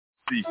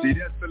see. See,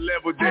 that's the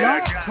level that I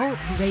got.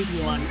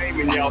 My name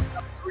and y'all.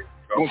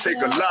 Gonna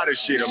take a lot of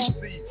shit, I'm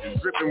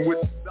seasoned, dripping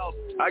with the sauce.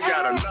 I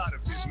got a lot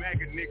of it,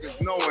 MAGA niggas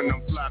knowing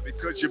I'm fly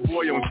because your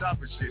boy on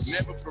top of shit.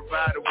 Never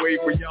provide a way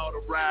for y'all to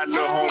ride,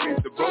 little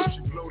homies. The boat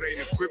you float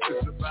ain't equipped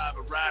to survive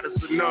a ride or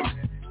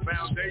tsunami.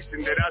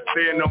 Foundation that I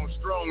stand on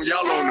strong,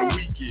 y'all on the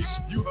weekend.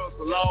 You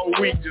hustle all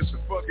week just to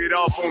fuck it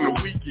off on the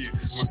weekend.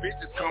 When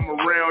bitches come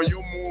around, your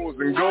morals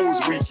and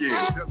goals weekend.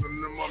 Telling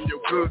them I'm your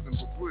cousin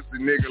for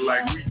pussy, nigga,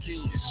 like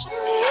weekend.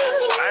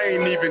 I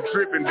ain't even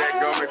tripping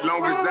that gum as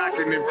long as I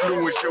can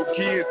influence your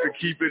kids to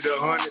keep it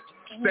 100.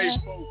 Stay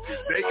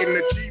focused, they can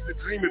achieve the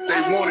dream if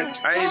they want it.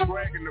 I ain't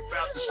bragging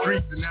about the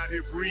streets and out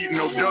here breeding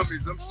no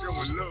dummies, I'm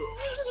showing love.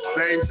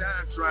 Same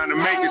time trying to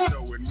make it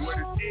though, and what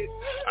is it?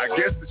 I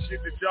guess the shit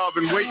that y'all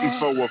been waiting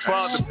for, a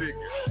father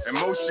figure. And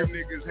most you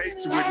niggas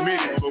hate to admit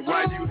it, but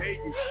while you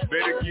hating,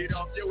 better get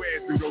off your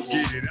ass and go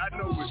get it. I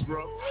know it's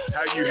rough,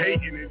 how you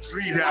hating and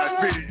treat how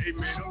I fit it. Hey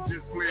man, I'm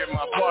just playing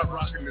my part,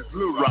 rocking this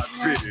Lil Rock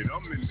fitted.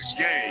 I'm in the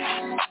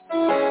game.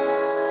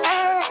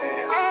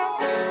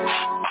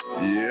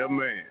 Yeah,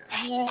 man.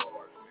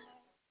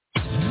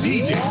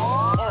 DJs,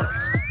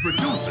 artists,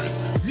 producers,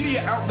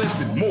 media outlets,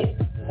 and more.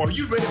 Are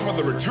you ready for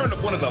the return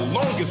of one of the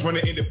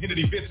longest-running independent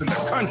events in the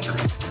country?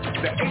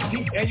 The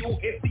 18th Annual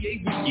SCA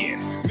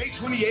Weekend, May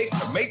 28th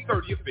to May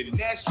 30th in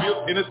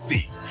Nashville,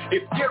 Tennessee.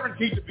 It's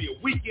guaranteed to be a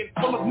weekend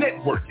full of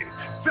networking,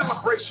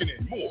 celebration,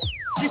 and more.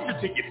 Get your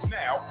tickets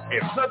now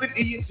at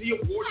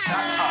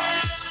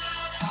SouthernENTAwards.com.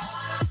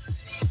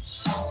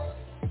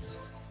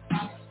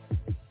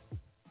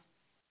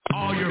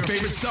 All your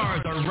favorite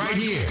stars are right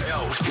here.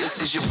 Yo, this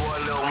is your boy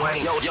Lil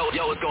Wayne. Yo,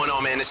 what's going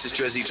on, man? This is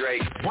Drizzy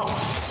Drake.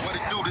 What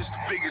it do? This the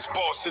biggest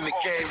boss in the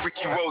game,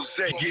 Ricky Rose.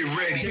 Get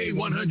ready.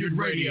 K100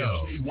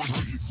 Radio.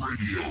 K100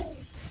 Radio.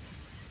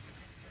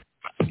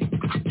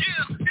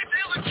 Yeah, it's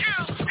Illa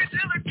Kill. It's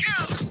Illa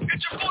Kill.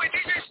 It's your boy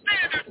DJ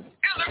Standard.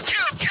 Illa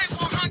Kill.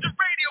 K100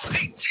 Radio.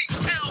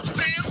 ATL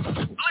fam.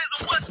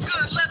 Blazer, what's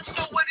good? Let them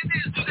know what it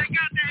is. Do they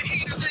got that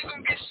heat or they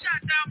gonna get shot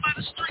down by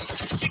the street?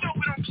 You know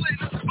we don't play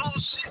no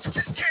bullshit.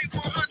 This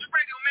K100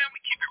 Radio, man. We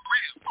keep it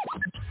real.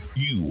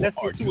 You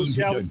are tuned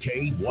to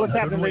K100 What's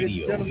happening, ladies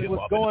Radio. and gentlemen?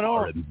 What's going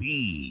on?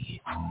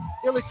 R&B.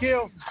 Illa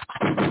Kill.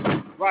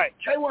 Right.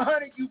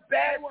 K100, you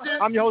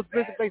bastard. I'm your host,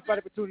 Vincent. Thanks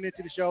for tuning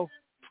into the show.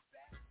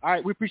 All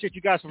right, we appreciate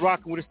you guys for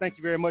rocking with us. Thank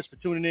you very much for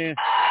tuning in.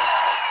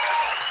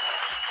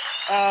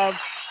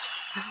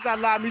 This is our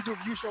live music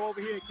review show over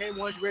here at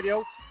K100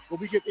 Radio, where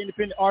we give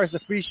independent artists a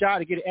free shot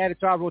to get it added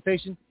to our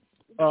rotation.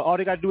 All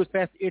they got to do is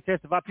pass the ear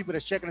test of our people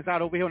that's checking us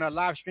out over here on our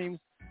live streams,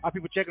 our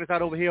people checking us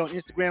out over here on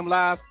Instagram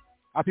Live,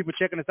 our people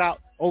checking us out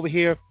over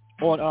here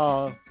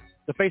on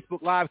the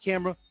Facebook Live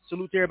camera.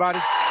 Salute to everybody.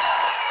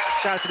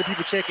 Shout out to the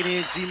people checking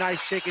in. G-Nice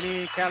checking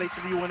in. Cali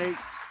 318,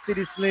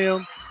 City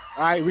Slim.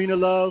 All right, Rena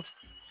Love.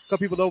 A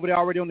couple people over there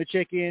already on the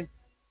check-in.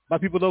 My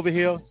people over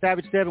here,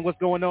 Savage 7, what's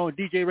going on?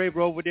 DJ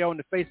Raver over there on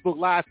the Facebook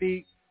Live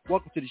feed.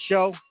 Welcome to the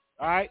show.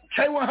 All right.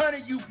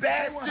 K100, you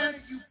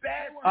bastard.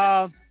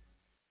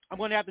 I'm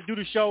going to have to do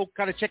the show,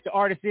 kind of check the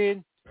artists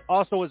in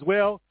also as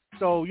well.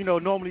 So, you know,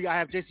 normally I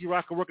have JC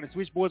Rocker working the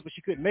switchboards, but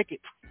she couldn't make it.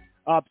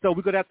 So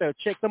we're going to have to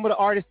check some of the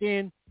artists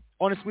in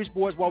on the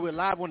switchboards while we're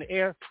live on the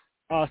air.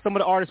 Some of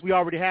the artists we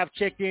already have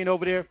checked in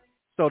over there.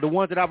 So the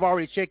ones that I've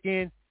already checked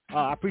in,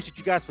 I appreciate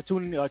you guys for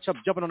tuning,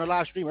 jumping on the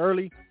live stream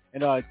early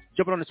and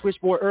jumping on the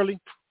switchboard early.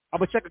 I'm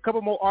going to check a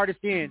couple more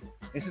artists in.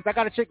 And since I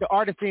got to check the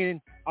artists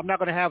in, I'm not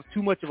going to have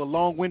too much of a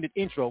long-winded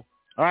intro.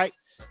 All right?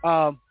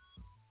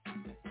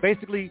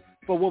 Basically,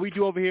 for what we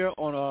do over here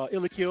on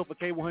Illa Kill for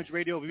K100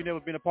 Radio, if you've never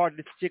been a part of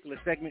this particular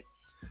segment,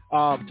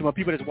 to my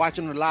people that's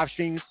watching on the live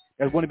streams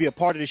that want to be a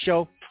part of the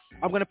show,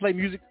 I'm going to play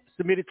music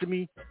submitted to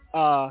me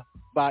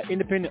by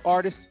independent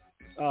artists.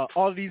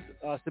 All of these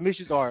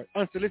submissions are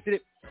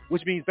unsolicited,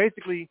 which means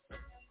basically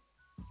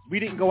we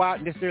didn't go out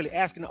and necessarily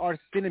asking the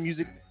artists to send the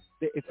music.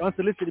 It's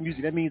unsolicited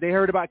music. That means they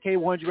heard about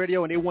K100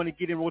 Radio and they want to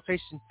get in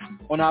rotation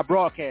on our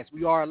broadcast.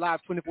 We are a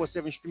live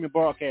 24/7 streaming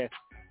broadcast.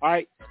 All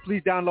right,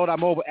 please download our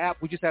mobile app.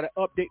 We just had an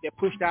update that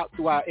pushed out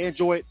to our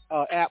Android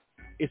app.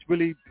 It's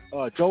really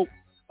dope.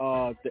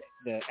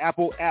 The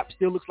Apple app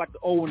still looks like the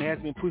old one. It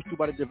hasn't been pushed through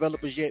by the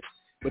developers yet,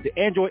 but the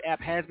Android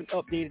app has been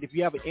updated. If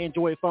you have an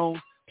Android phone,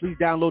 please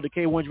download the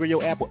K100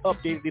 Radio app or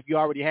update it if you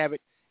already have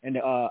it. And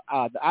the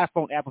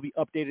iPhone app will be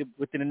updated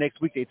within the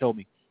next week, they told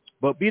me.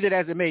 But be that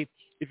as it may,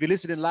 if you're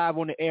listening live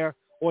on the air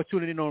or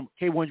tuning in on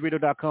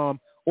K100Radio.com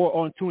or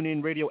on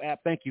TuneIn Radio app,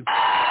 thank you.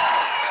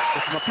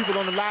 And for my people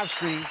on the live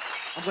stream,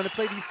 I'm going to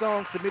play these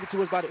songs submitted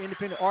to us by the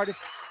independent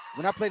artists.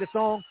 When I play the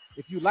song,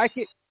 if you like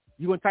it,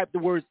 you're going to type the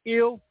words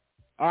ill,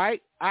 all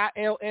right?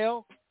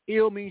 I-L-L.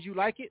 Ill means you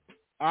like it,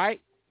 all right?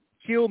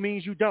 Kill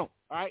means you don't,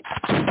 all right?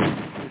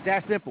 It's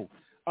that simple.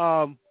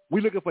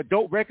 We're looking for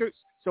dope records.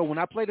 So when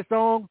I play the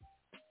song,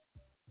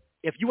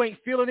 if you ain't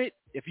feeling it,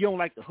 if you don't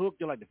like the hook,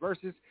 you don't like the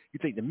verses, you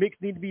think the mix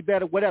need to be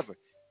better, whatever.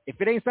 If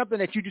it ain't something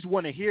that you just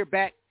want to hear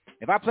back,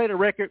 if I play the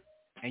record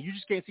and you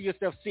just can't see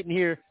yourself sitting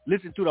here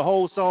listening to the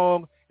whole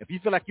song, if you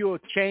feel like you'll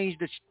change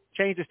the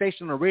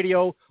station on the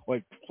radio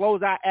or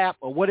close our app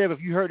or whatever,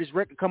 if you heard this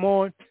record come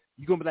on,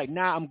 you're going to be like,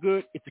 nah, I'm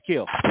good. It's a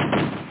kill.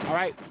 All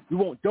right? We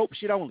want dope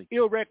shit only.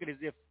 Ill record is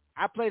if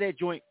I play that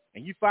joint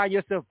and you find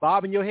yourself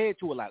bobbing your head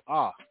to it like,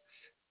 I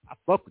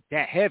fuck with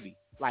that heavy.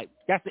 Like,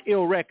 that's the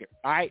ill record.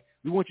 All right?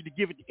 We want you to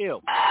give it the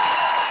ill.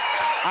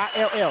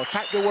 ILL.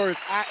 Type the words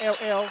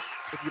ILL.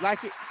 If you like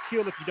it,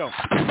 kill if you don't.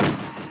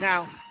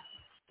 Now,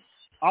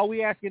 all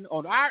we asking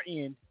on our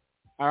end,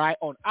 all right,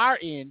 on our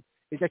end,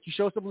 is that you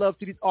show some love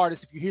to these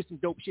artists. If you hear some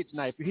dope shit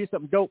tonight, if you hear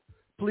something dope,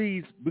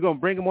 please, we're going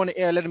to bring them on the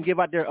air, let them give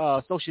out their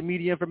social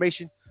media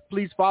information.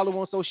 Please follow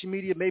on social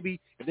media.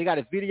 Maybe if they got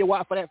a video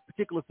out for that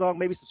particular song,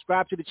 maybe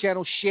subscribe to the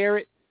channel, share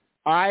it,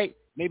 all right?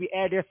 Maybe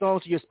add their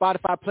song to your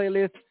Spotify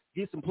playlist,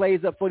 get some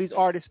plays up for these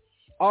artists.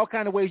 All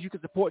kind of ways you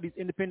can support these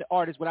independent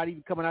artists without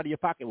even coming out of your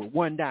pocket with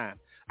one dime.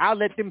 I'll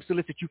let them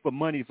solicit you for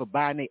money for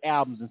buying their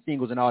albums and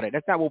singles and all that.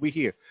 That's not what we're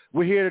here.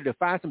 We're here to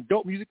find some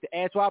dope music to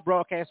add to our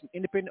broadcast from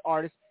independent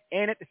artists,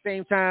 and at the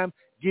same time,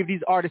 give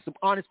these artists some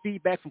honest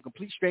feedback from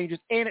complete strangers,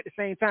 and at the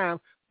same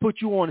time,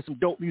 put you on to some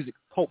dope music,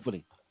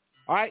 hopefully.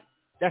 All right?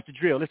 That's the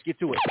drill. Let's get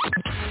to it.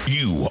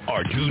 You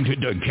are tuned to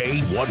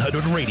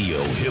K100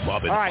 Radio,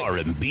 hip-hop and right.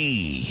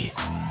 R&B.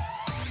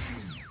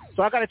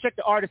 So I got to check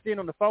the artist in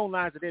on the phone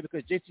lines today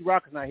because JT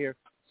Rock is not here.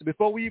 So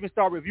before we even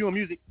start reviewing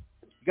music,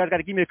 you guys got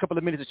to give me a couple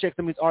of minutes to check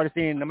some of these artists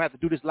in. I'm going to have to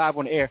do this live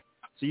on the air.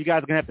 So you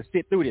guys are going to have to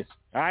sit through this.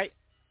 All right?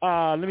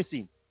 Let me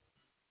see.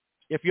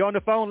 If you're on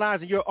the phone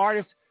lines and you're an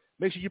artist,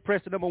 make sure you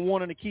press the number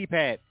 1 on the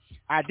keypad.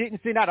 I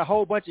didn't send out a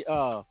whole bunch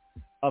of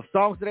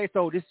songs today,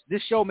 so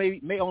this show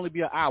may only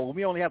be an hour.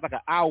 We only have like an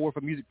hour worth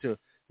of music to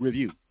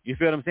review. You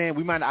feel what I'm saying?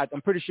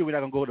 I'm pretty sure we're not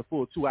going to go the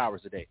full 2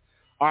 hours a day.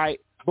 All right?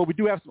 But we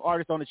do have some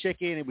artists on the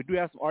check-in, and we do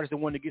have some artists that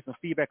want to get some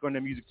feedback on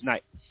their music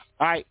tonight.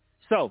 All right?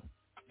 So,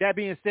 that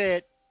being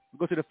said, we'll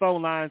go to the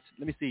phone lines.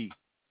 Let me see.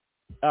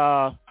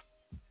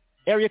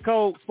 Area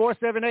code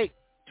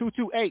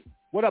 478-228.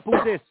 What up?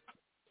 Who's this?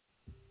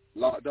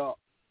 Locked Dog.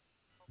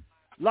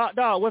 Locked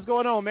Dog, what's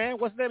going on, man?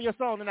 What's the name of your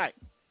song tonight?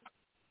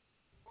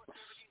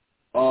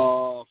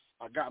 I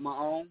Got My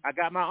Own. I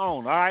Got My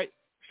Own. All right.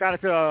 Shout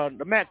out to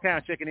the Mac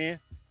Town checking in.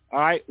 All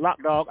right.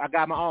 Locked Dog, I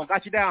Got My Own.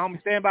 Got you down,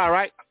 homie. Stand by,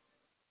 right?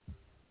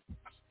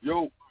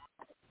 Yo.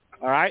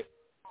 All right.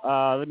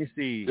 Let me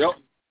see. Yep.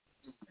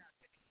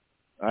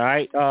 All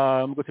right.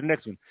 Let me go to the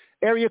next one.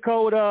 Area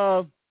code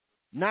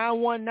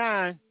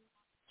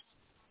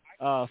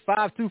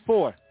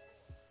 919-524.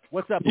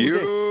 What's up? Who's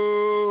this?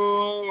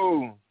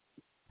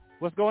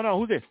 What's going on?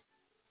 Who's this?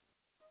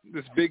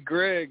 This Big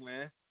Greg,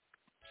 man.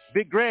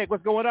 Big Greg,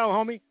 what's going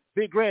on, homie?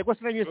 Big Greg, what's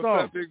the name of your song?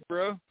 What's up, big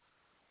bro?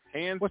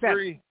 Hands what's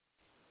free.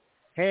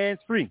 That? Hands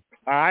free.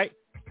 All right.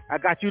 I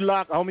got you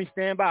locked, homie.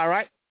 Stand by, all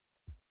right?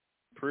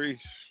 Preach.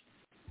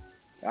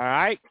 All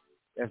right.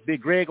 That's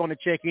Big Greg on the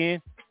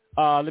check-in.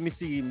 Let me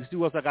see. Let's see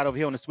what else I got over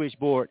here on the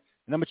switchboard.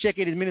 And I'm going to check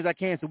in as many as I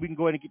can so we can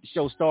go ahead and get the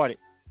show started.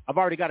 I've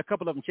already got a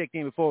couple of them checked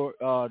in before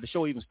the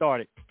show even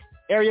started.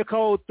 Area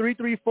code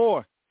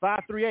 334-538.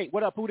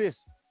 What up? Who this?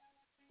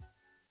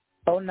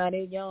 Oh, now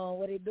they Young.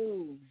 What it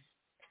do?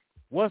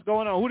 What's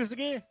going on? Who this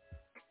again?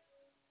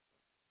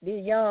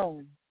 This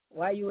Young.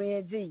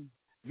 Y-U-N-G.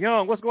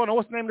 Young. What's going on?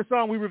 What's the name of the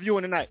song we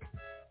reviewing tonight?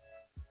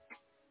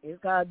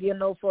 It's called Give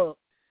No Fuck.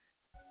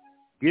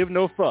 Give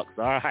No Fucks.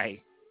 All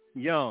right.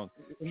 Young.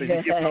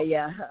 So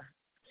yeah.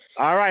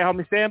 All right,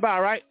 homie. Stand by,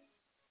 all right?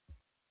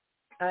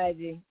 All right,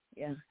 G.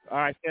 Yeah. All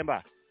right, stand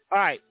by. All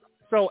right.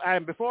 So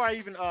before I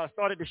even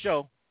started the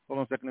show, hold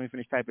on a second. Let me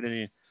finish typing it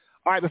in.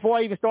 All right, before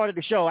I even started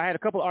the show, I had a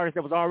couple of artists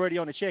that was already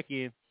on the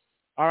check-in.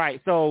 All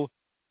right, so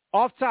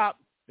off top,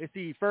 let's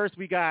see. First,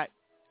 we got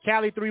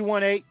Cali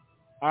 318,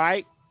 all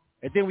right?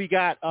 And then we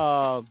got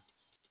LaRon,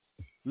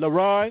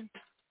 all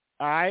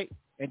right?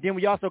 And then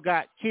we also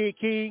got Kid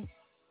King.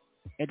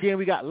 And then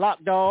we got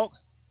Lock Dog.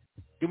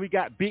 Then we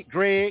got Big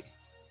Greg.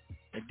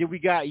 And then we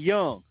got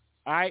Young,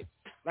 all right?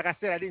 Like I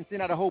said, I didn't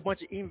send out a whole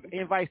bunch of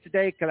invites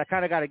today because I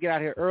kind of got to get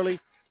out here early.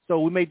 So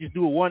we may just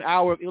do a 1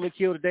 hour of Ill or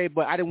Kill today,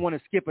 but I didn't want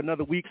to skip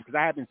another week because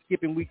I have been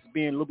skipping weeks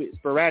being a little bit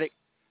sporadic.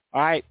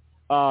 All right.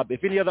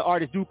 If any other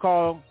artists do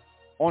call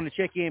on the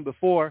check-in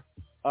before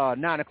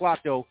 9 o'clock,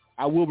 though,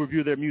 I will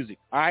review their music.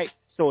 All right.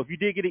 So if you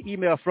did get an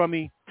email from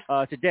me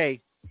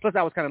today, plus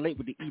I was kind of late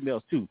with the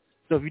emails too.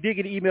 So if you did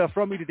get an email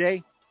from me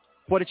today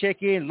for the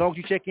check-in, as long as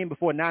you check in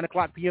before 9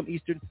 o'clock p.m.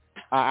 Eastern,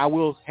 I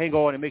will hang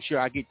on and make sure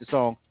I get the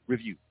song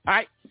reviewed. All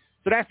right.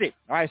 So that's it.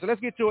 All right, so let's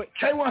get to it.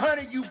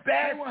 K100, you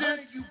bastard.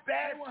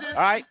 All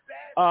right.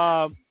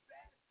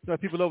 So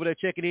people over there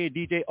checking in,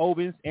 DJ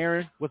Obens,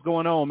 Aaron, what's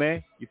going on,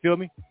 man? You feel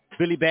me?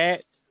 Billy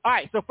Bad. All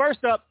right, so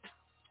first up,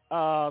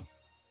 all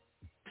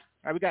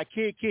right, we got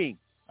Kid King.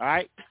 All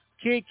right,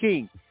 Kid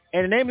King.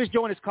 And the name of this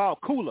joint is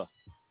called Cooler.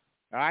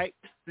 All right,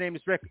 that's the name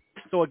of this record.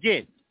 So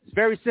again, it's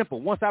very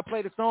simple. Once I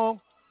play the song,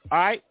 all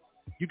right,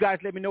 you guys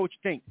let me know what you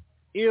think.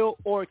 Ill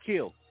or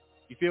kill.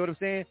 You feel what I'm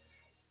saying?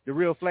 The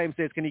Real Flame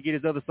says, can he get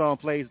his other song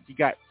played? He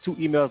got 2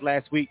 emails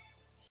last week.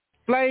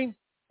 Flame?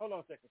 Hold on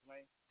a second,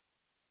 Flame.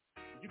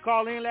 Did you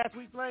call in last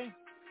week, Flame?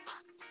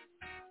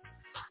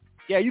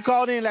 Yeah, you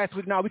called in last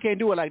week. No, we can't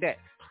do it like that.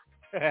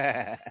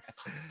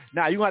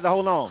 Nah, you gonna have to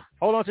hold on.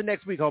 Hold on to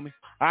next week, homie.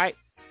 All right.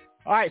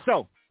 All right.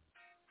 So,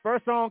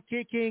 first song,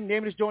 Kid King.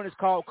 Name of this joint is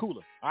called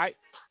Cooler. All right.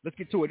 Let's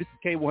get to it. This is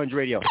K100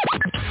 Radio.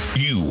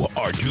 You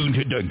are tuned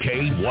to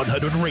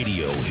K100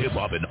 Radio, hip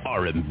hop and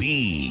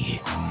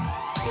R&B.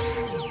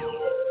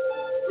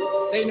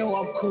 They know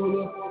I'm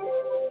cooler.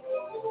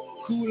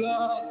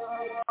 Cooler.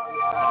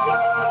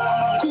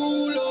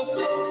 Cooler.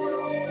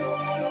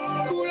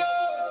 Cooler.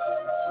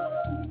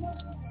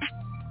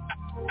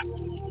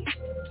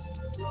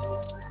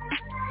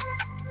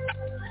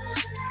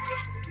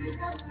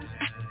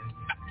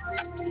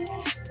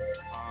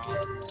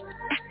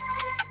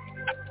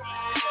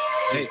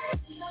 Hey,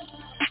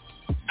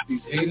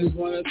 these haters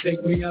wanna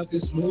take me out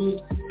this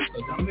mood,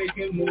 cause I'm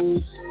making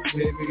moves,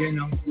 baby,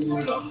 and I'm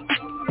cooler.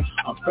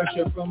 I'm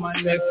fresher from my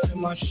neck to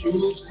my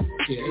shoes,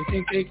 yeah, they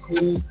think they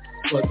cool,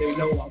 but they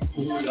know I'm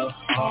cooler.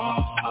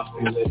 I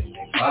feel it in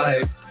their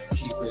vibe,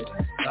 keep it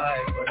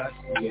inside, but I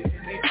see it in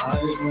their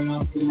eyes when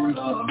I'm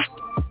cooler.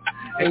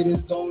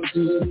 Haters don't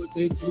do what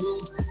they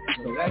do,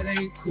 so that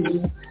ain't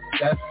cool,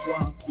 that's why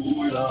I'm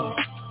cooler.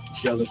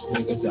 Jealous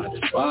niggas I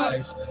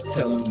despise,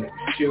 tell them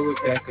niggas chill with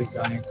that, cause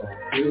I ain't gon'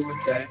 deal with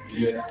that,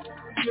 yeah.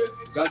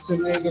 Got some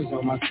niggas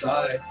on my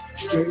side,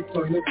 straight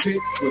from the pit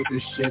with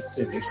this shit,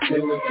 and they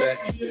still with that,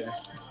 yeah.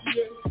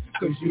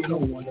 Cause you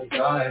don't wanna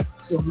die,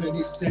 so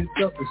many sent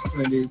up, there's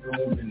plenty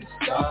room in the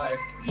sky,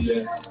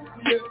 yeah.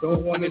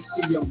 Don't wanna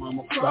see your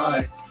mama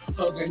cry,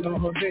 hugging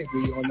on her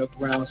baby on the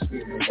ground,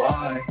 screaming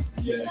why,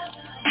 yeah.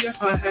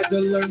 I had to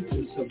learn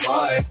to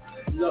survive.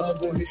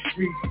 Love on the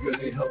streets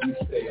really helped me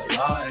stay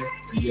alive,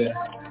 yeah.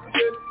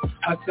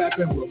 I tap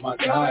in with my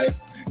guys,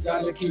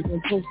 gotta keep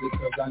them posted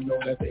cause I know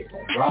that they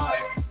gon' ride,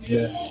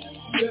 yeah.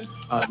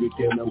 I be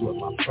dealing with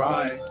my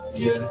pride,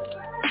 yeah.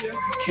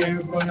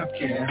 Can't run, I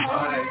can't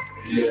hide,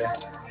 yeah.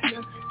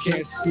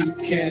 Can't sleep,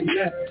 can't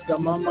nap,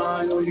 got my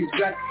mind on these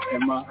racks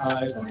and my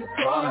eyes on the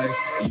prize,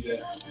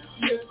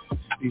 yeah.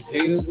 These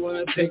haters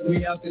wanna take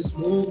me out this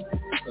mood,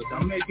 cause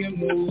I'm making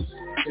moves,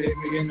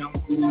 baby, and I'm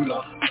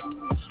cooler.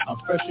 I'm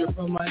fresher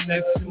from my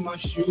neck to my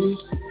shoes,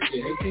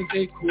 yeah, they think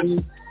they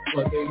cool,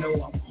 but they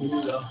know I'm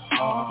cooler.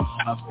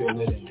 I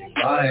feel it in their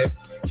vibe,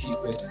 keep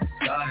it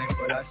inside,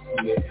 but I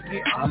see it in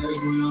their eyes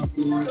when I'm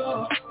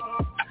cooler.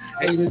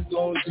 Haters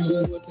don't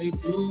do what they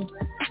do,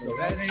 so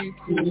that ain't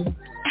cool,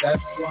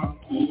 that's why I'm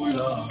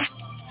cooler.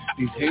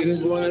 These haters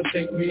wanna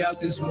take me out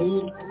this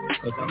mood,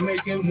 cause I'm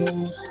making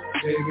moves,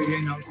 baby,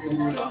 and I'm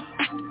cooler.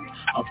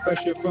 I'm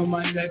fresher from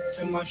my neck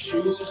to my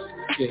shoes,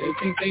 yeah, they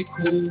think they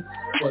cool,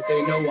 but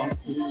they know I'm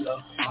cooler.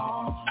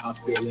 I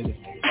feel it in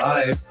their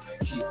vibe,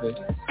 keep it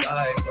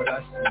inside, but I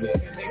see it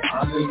in their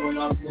eyes when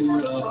I'm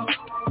cooler.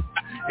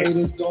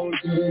 Haters don't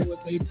do what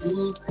they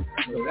do,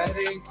 so that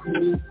ain't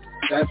cool,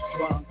 that's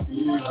why I'm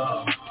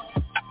cooler.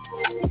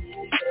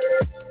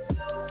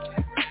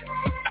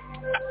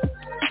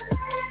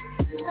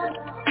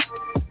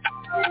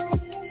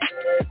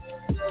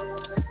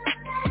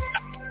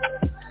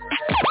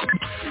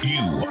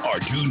 You are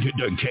tuned to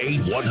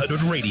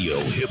K100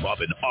 Radio, hip hop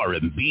and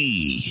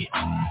R&B.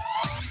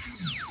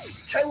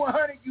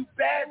 K100, you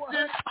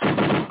bastard! All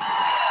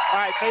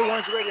right,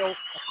 K100 Radio.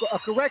 A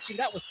correction,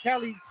 that was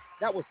Cali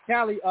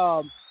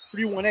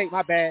 318,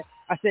 my bad.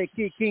 I said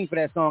Kid King for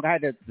that song. I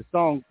had the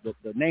song, the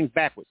names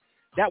backwards.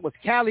 That was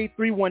Cali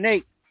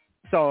 318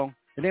 song.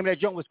 The name of that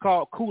joint was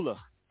called Cooler.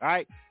 All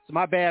right? So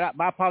my bad.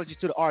 My apologies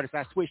to the artist.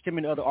 I switched him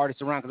and the other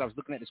artists around because I was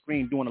looking at the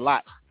screen doing a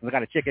lot. And I got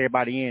to check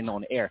everybody in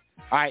on the air.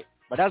 All right?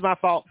 But that's my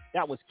fault.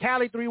 That was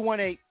Cali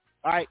 318.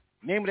 All right?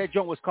 Name of that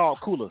joint was called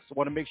Cooler. So I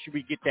want to make sure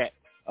we get that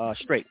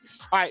straight.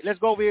 All right, let's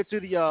go over here to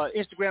the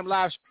Instagram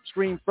live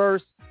stream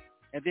first,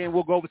 and then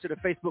we'll go over to the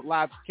Facebook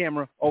live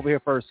camera over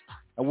here first,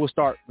 and we'll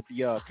start with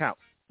the count.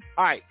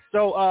 All right,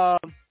 so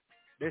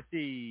let's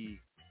see.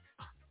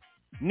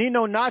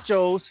 Nino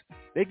Nachos,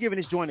 they're giving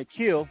this joint a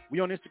kill. We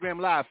on Instagram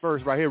live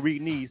first right here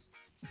reading these.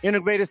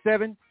 Integrator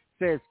 7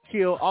 says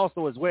kill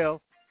also as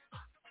well.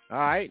 All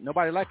right,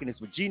 nobody liking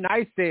this one. G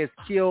Nice says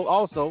kill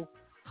also.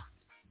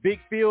 Big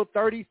Field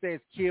 30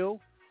 says kill.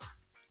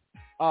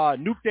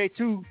 Nuke Day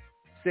 2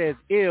 says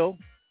ill.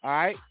 All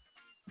right.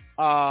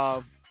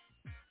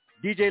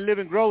 DJ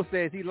Living Grow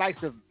says he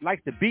likes the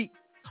beat,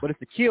 but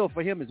it's a kill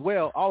for him as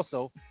well.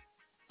 Also,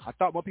 I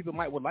thought more people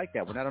would like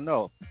that one. I don't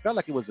know. Felt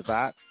like it was a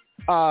vibe.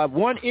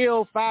 1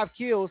 ill, 5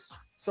 kills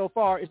so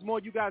far. It's more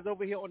you guys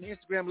over here on the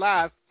Instagram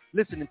live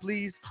listening.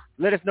 Please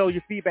let us know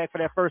your feedback for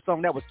that first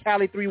song. That was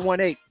Cali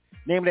 318.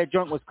 Name of that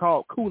joint was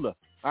called Cooler.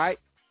 All right.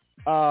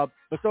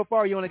 But so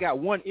far you only got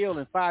 1 ill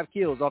and 5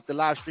 kills off the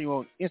live stream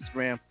on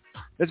Instagram.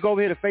 Let's go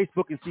over here to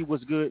Facebook and see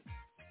what's good.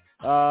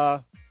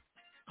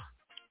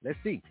 Let's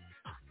see.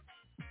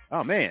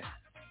 Oh, man.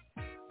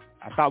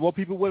 I thought more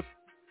people would.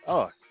 Oh.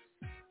 All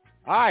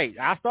right.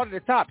 I started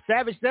at the top.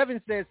 Savage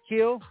 7 says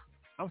kill.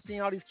 I'm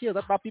seeing all these kills.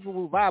 I thought people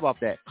would vibe off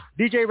that.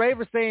 DJ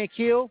Raver saying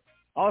kill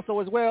also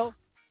as well.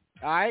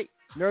 All right.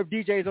 Nerve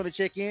DJ's on the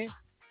check-in.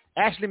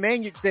 Ashley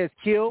Maniac says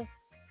kill.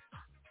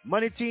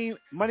 Money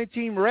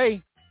Team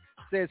Ray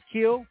says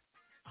kill.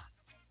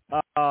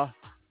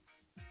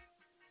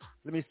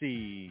 Let me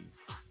see.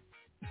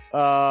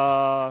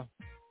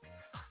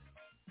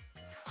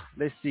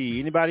 Let's see.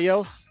 Anybody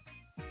else?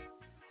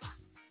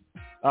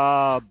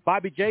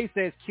 Bobby J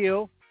says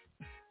kill.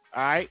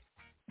 All right.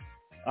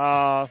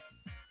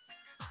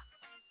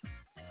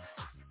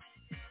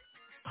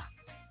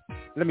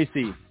 Let me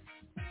see.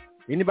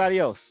 Anybody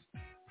else?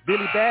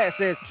 Billy Bad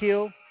says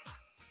kill.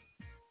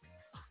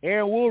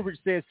 Aaron Woolridge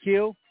says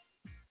kill.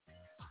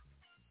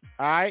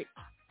 All right.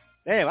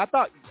 Damn, I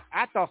thought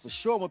for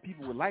sure more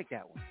people would like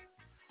that one.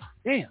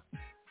 Damn.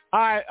 All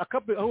right, a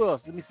couple. Who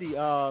else? Let me see.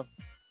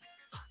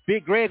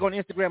 Big Greg on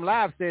Instagram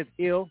Live says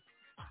ill.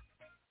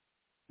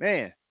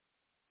 Man,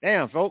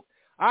 damn, folks.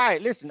 All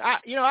right, listen. I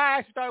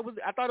actually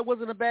thought it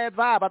wasn't a bad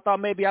vibe. I thought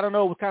maybe, I don't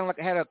know, it was kind of like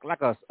it had a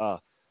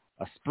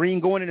spring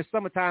going into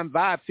summertime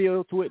vibe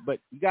feel to it, but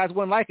you guys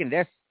wasn't liking it.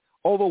 That's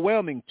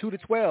overwhelming.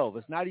 2-12.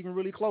 It's not even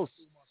really close.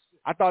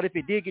 I thought if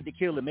it did get to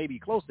kill, it may be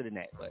closer than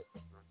that, but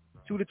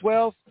 2-12.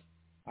 All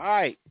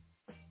right,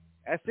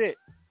 that's it.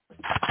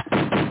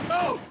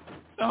 Oh.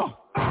 I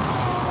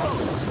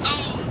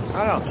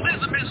don't know.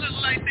 Elizabeth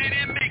looks like they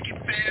didn't make it,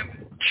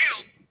 fam.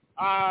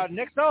 Kill.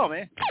 Next song,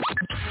 man.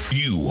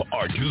 You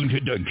are tuned to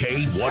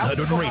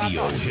K100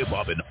 Radio, hip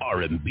hop and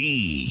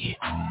R&B.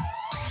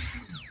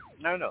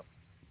 No.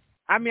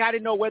 I mean, I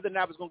didn't know whether or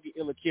not I was going to get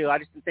ill or kill. I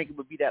just didn't think it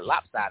would be that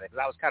lopsided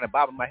because I was kind of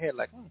bobbing my head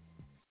like,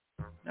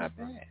 not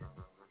bad.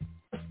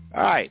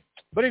 All right.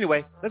 But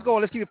anyway, let's go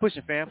on. Let's keep it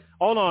pushing, fam.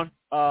 Hold on.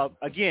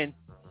 Again,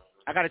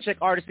 I got to check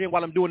artists in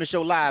while I'm doing the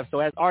show live. So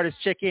as artists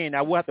check in,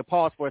 I will have to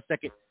pause for a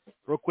second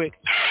real quick.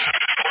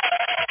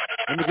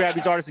 Let me grab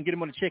these artists and get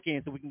them on the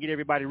check-in so we can get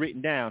everybody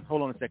written down.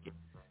 Hold on a second.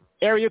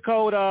 Area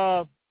code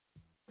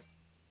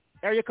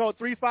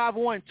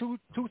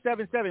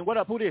 351-2277. What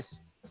up? Who this?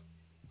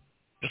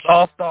 It's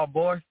All-Star,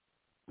 boy.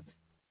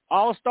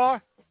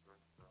 All-Star?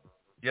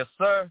 Yes,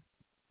 sir.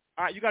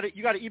 All right, you got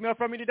an email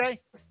from me today?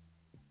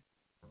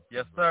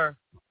 Yes, sir.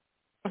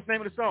 What's the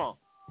name of the song?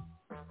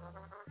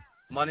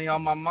 Money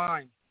on My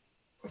Mind.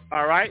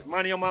 All right,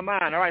 Money on My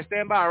Mind. All right,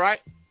 stand by, all right?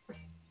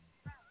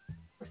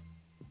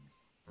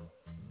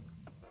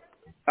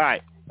 All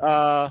right.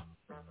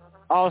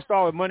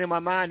 All-Star with Money on My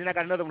Mind. Then I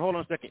got another one. Hold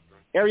on a second.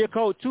 Area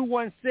code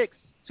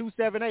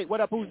 216-278.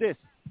 What up? Who's this?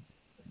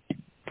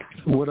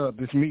 What up?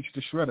 This Meech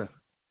the Shredder.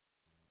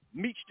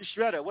 Meech the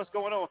Shredder. What's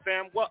going on,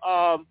 fam? What?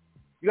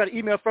 You got an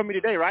email from me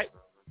today, right?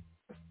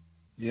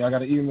 Yeah, I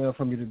got an email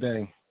from you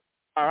today.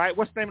 All right.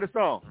 What's the name of the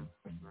song?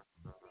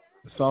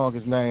 The song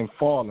is named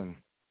Falling.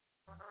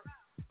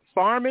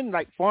 Farming?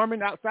 Like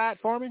farming outside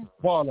farming?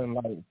 Falling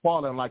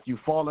like you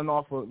falling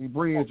off of the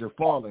bridge or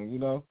falling, you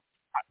know?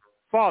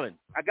 Falling.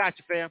 I got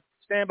you, fam.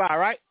 Stand by, all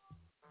right?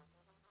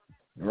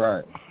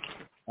 Right.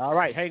 All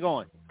right, hang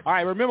on. All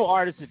right, remember,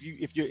 artists,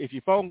 if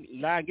your phone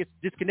line gets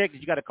disconnected,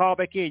 you got to call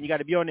back in. You got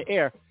to be on the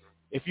air.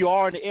 If you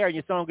are on the air and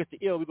your song gets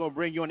ill, we're going to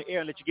bring you on the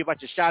air and let you give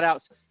out your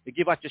shout-outs and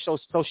give out your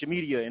social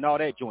media and all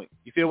that joint.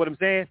 You feel what I'm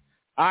saying?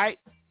 All right,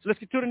 so let's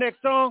get to the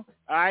next song.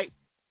 All right,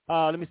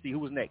 let me see who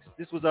was next.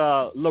 This was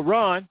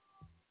LaRon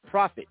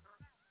Prophet.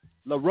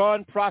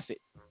 LaRon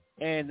Prophet.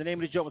 And the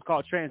name of the joint was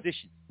called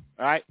Transition.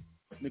 All right,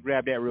 let me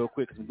grab that real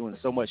quick because I'm doing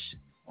so much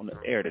on the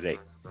air today.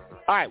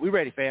 All right, we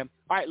ready, fam.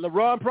 All right,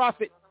 LaRon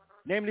Prophet.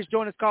 Name of this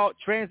joint is called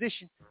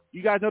Transition.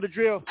 You guys know the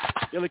drill.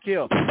 Ill or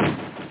Kill.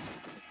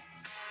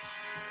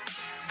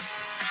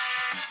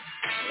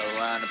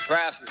 LaRon the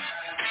Prophet.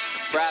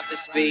 Prophet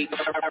speak.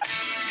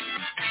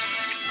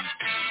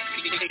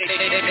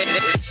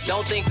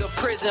 Don't think of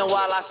prison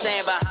while I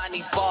stand behind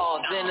these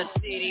walls. In a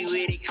city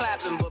where they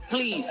clapping, but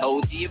please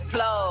hold the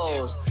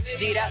applause.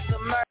 See, that's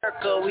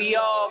America, we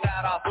all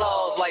got our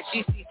flaws. Like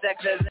she sees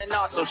sex as an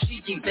art, so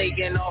she keep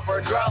taking off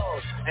her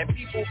drawers. And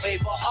people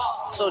favor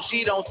art, so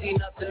she don't see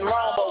nothing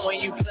wrong. But when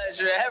you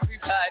pleasure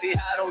everybody,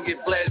 I don't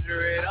get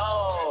pleasure at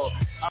all.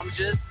 I'm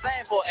just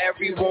thankful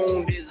every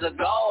wound is a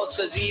gauze,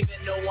 cause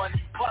even the one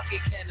you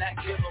fucking cannot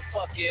give a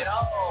fuck at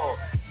all.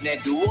 Now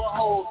do a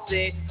whole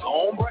set,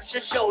 don't brush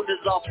your shoulders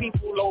off,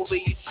 people over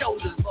your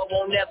shoulders, but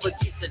won't never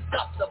get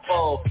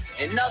deductible.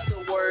 In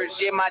other words,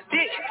 yeah, my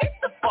dick, get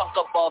the fuck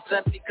up off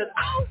simply cause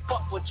I don't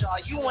fuck with y'all,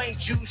 you ain't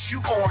juice,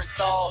 you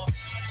Orenthal.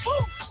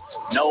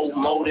 No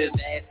motive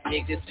ass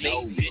niggas,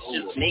 make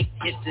vicious, make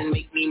hits and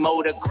make me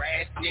mow the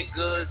grass,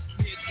 niggas.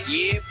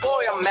 Yeah,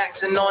 boy, I'm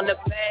maxing on the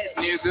pass,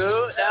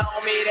 nigga. That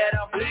don't mean that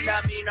I'm bleeding,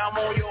 I mean I'm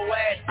on your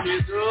ass,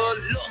 nigga.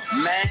 Look,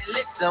 man,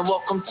 listen,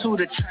 welcome to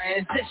the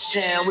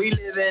transition. We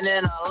living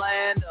in a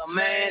land of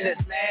man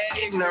that's mad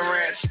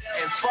ignorant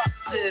and fuck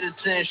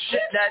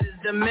citizenship that is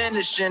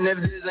diminishing. If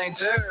this ain't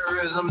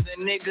terrorism, then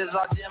niggas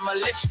are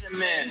demolition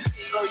men.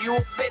 So you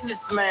a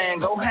businessman,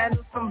 go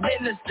handle some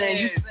business then.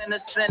 You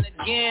sin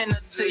again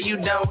until you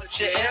done with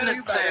your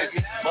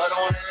innocence. But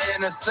on an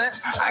innocent,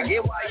 I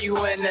get why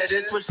you into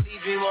this, which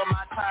leaves me with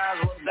my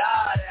times with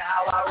God and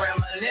how I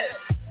reminisce.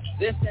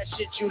 This that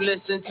shit you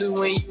listen to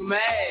when you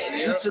mad.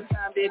 You took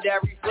time, did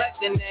that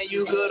reflecting, and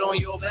you good on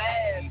your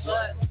bad.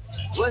 But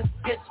What's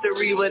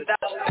history without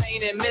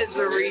pain and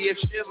misery? If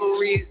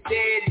chivalry is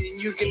dead, then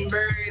you can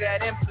bury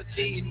that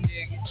empathy,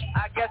 nigga.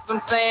 I guess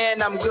I'm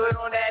saying I'm good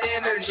on that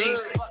energy.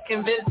 Fuck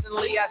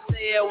convincingly, I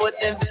say it with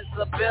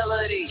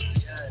invincibility.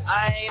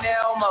 I ain't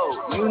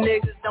Elmo, you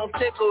niggas don't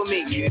tickle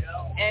me.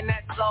 And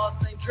that sauce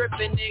ain't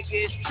dripping, nigga,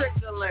 it's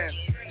trickling.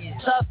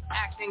 Tough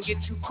acting, get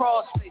you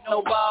crossface,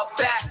 no ball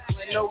back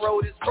when the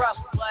road is rough,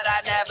 but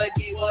I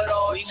navigate with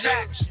all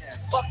traction.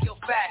 Fuck your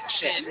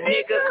faction,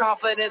 nigga,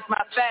 confidence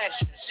my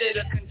fashion, shit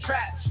a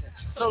contraption.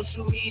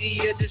 Social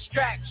media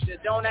distraction,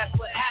 don't ask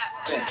what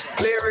happened.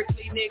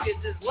 Lyrically,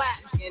 niggas is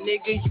lacking,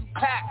 nigga, you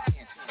packing.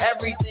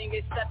 Everything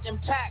except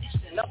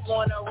impaction. Up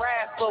on a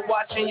raft, but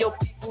watching your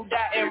people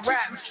die in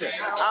rapture.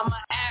 I'ma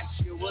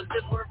ask you, was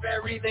it worth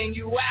everything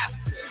you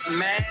after?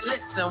 Man,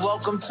 listen,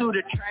 welcome to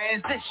the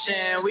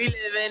transition. We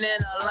living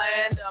in a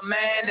land of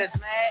man that's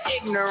mad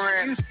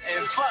ignorant.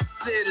 And fuck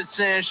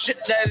citizens, shit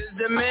that is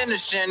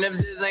diminishing. If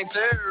this ain't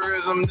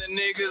terrorism, then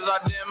niggas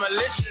are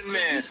demolition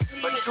men.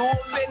 But you a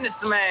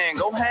businessman,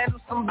 go handle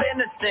some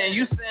business then.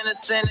 You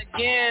sin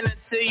again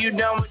until you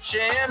done with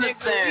your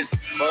innocence.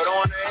 But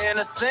on the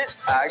innocent,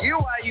 I get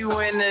why you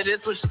into this,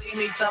 which lead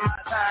me to my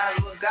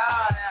times with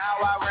God and how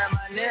I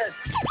reminisce.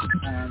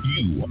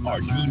 You are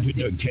tuned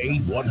to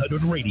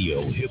K100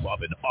 Radio, Hip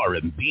Hop and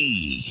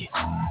R&B.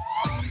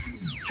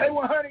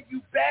 K100,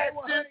 you bad.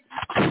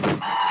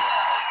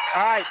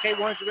 All right,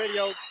 K100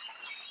 Radio.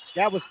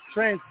 That was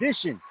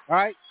Transition. All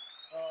right,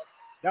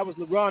 that was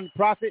LaRon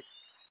Prophet.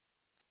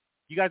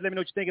 You guys, let me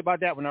know what you think about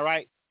that one. All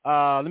right.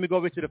 Let me go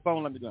over to the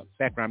phone. Let me go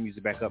background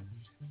music back up.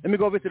 Let me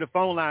go over to the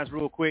phone lines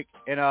real quick,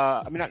 and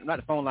I mean not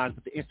the phone lines,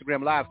 but the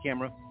Instagram live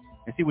camera,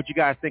 and see what you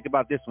guys think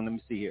about this one. Let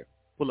me see here.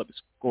 Pull up the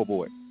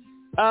scoreboard.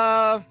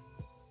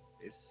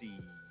 Let's see.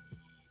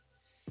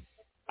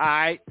 All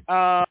right.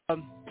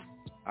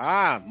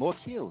 More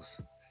kills.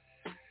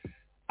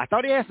 I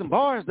thought he had some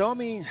bars though. I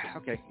mean,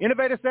 okay.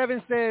 Innovator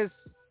 7 says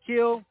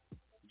kill.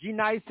 G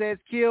Nice says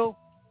kill.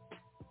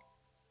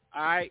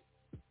 All right.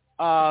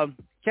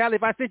 Callie,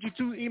 if I sent you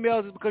 2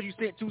 emails, it's because you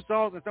sent 2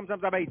 songs, and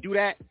sometimes I may do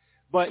that,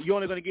 but you're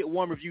only going to get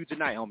 1 review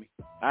tonight, homie.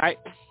 All right?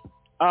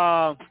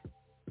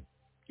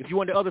 If you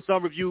want the other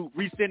song review,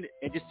 resend it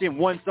and just send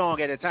 1 song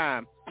at a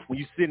time when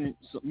you send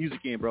some music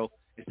in, bro,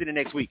 and send it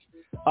next week.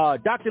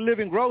 Dr.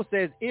 Living Grow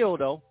says ill,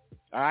 though.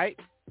 All right?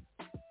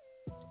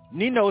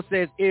 Nino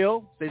says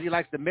ill, says he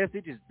likes the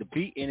message, it's the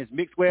beat, and it's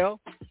mixed well.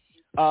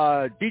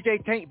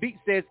 DJ Tank Beat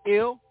says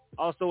ill,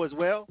 also as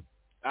well.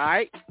 All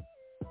right?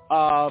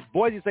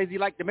 Boise says he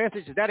liked the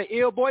message. Is that an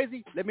ill,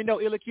 Boise? Let me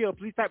know, ill or kill.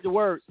 Please type the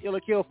words ill or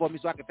kill for me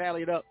so I can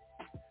tally it up.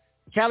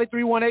 Cali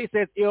 318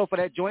 says ill for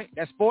that joint.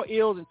 That's 4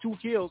 ills and 2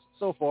 kills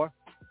so far.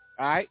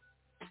 All right.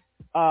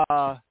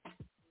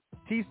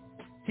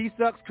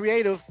 T-Sucks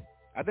Creative,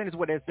 I think that's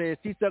what that says.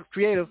 T-Sucks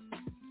Creative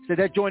said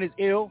that joint is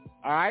ill.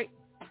 All right.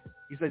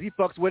 He says he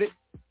fucks with it.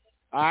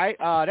 All right.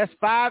 That's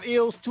 5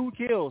 ills, 2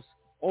 kills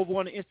over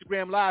on the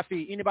Instagram live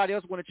feed. Anybody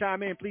else want to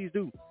chime in, please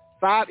do.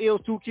 5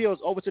 ills, 2 kills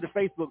over to the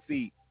Facebook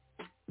feed.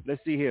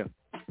 Let's see here.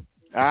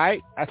 All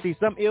right. I see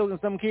some ills and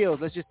some kills.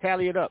 Let's just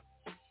tally it up.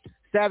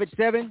 Savage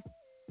 7,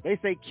 they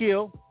say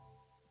kill.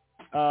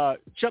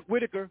 Chuck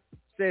Whitaker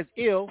says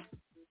ill.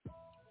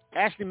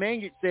 Ashley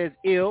Mangert says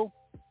ill.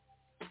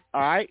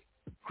 All right.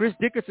 Chris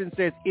Dickerson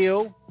says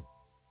ill.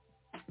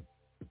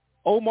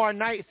 Omar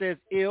Knight says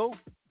ill.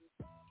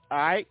 All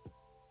right.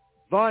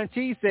 Vaughn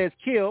T says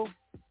kill.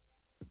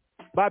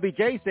 Bobby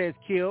J says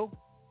kill.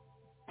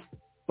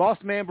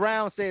 Bossman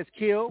Brown says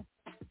kill.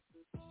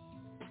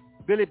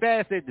 Billy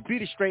Bass says the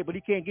beat is straight, but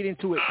he can't get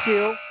into it.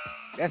 Kill.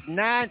 That's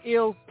 9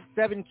 ills,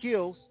 7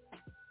 kills.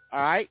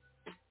 All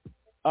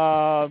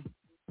right.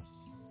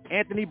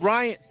 Anthony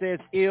Bryant says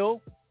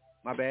ill.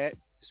 My bad.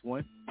 Just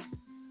 1.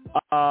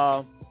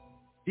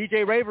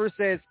 DJ Raver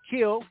says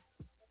kill.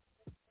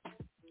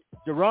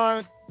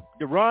 Deron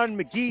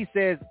McGee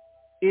says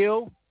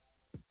ill.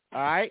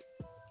 All right.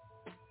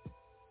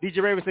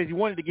 DJ Raver says he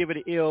wanted to give it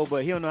an ill,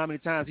 but he don't know how many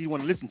times he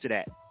want to listen to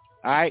that.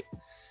 All right.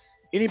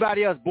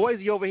 Anybody else?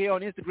 Boise over here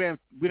on Instagram,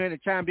 we're going to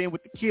chime in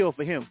with the kill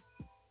for him.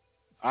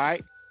 All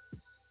right.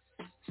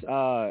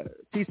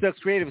 T-Sucks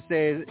Creative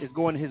says it's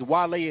going to his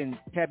Wale and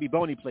Tabby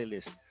Boney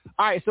playlist.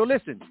 All right. So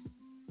listen.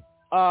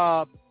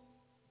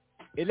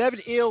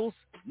 11 ills,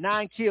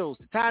 9 kills.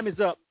 The time is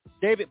up.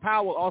 David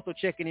Powell also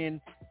checking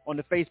in on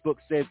the Facebook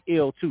says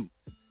ill too.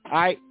 All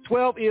right.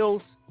 12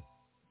 ills.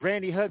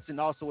 Brandy Hudson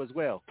also as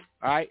well.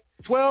 All right.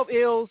 12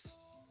 ills,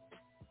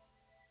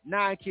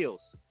 9 kills.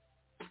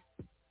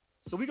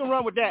 So we can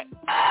run with that.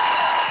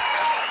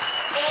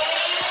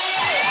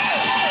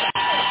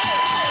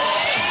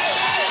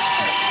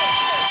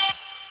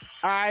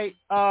 All right.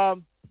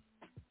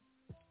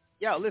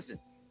 Yo, listen.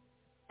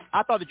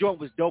 I thought the joint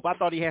was dope. I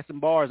thought he had some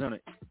bars on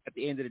it at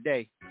the end of the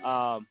day.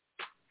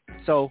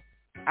 So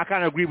I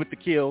kind of agree with the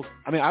kill.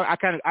 I mean, I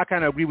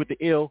kind of agree with the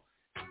ill.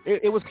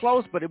 It was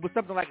close, but it was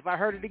something like if I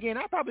heard it again,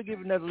 I'd probably give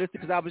it another listen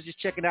because I was just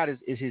checking out his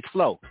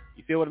flow.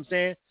 You feel what I'm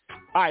saying?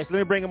 All right, so let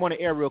me bring him on the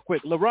air real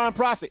quick. LaRon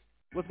Prophet,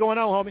 what's going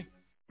on, homie?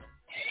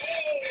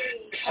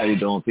 How you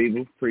doing,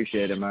 people?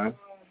 Appreciate it, man.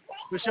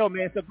 For sure,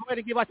 man. So go ahead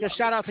and give out your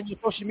shout-outs and your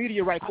social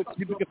media right quick so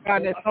people can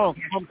find that song.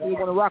 Come to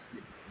want to rock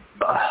it.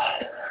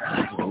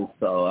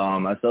 So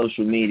my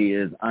social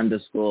media is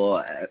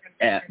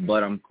 _@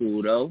 but I'm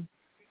cool though.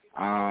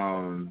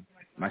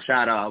 My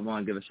shout out, I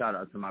want to give a shout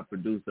out to my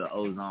producer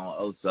Ozone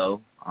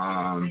Oso.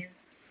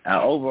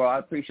 Overall, I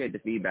appreciate the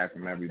feedback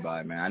from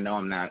everybody, man. I know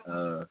I'm not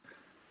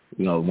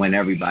win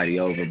everybody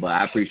over, but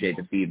I appreciate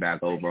the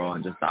feedback overall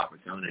and just the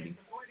opportunity.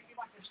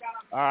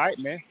 All right,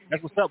 man.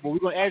 That's what's up. Well, we're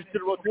gonna add you to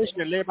the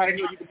rotation and let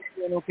everybody know you can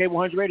be on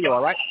K100 Radio.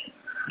 All right.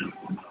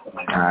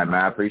 All right,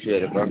 man. I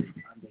appreciate it, bro.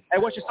 Hey,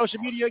 what's your social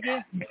media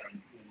again? @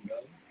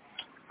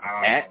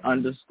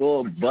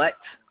 but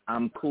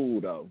I'm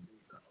cool though.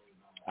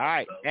 All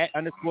right, @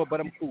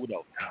 but I'm cool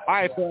though. All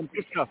right, fam,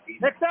 good stuff.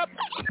 Next up.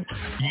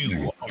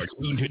 You are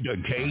tuned to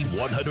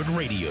K100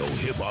 Radio,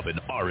 hip hop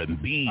and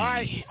R&B. All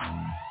right.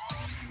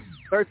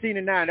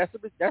 13-9.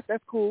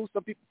 That's cool.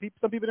 Some people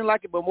didn't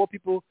like it, but more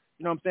people,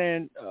 you know what I'm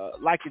saying,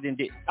 liked it than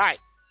did. All right,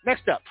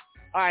 next up.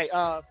 All right,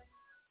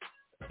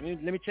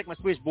 let me check my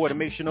switchboard and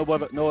make sure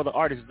no other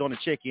artist is on the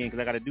check-in because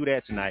I got to do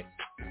that tonight.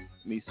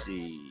 Let me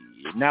see.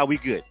 Now we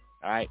good.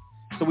 All right.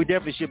 So we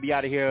definitely should be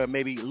out of here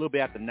maybe a little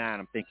bit after 9,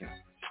 I'm thinking.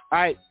 All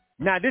right.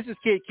 Now, this is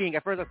Kid King.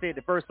 At first I said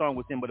the first song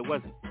was him, but it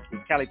wasn't. It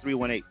was Cali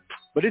 318.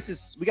 But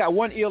we got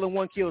 1 ill and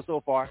 1 kill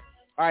so far.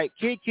 All right.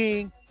 Kid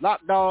King,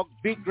 Lock Dog,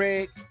 Big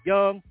Greg,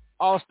 Young,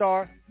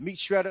 All-Star, Meat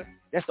Shredder.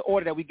 That's the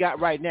order that we got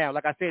right now.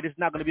 Like I said, it's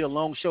not going to be a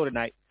long show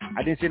tonight.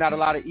 I didn't send out a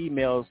lot of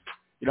emails.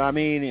 You know what I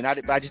mean? And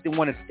I just didn't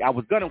want to. I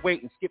was going to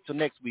wait and skip till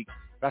next week.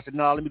 But I said,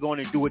 no, let me go in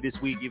and do it this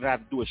week, even if I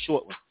have to do a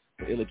short one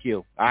for Ill or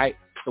Kill. All right?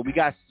 So we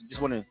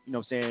just want to, you know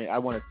what I'm saying, I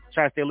want to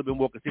try to stay a little bit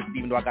more consistent,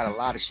 even though I got a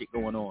lot of shit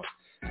going on.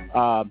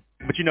 But,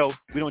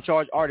 we don't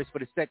charge artists for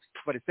the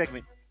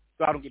segment,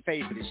 so I don't get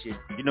paid for this shit.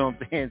 You know what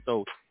I'm saying?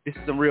 So this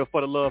is some real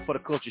for the love, for the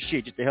culture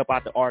shit, just to help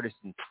out the artists.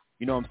 And,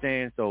 you know what I'm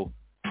saying? So,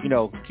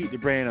 keep the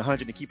brand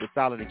 100 and keep it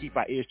solid and keep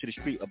our ears to the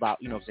street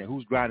about, you know what I'm saying,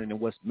 who's grinding and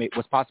what's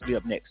possibly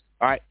up next.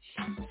 All right?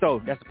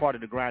 So that's a part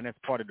of the grind. That's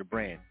a part of the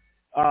brand.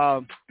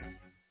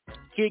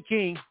 Kid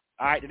King,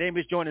 all right, the name of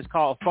his joint is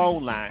called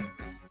Phone Line.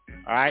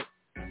 All right?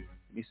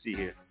 Let me see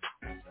here.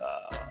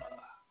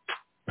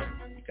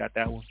 You got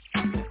that one?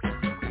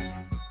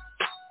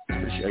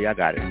 Pretty sure y'all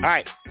got it. All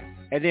right.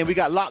 And then we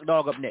got Lock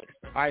Dog up next.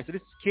 All right, so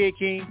this is Kid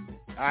King.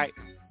 All right.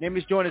 Name of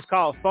this joint is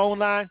called Phone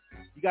Line.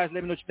 You guys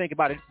let me know what you think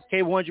about it.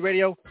 This is K100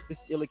 Radio. This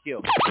is Ill or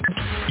Kill.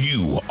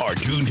 You are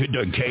tuned to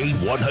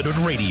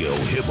K100 Radio,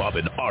 hip hop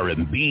and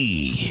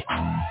R&B.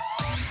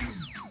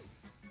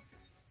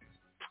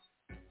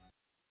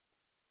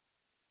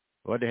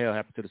 What the hell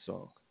happened to the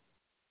song?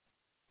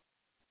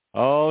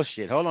 Oh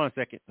shit! Hold on a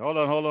second. Hold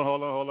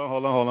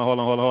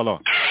on.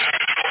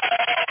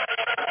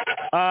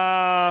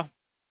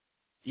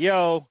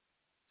 Yo,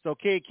 so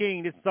Kid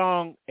King, this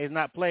song is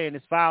not playing.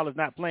 This file is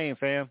not playing,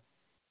 fam.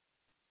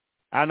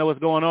 I don't know what's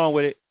going on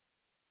with it.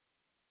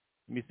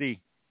 Let me see.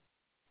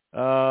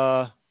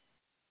 Was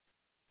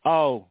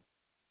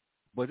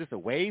this a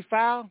WAV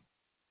file?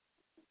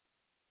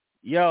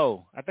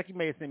 Yo, I think he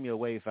may have sent me a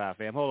WAV file,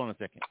 fam. Hold on a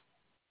second.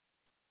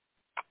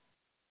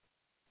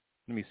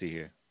 Let me see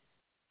here.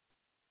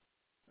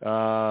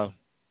 My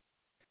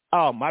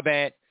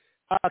bad.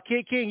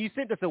 Kid King, you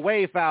sent us a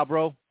WAV file,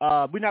 bro.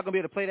 We're not gonna be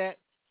able to play that.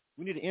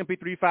 We need an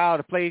MP3 file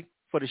to play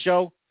for the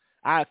show.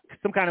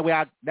 Some kind of way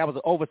that was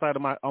an oversight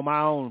on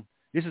my own.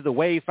 This is a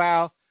WAV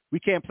file. We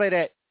can't play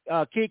that.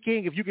 Kid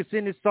King, if you can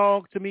send this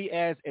song to me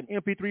as an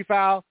MP3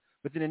 file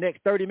within the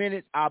next 30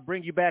 minutes, I'll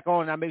bring you back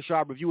on and I'll make sure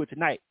I review it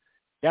tonight.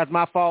 That's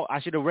my fault.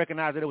 I should have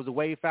recognized that it was a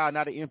WAV file,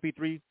 not an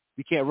MP3.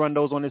 We can't run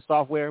those on this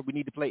software. We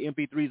need to play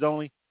MP3s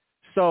only.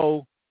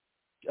 So,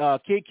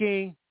 Kid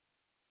King,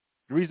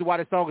 the reason why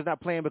this song is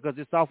not playing because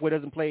this software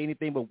doesn't play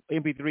anything but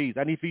MP3s.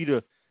 I need for you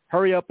to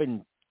hurry up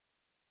and,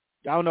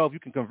 I don't know if you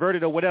can convert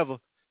it or whatever.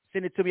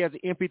 Send it to me as an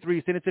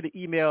MP3. Send it to the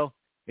email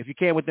if you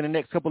can within the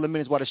next couple of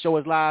minutes while the show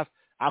is live.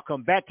 I'll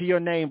come back to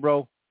your name,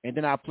 bro, and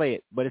then I'll play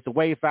it. But it's a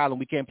WAV file, and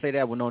we can't play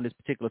that one on this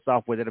particular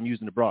software that I'm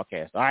using to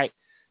broadcast. All right?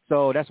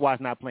 So that's why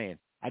it's not playing.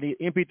 I need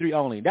MP3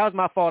 only. That was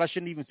my fault. I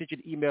shouldn't even send you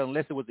the email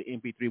unless it was the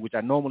MP3, which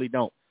I normally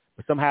don't.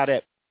 But somehow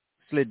that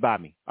slid by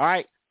me. All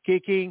right,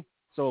 Kid King.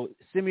 So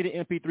send me the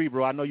MP3,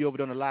 bro. I know you're over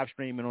there on the live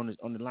stream and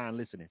on the line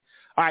listening.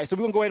 All right, so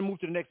we're going to go ahead and move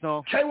to the next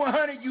song.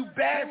 K100, you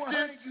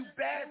bastard.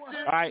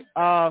 All right,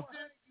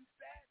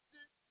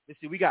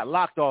 let's see. We got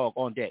Lock Dog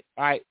on deck.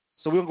 All right,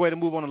 so we're going to go ahead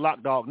and move on to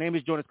Lock Dog. Name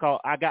of this joint is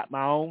called I Got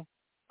My Own.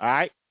 All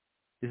right,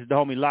 this is the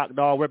homie Lock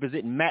Dog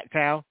representing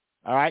Mactown.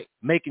 All right,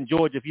 Macon,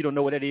 Georgia. If you don't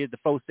know what that is, the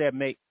 4-7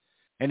 make.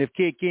 And if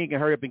Kid King can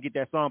hurry up and get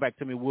that song back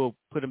to me, we'll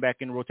put him back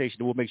in the rotation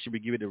and we'll make sure we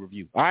give it a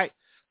review. All right?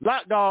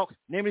 Lock Dog,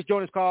 name of this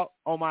joint is called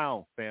On My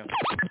Own, fam.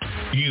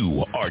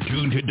 You are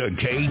tuned to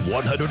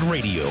K100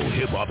 Radio,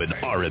 hip hop and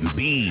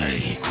R&B.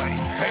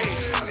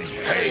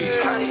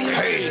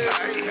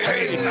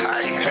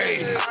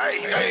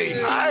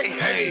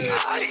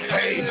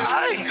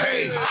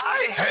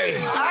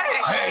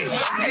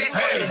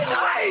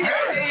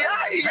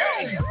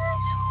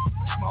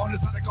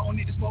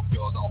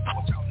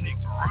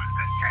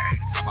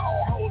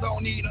 Hold on,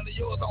 don't need none of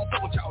yours, I don't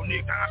fuck with y'all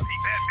niggas. I see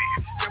that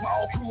bitch. Got my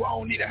own crew, I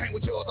don't need to hang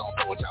with yours, I don't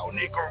fuck with y'all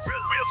niggas.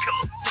 Real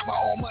killer. Got my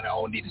own money, I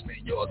don't need to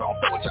spend yours, I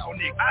don't fuck with y'all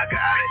niggas. I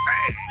got it,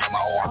 man. Got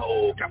my own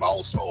hoe, got my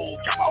own soul,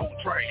 got my own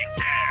train.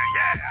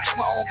 Yeah. Got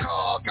my own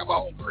car, got my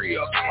own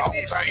grill, got my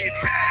own train.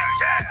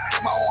 Yeah.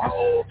 Got my own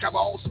hoe, got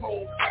my own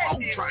smoke, got my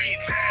own train.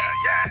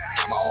 Yeah.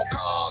 Got my own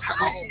car, got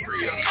my own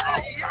grill, got my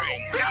own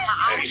train. Got my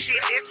own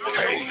shit, it's for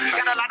me.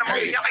 Got a lot of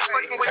money, I ain't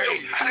fucking with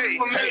you.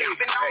 For me, I've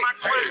been on my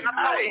grind, I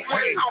thought it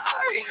was on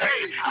point.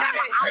 Got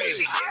my own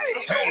shit,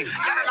 it's for me.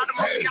 Got a lot of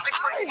money, I ain't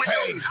fucking with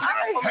you.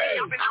 For me,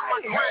 I've been on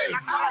my grind,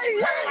 I thought it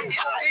was on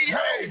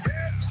point.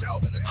 Y'all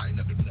better tighten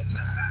up the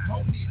bloodline.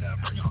 Don't need to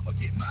bring your I'ma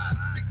get mine.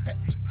 Big fat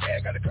yeah,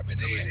 got it coming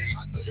in.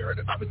 I know you heard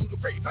it popping through the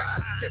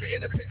grapevine. Every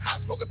in the pit, I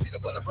smoking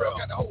peanut butter, bro.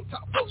 Got the whole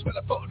top flow, smell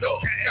a fucked up.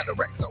 Got the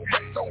racks on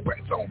racks on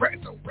racks on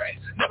racks on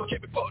racks. Never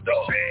kept it fucked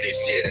up. This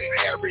shit ain't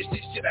average,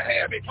 this shit I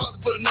have it. Plus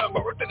put a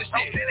number worth in the shit.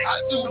 I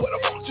do what I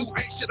want to,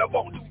 ain't shit I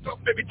won't do. Talk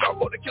baby talk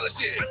for the killer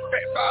shit.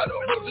 Fat fired up,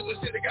 roll to the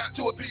shit. I got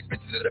 2 or 3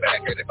 bitches in the back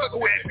and they fucking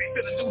with me.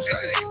 Feel the juice,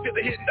 feel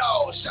the hidden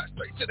dog. Shot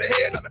straight to the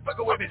head, now they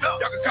fucking with me. Y'all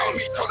can call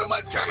me Tony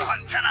Montana.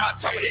 Hot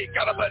top of it,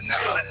 got a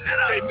banana.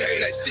 They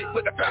made that shit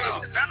with the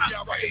banner.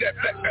 Y'all right that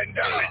black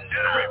bandana.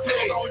 Red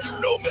pills on you,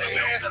 no man.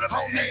 I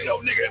don't need no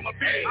nigga in my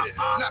bed.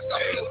 Knock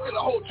off pills to the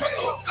whole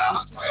trailer.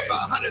 I'm talking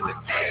about hundreds of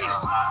kids.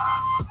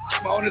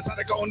 Got my own inside,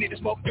 I gon' need to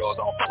smoke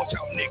yours, I don't fuck with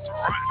y'all niggas.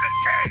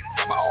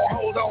 Got my own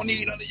hoes, I don't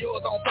need none of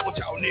yours, I don't fuck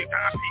with y'all niggas.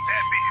 I see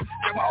that bitch.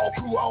 Got my own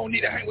crew, I don't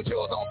need to hang with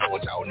yours, I don't fuck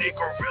with y'all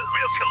niggas.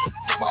 Real killer.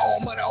 Got my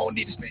own money, I don't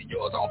need to spend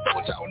yours, I don't fuck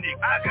with y'all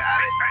niggas. I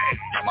got it, man.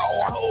 Got my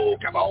own hoe,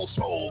 got my own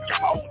smoke, got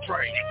my own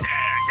train.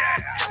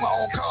 Got my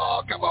own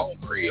car, got my own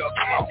grill,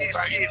 got my own thing.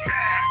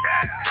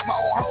 Got my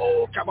own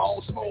hoe, got my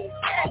own smoke,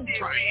 got my own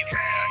train.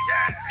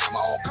 Got my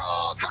own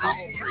car, got my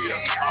own grill,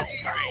 got my own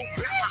thing.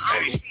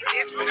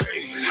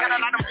 Got a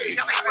lot of money,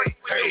 I ain't wait.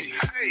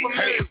 For me,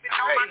 it's been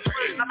on my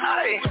grind, I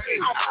thought it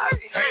was on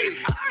point.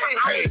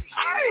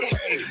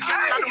 Got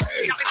a lot of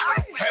money, I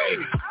ain't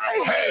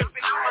wait. I've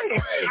been on my grind,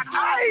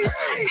 I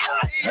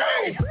thought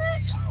it was.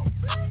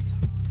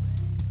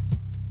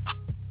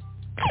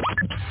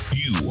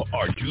 You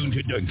are tuned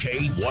to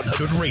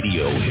K100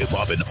 Radio, Hip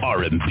Hop and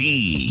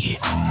R&B.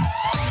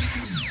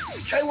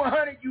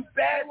 K100, you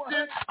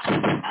bastard!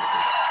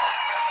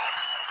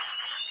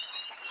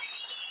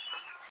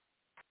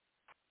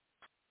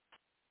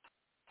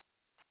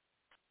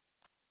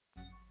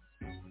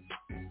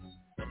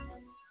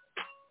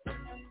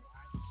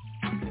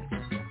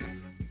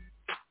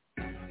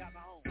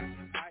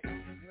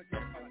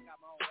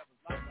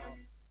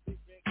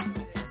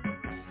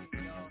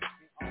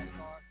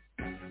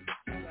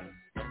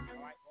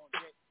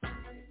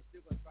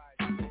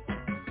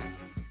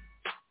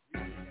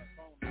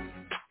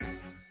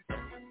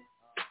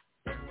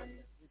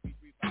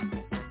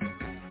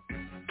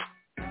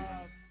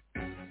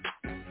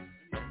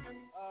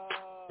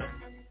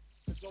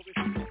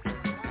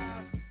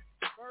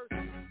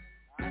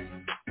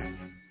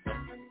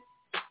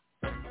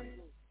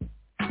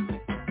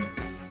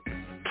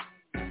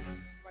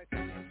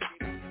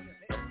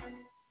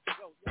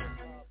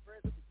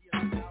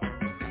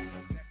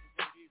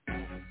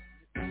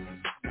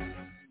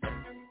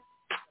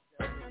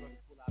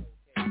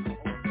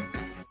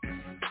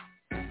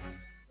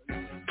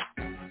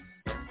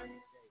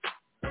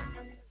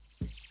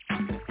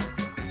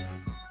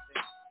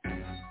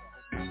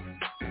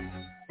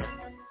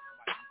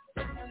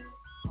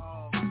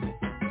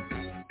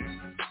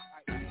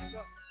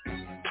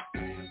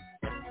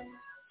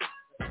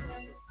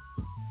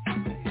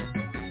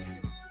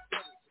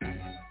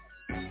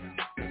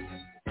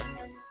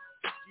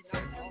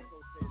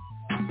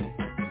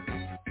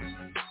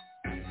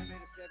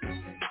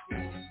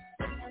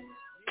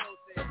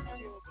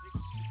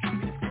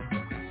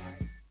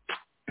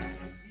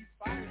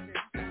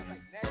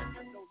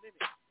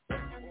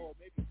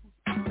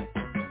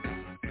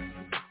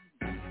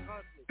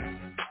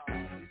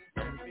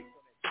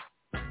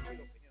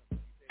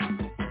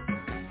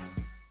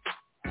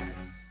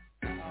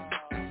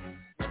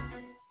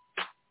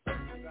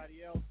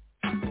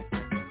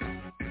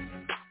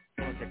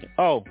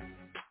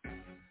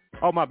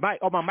 Oh, my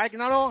mic is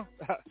not on?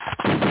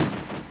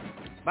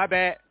 My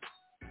bad.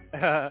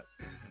 All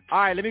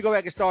right, let me go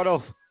back and start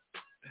off.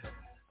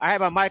 I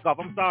had my mic off.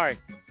 I'm sorry.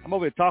 I'm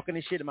over here talking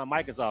this shit and my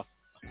mic is off.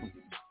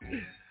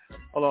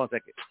 Hold on a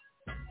second.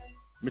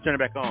 Let me turn it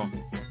back on.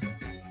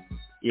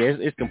 Yeah,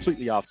 it's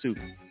completely off too.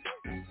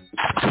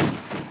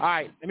 All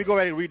right, let me go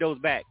ahead and read those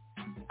back.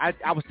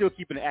 I was still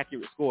keeping an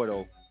accurate score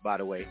though, by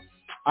the way.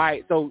 All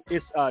right, so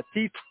it's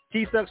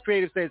T-Sucks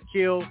Creative says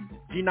kill.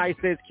 G-Nice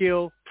says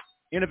kill.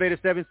 Innovator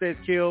 7 says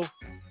kill.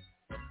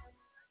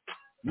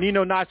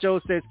 Nino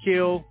Nacho says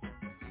kill.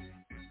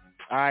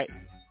 All right.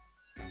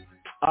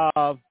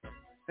 All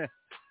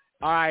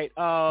right.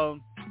 All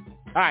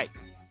right.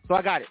 So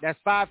I got it. That's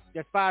five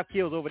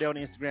kills over there on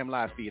the Instagram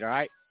live feed. All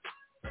right.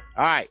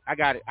 All right. I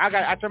got it.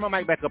 I turned my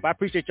mic back up. I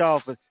appreciate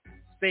y'all for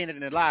saying it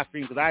in the live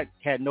stream because I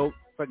had no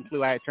fucking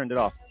clue I had turned it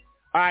off.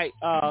 All right.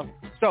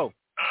 So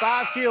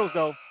 5 kills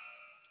though.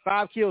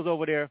 5 kills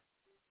over there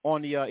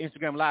on the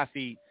Instagram live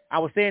feed. I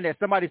was saying that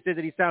somebody said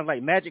that he sounds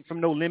like Magic from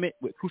No Limit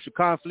with Crucial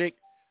Conflict.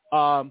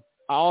 Somebody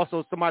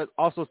also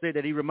said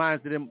that he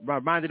reminded him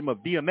of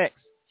DMX.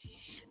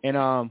 And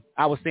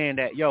I was saying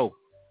that,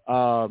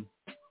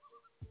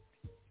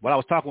 when I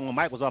was talking when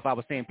Mike was off, I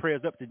was saying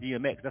prayers up to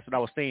DMX. That's what I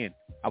was saying.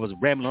 I was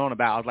rambling on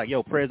about. I was like,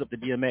 prayers up to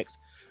DMX.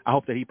 I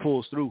hope that he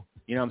pulls through.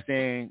 You know what I'm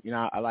saying? You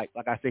know, like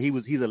I said,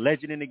 he's a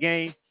legend in the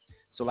game.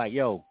 So like,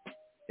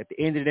 at the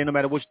end of the day, no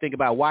matter what you think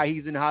about why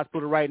he's in the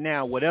hospital right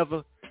now,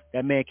 whatever,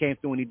 that man came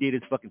through and he did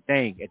his fucking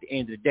thing at the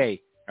end of the day.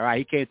 All right,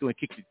 he came through and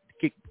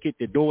kicked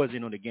the doors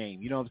in on the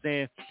game. You know what I'm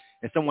saying?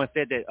 And someone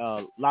said that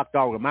Lock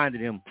Dog reminded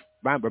him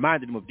of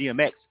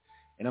DMX.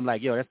 And I'm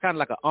like, that's kind of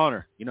like an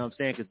honor. You know what I'm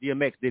saying? Because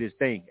DMX did his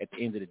thing at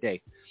the end of the day.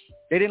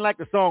 They didn't like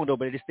the song, though,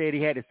 but they just said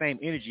he had the same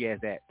energy as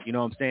that. You know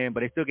what I'm saying?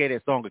 But they still gave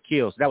that song a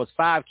kill. So that was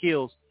 5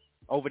 kills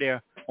over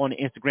there on the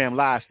Instagram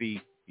live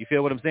feed. You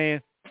feel what I'm saying?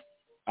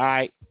 All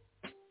right.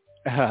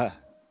 All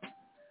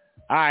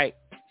right.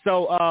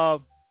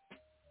 So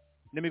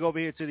let me go over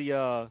here to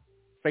the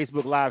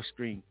Facebook live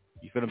stream.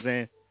 You feel what I'm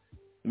saying?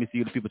 Let me see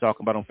what the people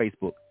talking about on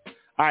Facebook.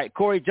 All right.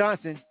 Corey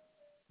Johnson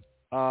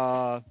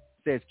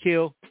says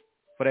kill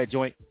for that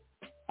joint.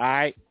 All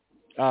right.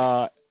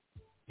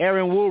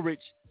 Aaron Woolrich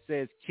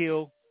says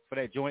kill for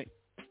that joint.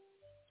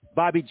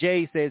 Bobby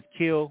J says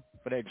kill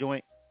for that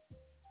joint.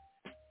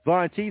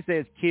 Vaughn T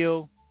says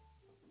kill.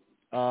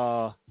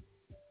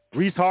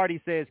 Reese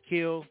Hardy says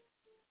kill.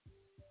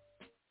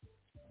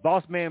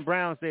 Bossman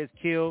Brown says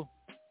kill.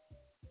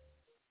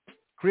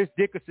 Chris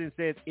Dickerson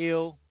says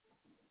ill.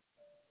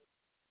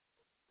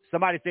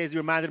 Somebody says he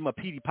reminded him of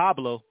Petey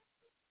Pablo.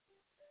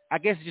 I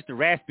guess it's just the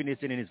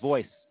raspiness in his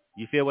voice.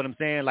 You feel what I'm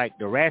saying? Like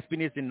the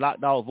raspiness in Lock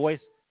Dog voice.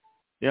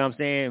 You know what I'm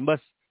saying?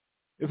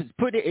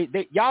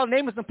 Y'all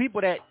naming some people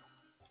that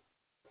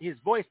his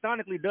voice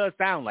sonically does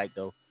sound like,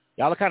 though.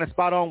 Y'all are kind of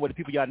spot on with the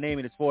people y'all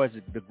naming as far as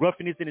the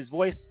gruffiness in his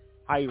voice,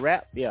 how he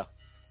rap. Yeah.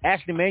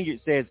 Ashley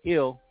Maynard says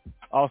ill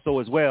also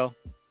as well.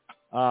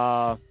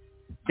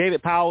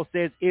 David Powell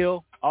says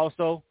ill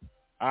also.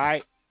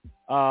 All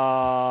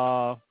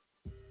right.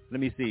 Let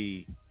me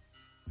see.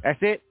 That's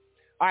it.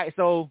 All right.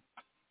 So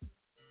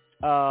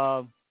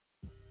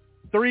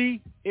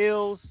 3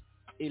 ills,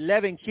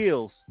 11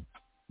 kills,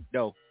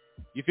 though.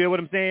 You feel what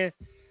I'm saying?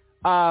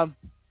 I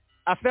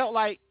felt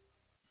like,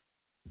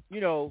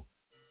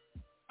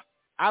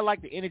 I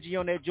like the energy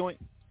on that joint.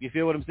 You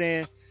feel what I'm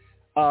saying?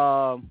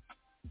 But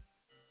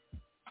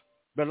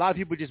a lot of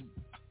people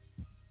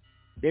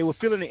they were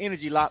feeling the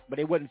energy lock, but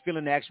they wasn't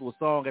feeling the actual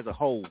song as a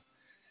whole.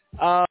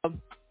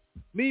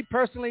 Me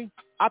personally,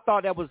 I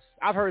thought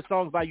I've heard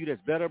songs by you that's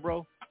better,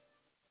 bro.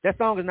 That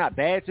song is not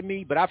bad to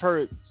me, but I've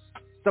heard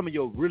some of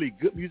your really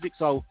good music,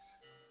 so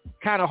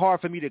kind of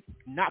hard for me to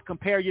not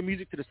compare your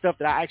music to the stuff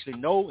that I actually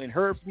know and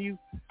heard from you.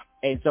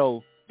 And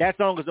so that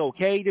song is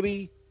okay to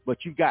me,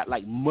 but you got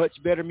like much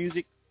better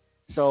music.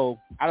 So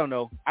I don't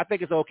know. I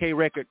think it's an okay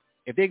record.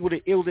 If they would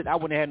have illed it, I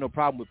wouldn't have had no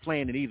problem with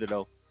playing it either,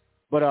 though.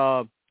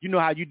 But you know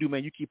how you do,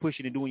 man. You keep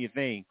pushing and doing your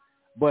thing.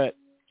 But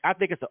I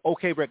think it's an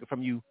okay record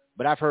from you,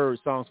 but I've heard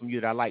songs from you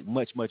that I like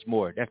much, much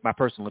more. That's my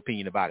personal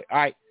opinion about it.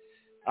 All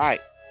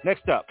right.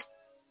 Next up.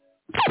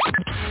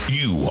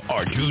 You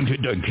are tuned to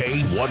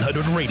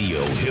K100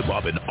 Radio, Hip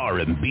Hop and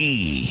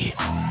R&B.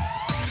 All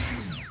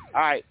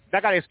right.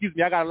 Excuse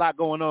me. I got a lot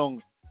going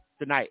on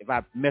tonight if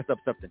I mess up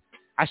something.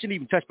 I shouldn't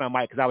even touch my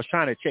mic because I was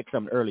trying to check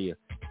something earlier.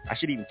 I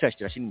shouldn't even touch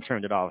it. I shouldn't even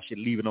turn it off. I should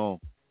leave it on.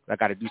 I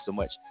got to do so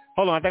much.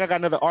 Hold on. I think I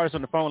got another artist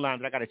on the phone line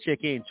that I got to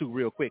check in too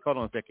real quick. Hold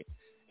on a second.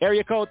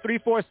 Area code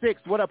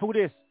 346. What up? Who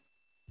this?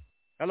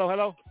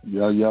 Hello?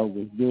 Yo,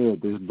 what's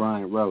good? This is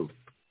Bryant Rowe.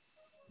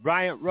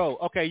 Bryant Rowe.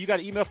 Okay, you got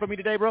an email for me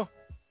today, bro?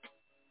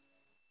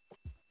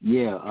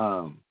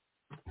 Yeah,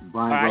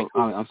 Brian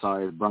Rowe. I'm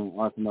sorry, it's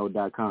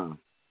BrianArsenault.com.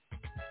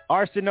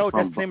 Arsenault,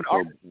 that's the name of the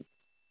artist?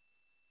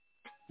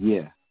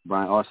 Yeah,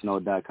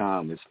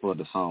 BrianArsenault.com is for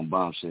the song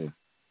Bombshell.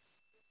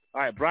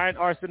 All right, Brian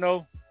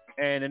Arsenault,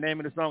 and the name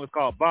of the song is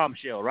called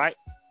Bombshell, right?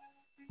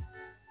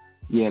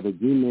 Yeah, the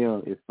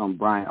Gmail is from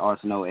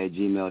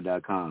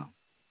BrianArsenault@gmail.com,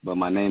 but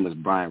my name is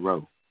Bryant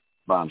Rowe,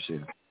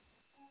 Bombshell.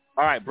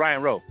 All right,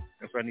 Brian Rowe.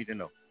 That's what I need to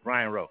know.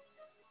 Brian Rowe.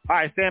 All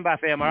right, stand by,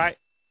 fam, all right?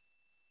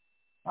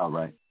 All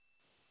right.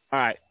 All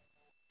right.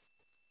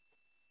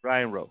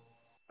 Brian Rowe.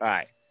 All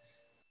right.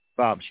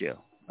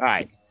 Bombshell. All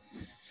right.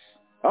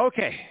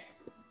 Okay.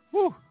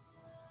 Whew. All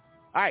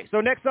right,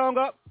 so next song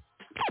up.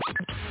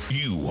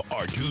 You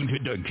are tuned to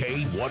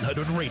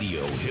K100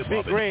 Radio, Hip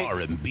Hop and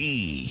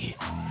R&B.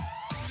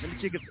 Let me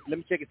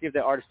check and see if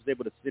that artist was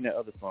able to send that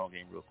other song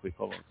in real quick.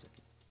 Hold on a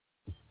second.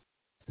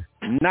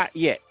 Not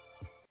yet.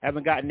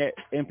 Haven't gotten that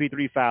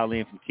MP3 file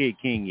in from Kid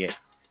King yet.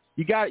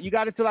 You got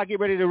until I get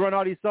ready to run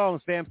all these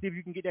songs, fam. See if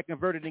you can get that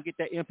converted and get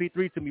that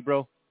MP3 to me,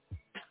 bro.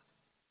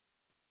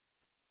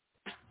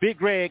 Big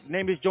Greg,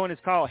 name of his joint is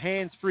called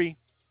Hands Free,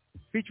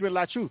 featuring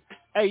La Truth.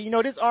 Hey, you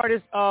know this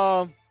artist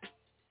La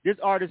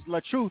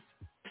Truth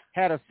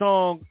had a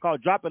song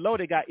called Drop It Low.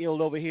 They got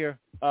ill over here.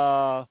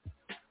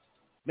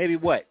 Maybe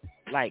what,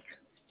 like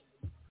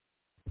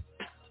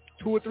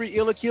 2 or 3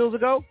 Illa Kills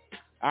ago.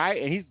 All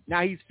right, and he's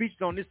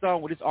featured on this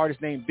song with this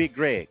artist named Big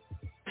Greg.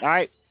 All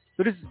right,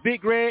 so this is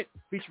Big Greg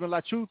featuring La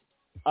Truth.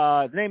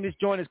 The name of this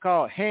joint is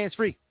called Hands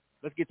Free.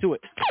 Let's get to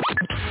it.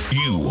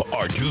 You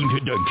are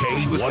tuned to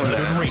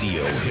K100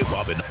 Radio, Hip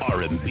Hop and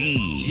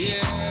R&B.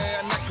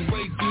 Yeah, I like the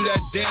way you do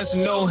that dance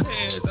with no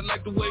hands. I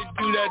like the way you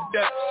do that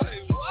dance.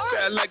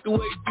 I like the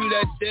way you do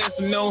that dance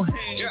with no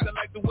hands. I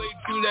like the way you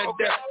do that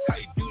dance. How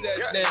you do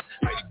that dance?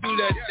 How you do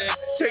that dance?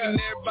 Taking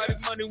everybody's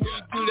money when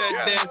you do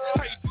that dance.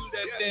 How you do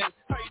that dance?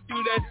 How you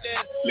do that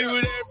dance? Live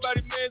with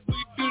everybody's man when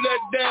you do that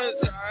dance.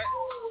 Alright.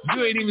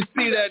 You ain't even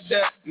see that.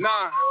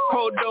 Nah,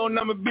 hold on,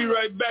 I'ma be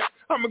right back.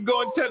 I'ma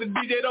go and tell the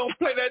DJ don't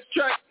play that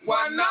track.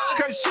 Why not?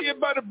 Cause she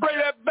about to break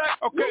that back.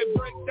 Okay,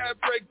 break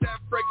that back.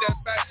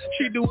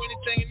 She do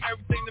anything and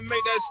everything to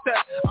make that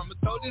step. I'ma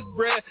throw this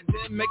bread,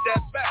 then make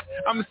that back.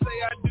 I'ma say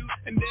I do,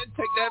 and then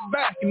take that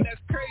back. And that's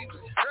crazy,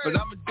 but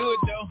I'ma do it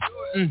though.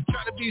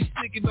 Try to be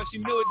sneaky, but she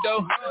knew it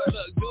though.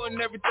 Look,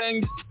 doing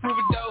everything just to prove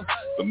it though.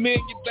 But me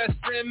and your best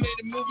friend made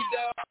a movie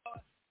though.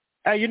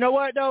 Hey, you know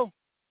what though?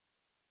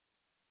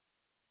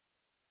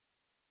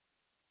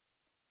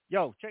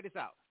 Yo, check this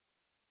out.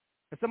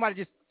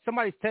 Somebody's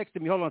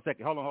texting me. Hold on a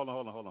second. Hold on. Hold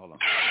on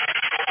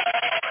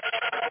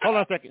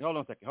a second.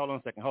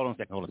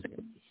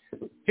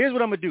 Here's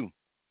what I'm gonna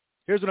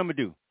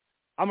do.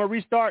 I'm gonna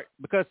restart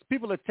because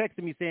people are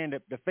texting me saying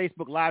that the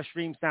Facebook live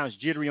stream sounds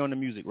jittery on the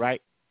music,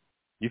 right?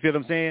 You feel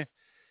what I'm saying?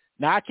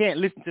 Now I can't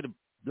listen to the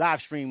live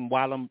stream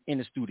while I'm in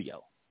the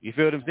studio. You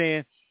feel what I'm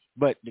saying?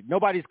 But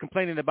nobody's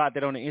complaining about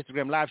that on the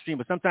Instagram live stream.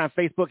 But sometimes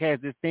Facebook has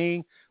this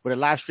thing where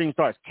the live stream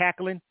starts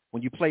cackling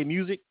when you play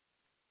music.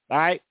 All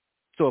right?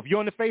 So if you're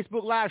on the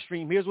Facebook live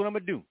stream, here's what I'm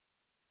going to do.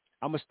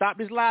 I'm going to stop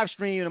this live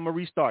stream and I'm going to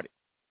restart it.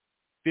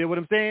 Feel what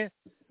I'm saying?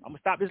 I'm going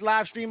to stop this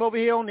live stream over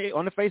here on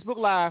the Facebook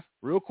Live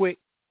real quick,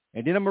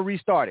 and then I'm going to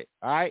restart it.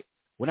 All right?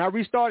 When I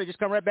restart it, just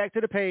come right back to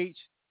the page,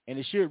 and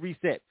it should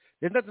reset.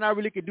 There's nothing I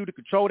really can do to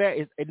control that.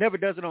 It never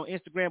does it on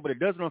Instagram, but it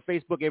does it on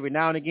Facebook every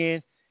now and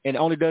again, and it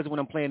only does it when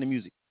I'm playing the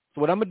music.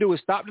 So what I'm going to do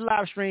is stop the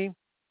live stream.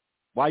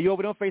 While you're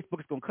over there on Facebook,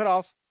 it's going to cut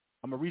off.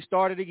 I'm going to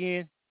restart it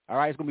again. All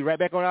right? It's going to be right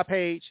back on our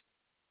page.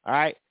 All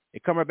right?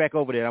 It come right back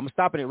over there. I'm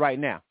stopping it right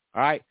now.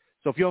 All right?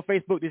 So if you're on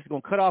Facebook, this is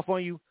going to cut off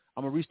on you.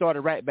 I'm going to restart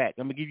it right back.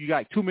 I'm going to give you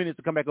like 2 minutes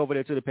to come back over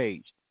there to the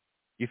page.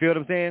 You feel what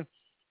I'm saying?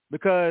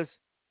 Because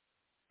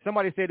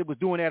somebody said it was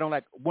doing that on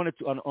like one or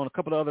two, on a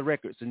couple of other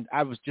records, and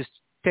I was just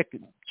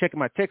checking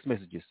my text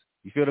messages.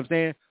 You feel what I'm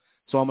saying?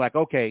 So I'm like,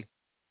 okay,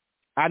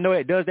 I know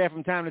it does that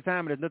from time to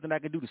time, and there's nothing I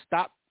can do to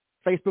stop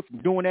Facebook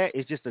from doing that.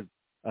 It's just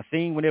a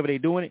thing whenever they're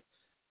doing it.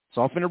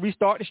 So I'm going to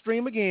restart the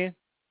stream again.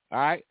 All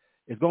right?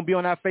 It's going to be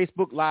on our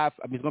Facebook Live.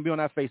 It's going to be on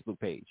our Facebook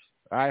page.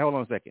 All right? Hold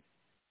on a second.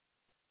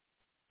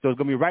 So it's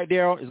going to be right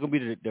there. It's going to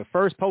be the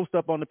first post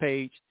up on the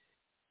page.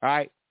 All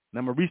right? And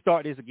I'm going to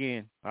restart this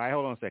again. All right?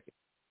 Hold on a second.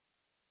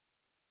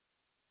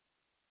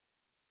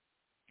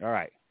 All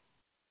right.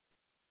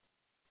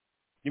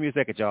 Give me a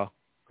second, y'all,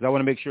 because I want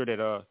to make sure that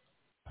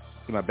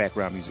get my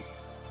background music.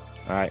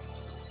 All right.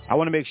 I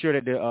want to make sure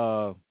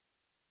that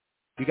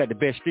we got the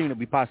best stream that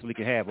we possibly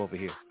can have over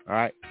here. All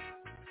right.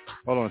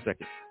 Hold on a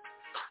second.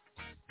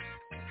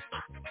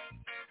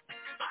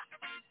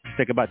 It'll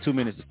take about 2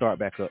 minutes to start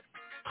back up.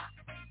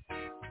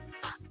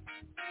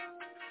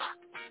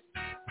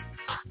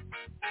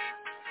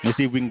 Let's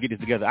see if we can get this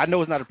together. I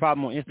know it's not a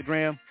problem on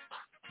Instagram,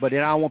 but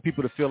then I don't want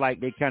people to feel like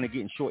they kind of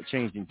getting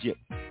shortchanged and gypped.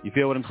 You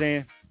feel what I'm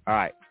saying? All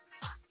right.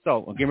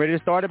 So I'm getting ready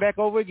to start it back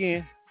over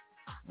again.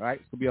 All right.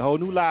 It's going to be a whole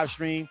new live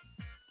stream,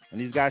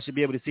 and these guys should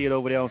be able to see it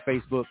over there on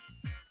Facebook,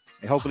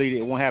 and hopefully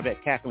it won't have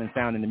that cackling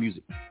sound in the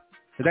music.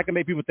 So that can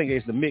make people think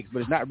it's the mix, but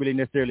it's not really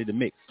necessarily the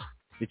mix.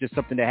 It's just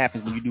something that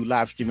happens when you do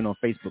live streaming on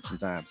Facebook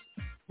sometimes,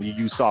 when you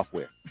use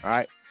software. All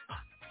right.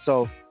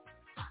 So,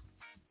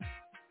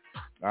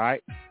 all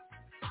right.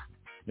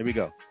 Here we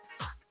go.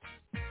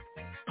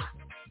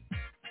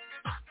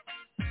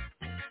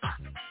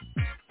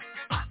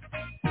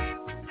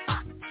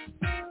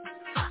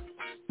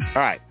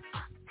 All right.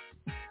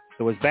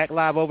 So it's back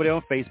live over there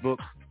on Facebook.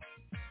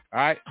 All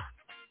right.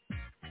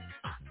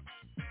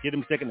 Give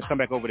them a second to come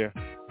back over there.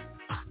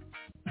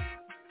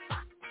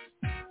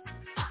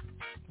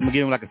 I'm going to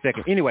give them like a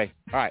second. Anyway,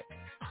 all right.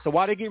 So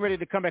while they're getting ready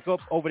to come back up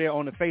over there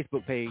on the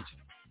Facebook page,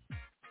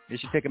 it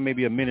should take them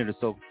maybe a minute or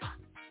so.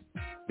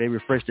 They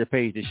refresh their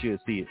page, they should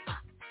see it.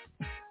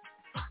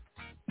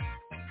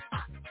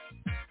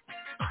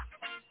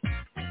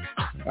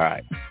 All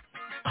right. So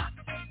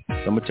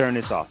I'm going to turn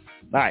this off.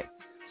 All right.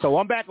 So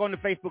I'm back on the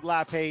Facebook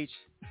Live page.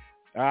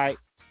 All right.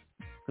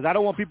 Because I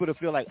don't want people to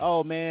feel like,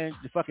 oh, man,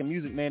 the fucking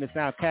music, man, it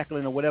sounds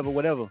cackling or whatever.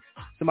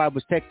 Somebody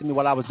was texting me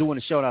while I was doing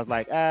the show, and I was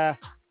like,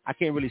 I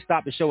can't really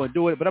stop the show and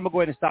do it, but I'm going to go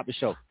ahead and stop the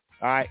show.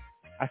 All right.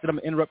 I said I'm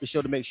going to interrupt the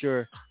show to make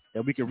sure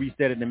that we can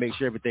reset it and make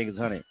sure everything is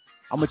 100.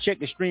 I'm going to check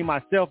the stream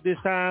myself this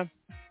time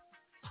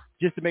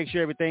just to make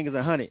sure everything is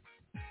 100.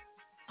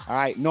 All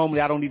right.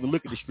 Normally, I don't even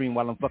look at the stream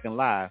while I'm fucking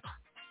live.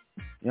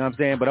 You know what I'm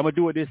saying? But I'm going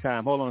to do it this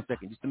time. Hold on a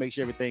second just to make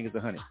sure everything is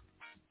 100.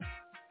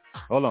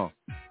 Hold on.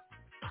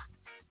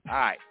 All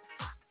right.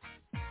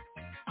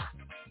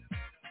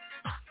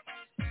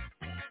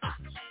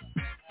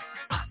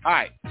 All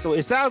right. So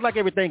it sounds like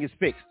everything is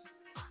fixed.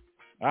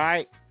 All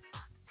right.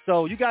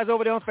 So you guys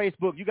over there on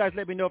Facebook, you guys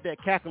let me know if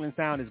that cackling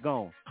sound is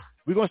gone.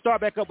 We're going to start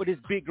back up with this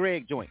Big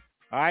Greg joint.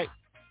 All right.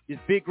 This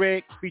Big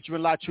Greg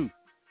featuring La Truth.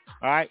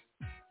 All right.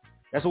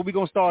 That's what we're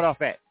going to start off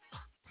at.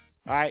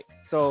 All right.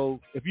 So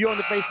if you're on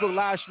the Facebook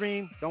live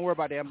stream, don't worry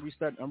about that.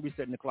 I'm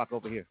resetting the clock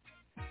over here.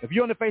 If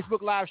you're on the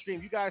Facebook live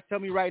stream, you guys tell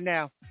me right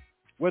now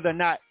whether or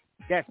not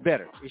that's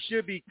better. It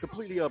should be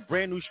completely a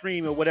brand new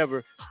stream or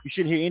whatever. You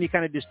shouldn't hear any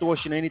kind of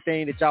distortion or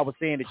anything that y'all was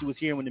saying that you was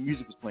hearing when the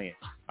music was playing.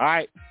 All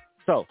right.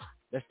 So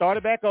let's start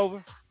it back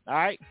over. All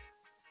right.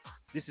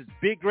 This is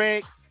Big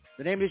Greg.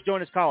 The name of this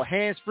joint is called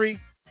Hands Free,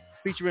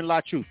 featuring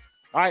La Truth.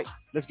 All right,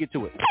 let's get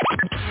to it.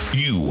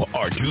 You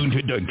are tuned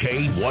to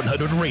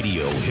K100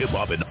 Radio, Hip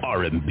Hop and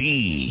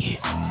R&B.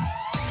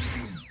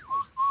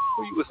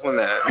 Who you whistling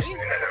at?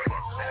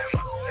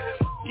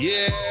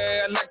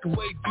 Yeah, I like the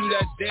way you do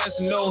that dance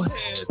with no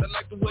hands. I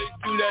like the way you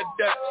do that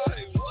dance.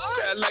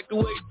 I like the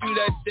way you do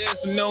that dance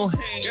with no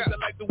hands. I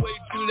like the way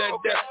you do that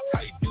dance.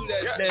 How you do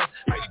that dance?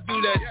 How you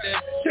do that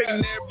dance?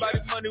 Taking everybody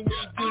money when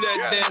you do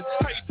that dance.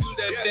 How you do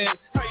that dance?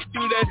 How you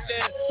do that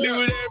dance? Live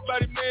with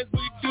everybody, man,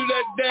 when you do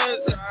that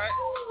dance.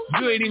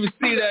 You ain't even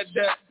see that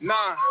dance.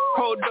 Nah,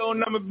 hold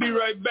on, I'ma be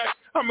right back.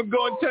 I'ma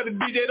go and tell the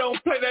DJ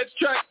don't play that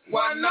track.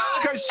 Why not?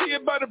 Cause she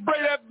about to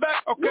break that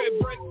back. Okay,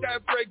 break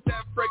that back.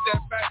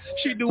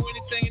 She do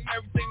anything and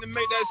everything to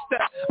make that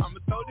step. I'ma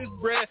throw this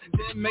bread,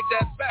 then make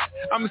that back.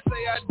 I'ma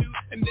say I do,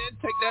 and then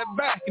take that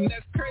back. And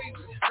that's crazy,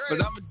 but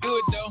I'ma do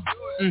it though.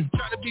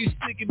 Try to be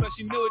sneaky, but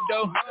she knew it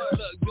though.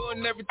 Look,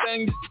 doing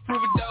everything just to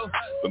prove it though.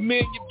 But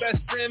me and your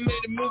best friend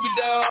made a movie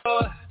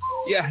though.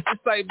 Yeah,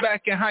 just like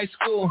back in high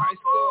school.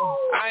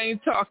 I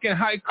ain't talking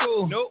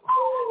haiku. Nope.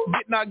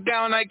 Get knocked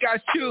down, I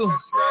got you.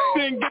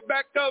 Then get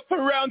back up for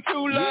round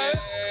two, like.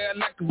 Yeah, I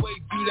like the way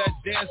you do that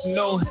dance with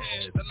no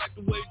hands. I like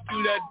the way you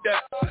do that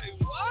dance.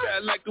 I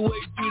like the way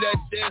you do that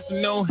dance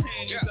with no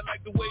hands. I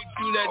like the way you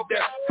do that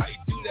dance. How you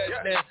do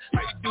that dance?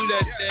 How you do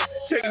that dance?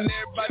 Taking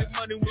everybody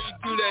money when you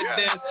do that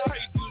dance. How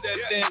you do that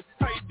dance?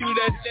 How you do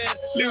that dance?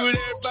 Live with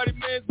everybody,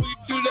 man, when you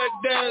do that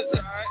dance.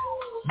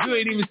 You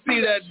ain't even see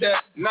that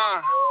dance.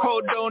 Nah,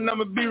 hold on,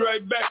 I'ma be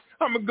right back.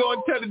 I'ma go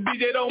and tell the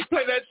DJ don't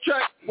play that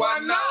track. Why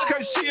not?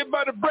 Cause she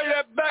about to break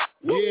that back.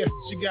 Yeah,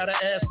 she got an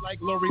ass like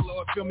Lori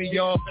Lord. Feel me,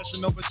 y'all.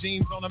 Fashion over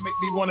jeans on her, make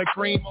me wanna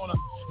cream on her.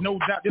 No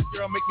doubt this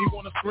girl make me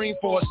wanna scream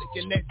for her.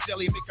 Shaking that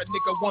jelly, make a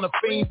nigga wanna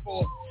fiend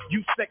for her.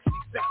 You sexy,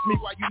 sex me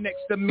while you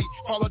next to me.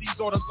 Follow these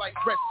orders like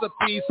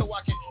recipes so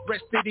I can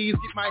rest at ease.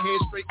 Get my head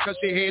straight, cause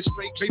your head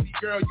straight. Baby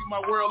girl, you my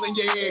world and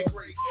your head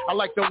great. I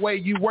like the way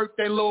you work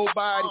that little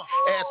body.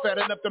 Ass fat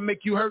enough to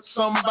make you hurt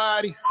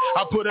somebody.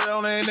 I put it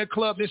on her in the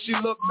club, then she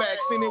looked back.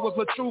 Seen it was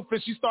the truth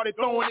and she started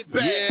throwing it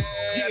back. Yeah,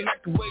 I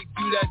like the way you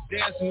do that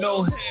dance with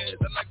no hands.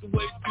 I like the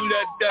way you do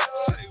that dance.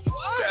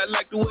 I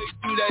like the way you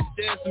do that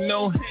dance with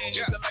no hands.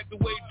 I like the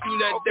way you do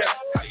that dance.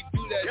 How you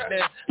do that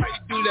dance? How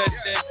you do that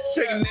dance?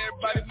 Taking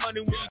everybody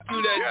money when you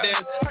do that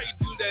dance. How you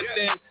do that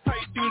dance? How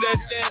you do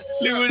that dance?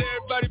 Live with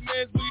everybody,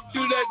 man, when you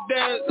do that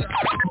dance.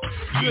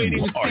 You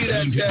ain't even are see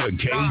that tuned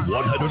to dance.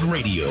 K100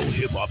 Radio,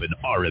 Hip Hop and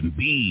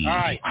R&B.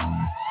 All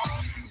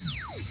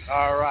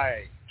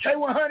right.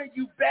 K100,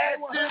 you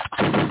bastard.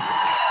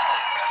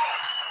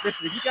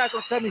 Listen, if you guys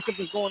don't tell me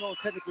something's going on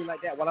technically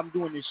like that while I'm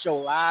doing this show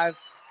live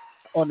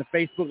on the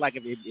Facebook, like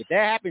if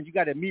that happens, you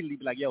got to immediately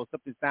be like, yo,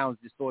 something sounds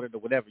distorted or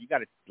whatever. You got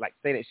to like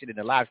say that shit in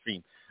the live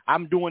stream.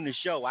 I'm doing the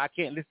show. I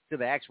can't listen to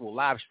the actual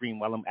live stream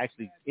while I'm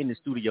actually in the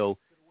studio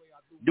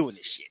doing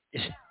this shit.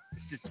 It's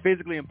just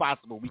physically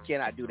impossible. We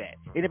cannot do that.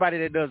 Anybody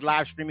that does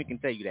live streaming can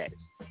tell you that.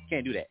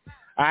 Can't do that.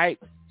 All right?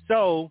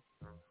 So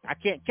I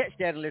can't catch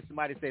that unless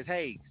somebody says,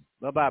 hey,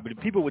 blah, blah. But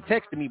people were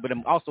texting me, but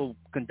I'm also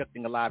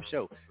conducting a live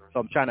show. So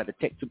I'm trying not to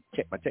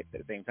check my text at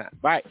the same time.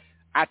 All right.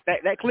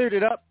 That cleared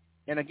it up.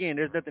 And again,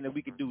 there's nothing that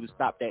we can do to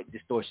stop that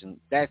distortion.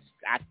 I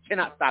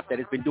cannot stop that.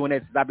 It's been doing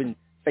that since I've been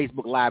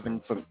Facebook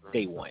Living from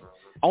day one.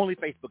 Only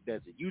Facebook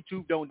does it.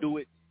 YouTube don't do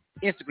it.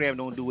 Instagram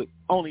don't do it.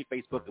 Only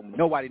Facebook, and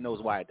nobody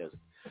knows why it does it.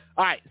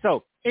 All right.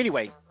 So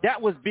anyway,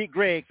 that was Big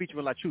Greg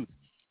featuring La Truth.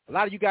 A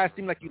lot of you guys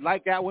seem like you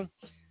like that one.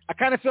 I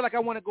kind of feel like I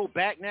want to go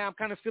back now. I'm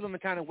kind of feeling the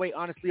kind of way,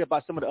 honestly,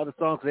 about some of the other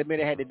songs because they may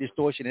have had the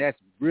distortion, and that's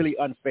really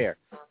unfair.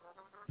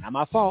 Not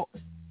my fault,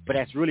 but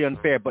that's really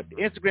unfair. But the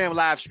Instagram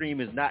live stream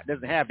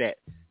doesn't have that.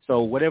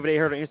 So whatever they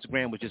heard on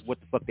Instagram was just what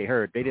the fuck they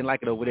heard. They didn't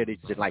like it over there. They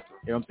just didn't like it.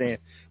 You know what I'm saying?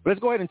 But let's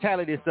go ahead and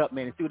tally this up,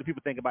 man, and see what the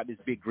people think about this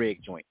Big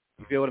Greg joint.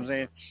 You feel what I'm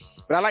saying?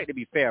 But I like to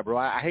be fair, bro.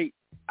 I hate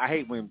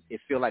when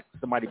it feel like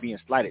somebody being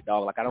slighted,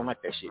 dog. Like, I don't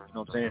like that shit. You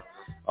know what I'm saying?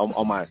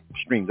 On my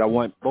streams. I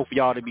want both of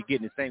y'all to be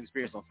getting the same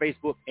experience on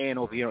Facebook and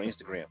over here on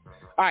Instagram.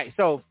 All right,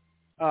 so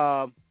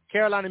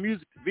Carolina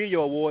Music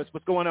Video Awards.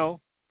 What's going on? All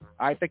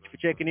right, thank you for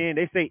checking in.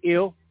 They say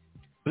ill.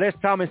 Bless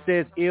Thomas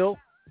says ill.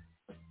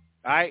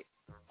 All right.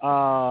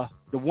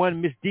 The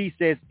one Miss D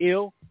says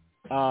ill.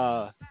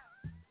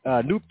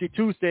 Noopty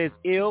 2 says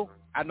ill.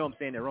 I know I'm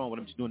saying that wrong, but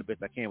I'm just doing the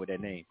best I can with that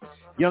name.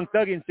 Young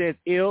Thuggin says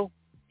ill.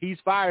 He's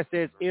Fire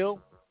says ill.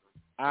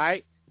 All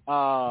right.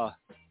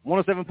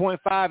 107.5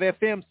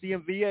 FM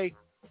CMVA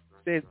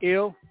says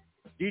ill.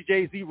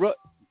 DJ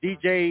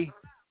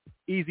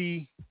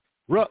Easy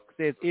Ruck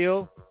says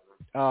ill.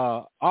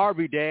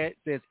 Aubrey Dad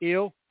says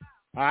ill.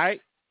 All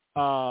right.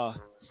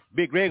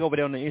 Big Greg over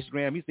there on the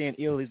Instagram, he's saying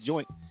ill his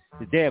joint,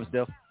 his dab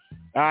stuff.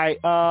 All right.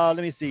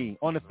 Let me see.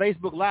 On the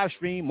Facebook live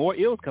stream, more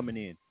ills coming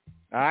in.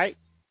 All right.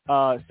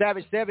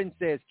 Savage 7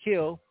 says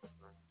kill.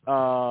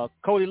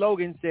 Cody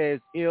Logan says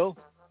ill.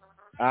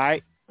 All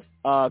right.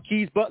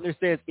 Keys Butler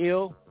says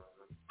ill.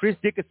 Chris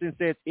Dickinson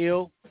says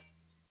ill.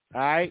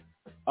 All right.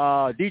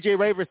 DJ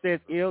Raver says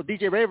ill.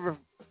 DJ Raver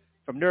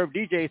from Nerve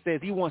DJ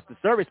says he wants the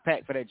service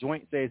pack for that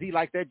joint. Says he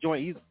likes that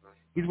joint.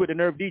 He's with the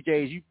Nerve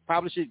DJs. You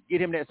probably should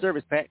get him that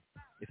service pack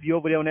if you're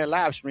over there on that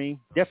live stream.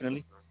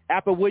 Definitely.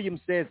 Apple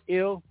Williams says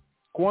ill.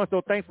 Quan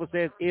So Thankful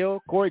says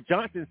ill. Corey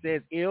Johnson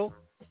says ill.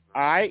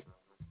 All right.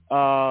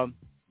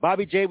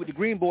 Bobby J with the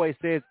Green Boy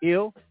says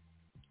ill.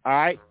 All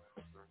right.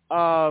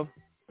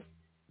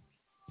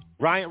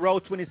 Bryant Rowe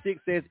 26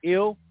 says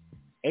ill.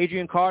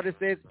 Adrian Carter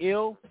says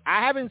ill.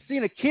 I haven't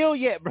seen a kill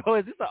yet, bro.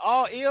 Is this an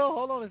all ill?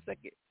 Hold on a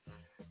second.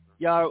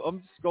 Y'all,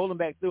 I'm scrolling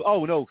back through.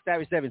 Oh, no.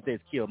 Savage 7 says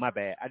kill. My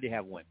bad. I did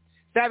have one.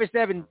 Savage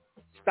 7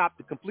 stopped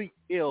the complete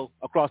ill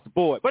across the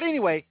board. But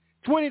anyway,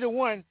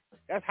 20-1.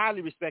 That's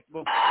highly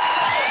respectable.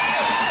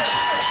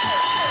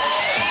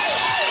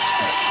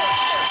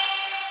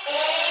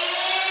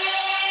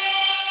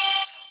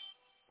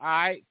 All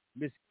right.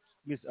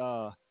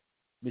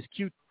 Miss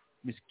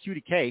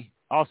Cutie K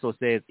also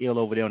says ill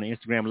over there on the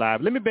Instagram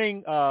live. Let me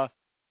bring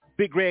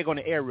Big Greg on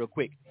the air real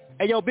quick.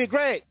 Hey, yo, Big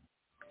Greg.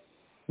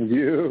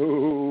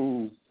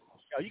 Yo,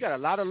 you got a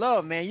lot of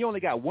love, man. You only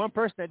got one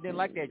person that didn't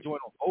like that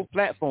joint on both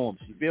platforms.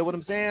 You feel what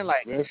I'm saying?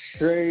 Like, that's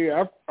crazy.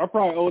 I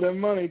probably owe them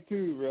money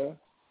too, bro.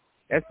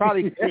 That's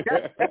probably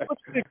that's what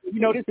you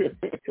know. This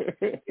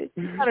it's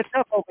kind of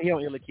tough over here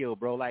on Illa Kill,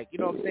 bro. Like, you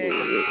know what I'm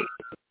saying?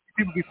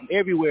 People be from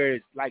everywhere.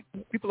 It's like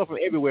people are from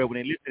everywhere when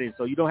they're listening,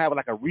 so you don't have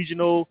like a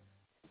regional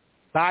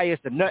bias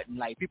or nothing.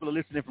 Like, people are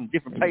listening from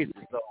different places.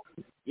 So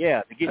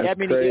yeah, to get that's that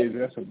many, crazy.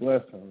 That's a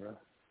blessing, bro.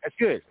 That's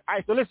good. All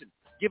right, so listen.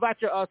 Give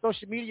out your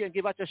social media and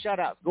give out your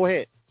shout-outs. Go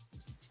ahead.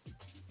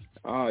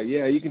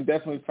 Yeah, you can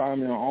definitely find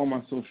me on all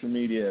my social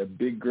media.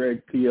 Big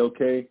Greg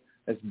PLK.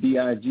 That's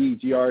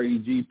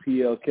BIGGREG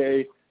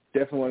PLK.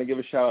 Definitely want to give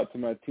a shout-out to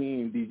my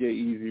team, DJ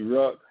Easy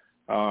Ruck,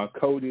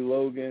 Cody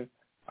Logan.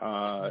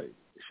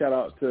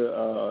 Shout-out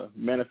to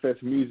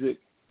Manifest Music.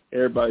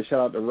 Everybody,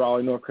 shout-out to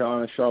Raleigh, North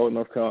Carolina, Charlotte,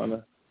 North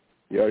Carolina.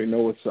 You already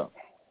know what's up.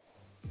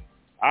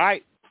 All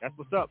right. That's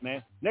what's up,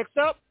 man. Next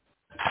up.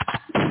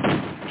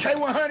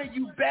 K100,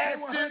 you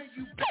bastard.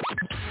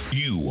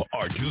 You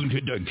are tuned to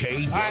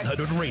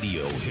K100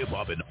 Radio, Hip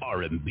Hop and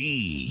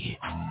R&B.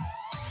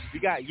 We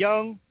got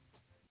Young,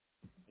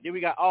 then we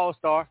got All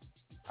Star.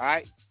 All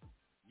right,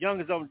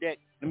 Young is on deck.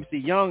 Let me see.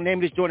 Young, name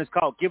of this joint is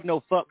called "Give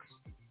No Fucks."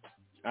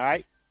 All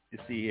right,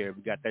 let's see here.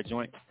 We got that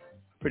joint.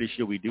 Pretty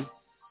sure we do.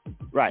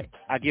 Right.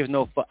 I give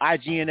no fuck.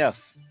 IGNF.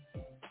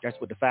 That's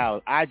what the file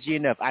is.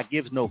 IGNF. I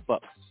give no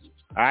fucks.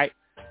 All right.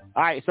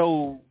 All right.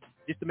 So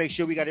just to make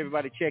sure we got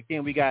everybody checked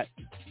in, we got.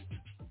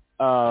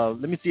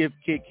 Let me see if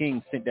Kid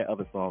King sent that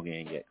other song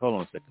in yet. Hold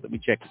on a second. Let me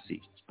check to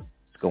see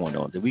what's going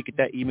on. Did we get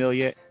that email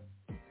yet?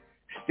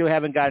 Still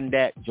haven't gotten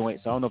that joint,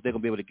 so I don't know if they're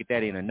going to be able to get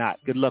that in or not.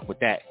 Good luck with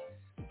that.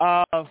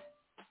 Let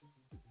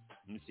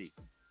me see.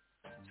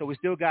 So we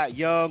still got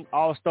Young,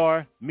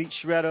 All-Star, Meat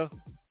Shredder.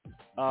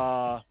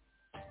 Let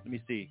me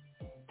see.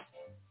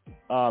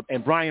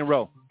 And Brian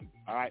Rowe.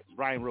 All right,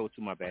 Brian Rowe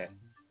too, my bad.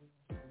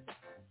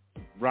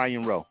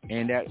 Brian Rowe.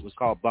 And that was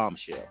called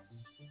Bombshell.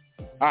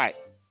 All right.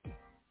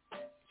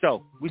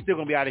 So, we still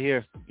going to be out of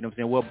here, you know what I'm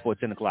saying, well before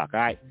 10 o'clock,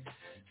 all right?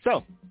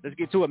 So, let's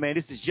get to it, man.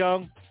 This is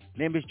Young.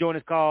 Name of this joint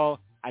is called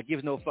I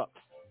Give No Fucks.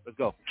 Let's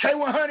go.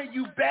 K100,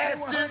 you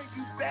bastard.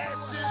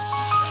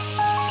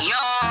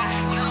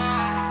 Young.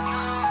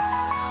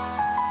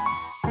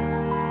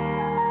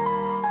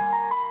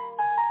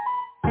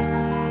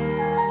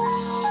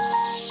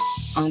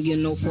 I don't give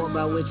no fuck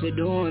about what you're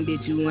doing,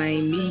 bitch, you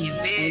ain't me.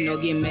 Ain't no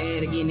get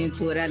mad or get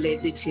into it, I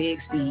let the check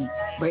speed.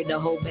 Break the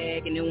whole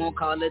bag and then won't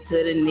call her to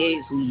the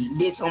next week.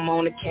 Bitch, I'm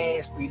on the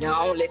cash spree, the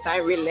only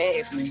thing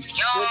relax me.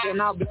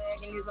 Looking all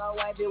black and it's all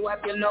white, bitch,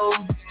 wipe your nose.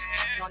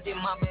 Don't dip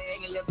my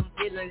bag and left them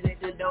feelings at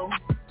the door.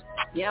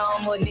 Yeah,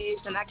 I'm a niche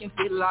and I can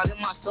feel it all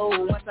in my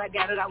soul. Once I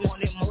got it, I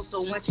want it more.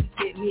 So once you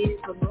get me,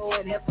 it's a go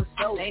and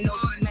episode. Ain't no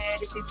she mad,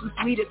 this shit too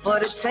sweet, it's for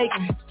the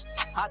taking.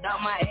 Hopped out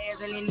my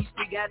ass and then these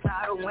streets got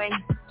tired of waiting.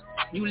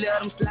 You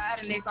let them slide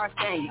and they start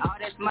saying all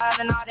that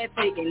smiling, all that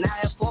faking. Now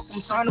if fuck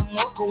them, turn them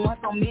up, cause once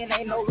I'm in,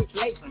 ain't no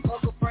replacement.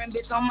 Fuck a friend,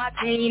 bitch, on my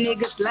team,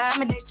 niggas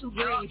slime and they too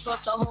green.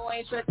 Trust the hoe,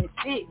 ain't trusting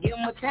shit. Give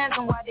them a chance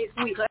on why they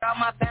sweet. Cut out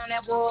my found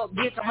that boy up,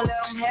 bitch, I'ma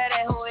let them have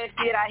that hoe and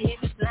shit. I hit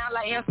the sound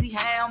like MC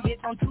Ham, bitch,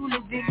 I'm too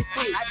legit to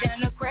quit. I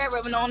down the crab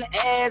rubbing on the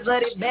ass of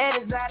the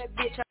baddest out of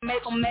bitch. I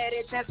make them mad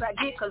every chance I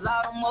get, cause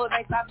all them hoes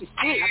ain't stopping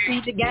shit. I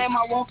teach the game,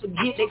 I won't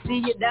forget. They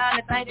see you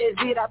down and think that's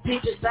it. I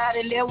pick the side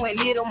and there when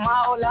hit them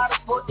all out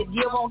of fuck to give.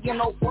 Won't give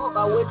no fuck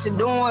about what you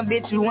doing,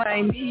 bitch, you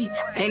ain't me.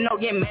 Ain't no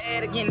get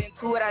mad or get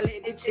into it, I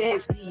let the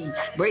check see.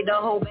 Break the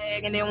whole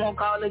bag and then won't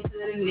call her to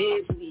the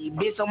next week.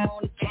 Bitch, I'm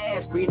on the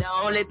cash spree, the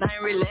only thing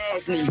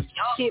relax me.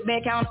 Shit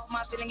back count up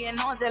my feeling, getting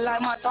on just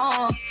like my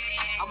thumb.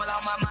 I'm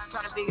out my mind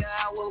trying to figure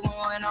out what's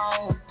going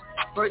on.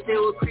 First it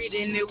was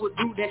crazy and it was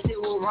dude, that shit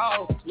was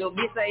wrong. Little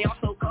bitch say I'm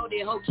so cold,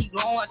 that hoe keep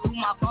going through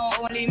my phone.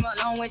 Don't leave me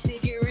alone when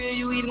shit get real,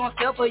 you either gon'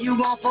 step or you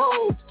gon'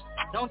 fold.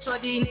 Don't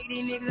trust these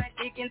niggas ain't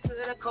sticking to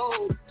the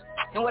code.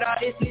 And without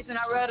this listen,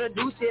 I'd rather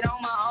do shit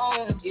on my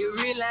own. It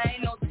really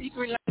ain't no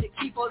secret, like to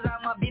keep us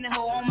out my business,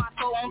 hoe on my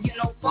soul. Don't get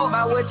no fuck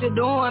about what you're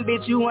doing,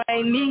 bitch, you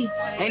ain't me.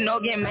 Ain't no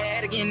getting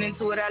mad or getting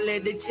into it, I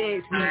let the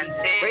text me.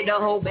 Break the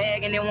whole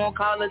bag and then won't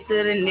call her to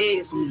the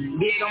next week.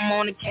 Bitch, I'm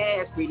on the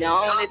cash spree, the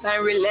only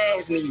thing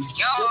relax me.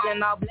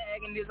 Looking all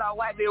black and this all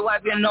white, bitch,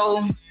 wipe your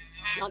nose.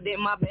 Don't dip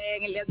my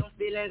bag and let them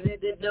feelings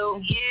at the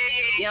door.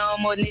 Yeah,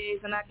 I'm more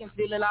niggas and I can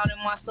feel it out in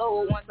my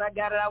soul. Once I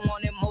got it, I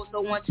want it more.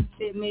 So once you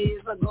tip me,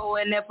 it's a go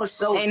and that for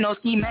sure. Ain't no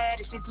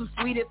schematic, shit too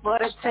sweet it for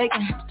the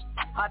taking.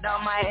 Hot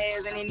down my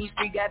ass and then these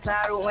streets got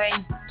tired of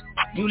waiting.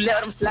 You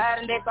let them slide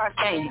and they start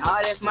saying all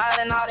that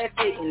smiling, all that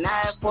faking.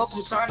 Now it's fuck,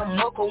 you turn them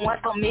up, but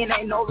once I'm in,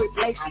 ain't no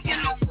replacement.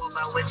 Get no fuck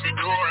about what you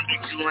doing,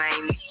 bitch, you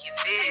ain't me.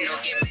 You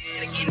don't get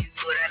mad again,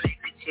 it's what I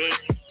like to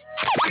check.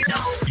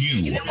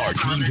 You are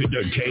tuned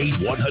to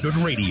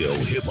K100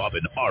 Radio, Hip Hop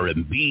and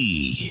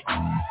R&B.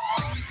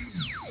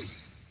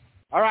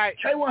 All right.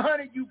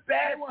 K100, you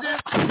bad one.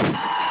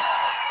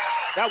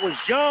 That was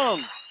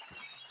Young.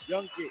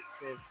 Young Jit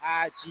says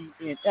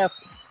IGNF.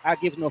 I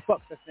give no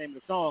fucks. That's the name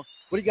of the song.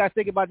 What do you guys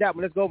think about that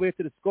one? Let's go over here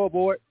to the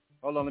scoreboard.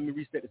 Hold on, let me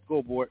reset the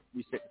scoreboard.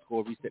 Reset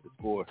the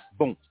score.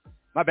 Boom.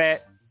 My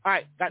bad. All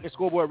right, got the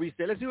scoreboard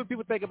reset. Let's see what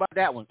people think about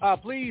that one.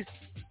 Please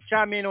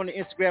chime in on the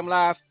Instagram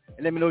Live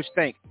and let me know what you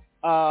think.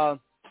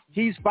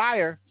 He's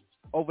Fire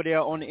over there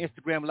on the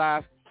Instagram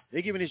Live.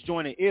 They're giving this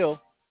joint an ill.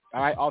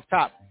 All right, off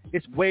top.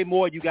 It's way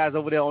more you guys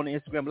over there on the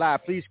Instagram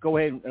Live. Please go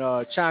ahead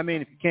and chime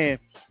in if you can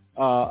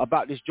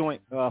about this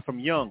joint from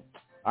Young.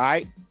 All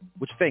right,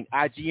 what you think?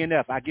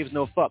 IGNF. I gives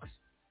no fucks.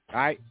 All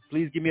right,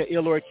 please give me an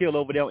ill or a kill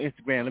over there on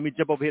Instagram. Let me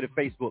jump over here to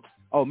Facebook.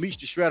 Oh, Meech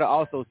the Shredder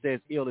also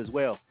says ill as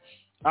well.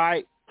 All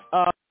right,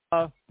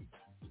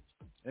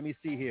 let me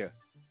see here.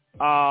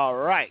 All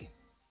right.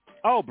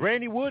 Oh,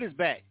 Brandy Wood is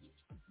back.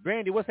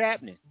 Brandy, what's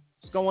happening?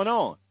 What's going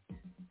on?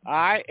 All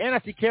right, and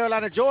I see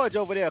Carolina George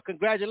over there.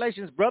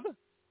 Congratulations, brother.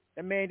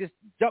 That man just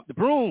jumped the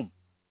broom.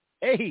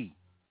 Hey.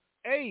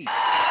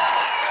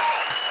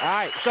 All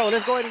right, so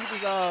let's go ahead and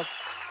get this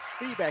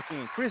feedback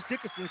in. Chris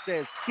Dickerson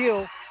says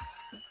kill.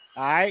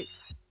 All right.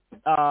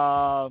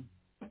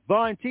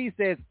 Von T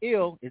says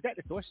ill. Is that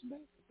the distortion, man?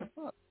 What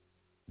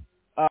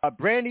the fuck?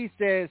 Brandy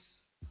says,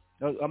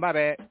 oh, my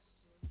bad.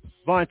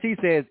 Von T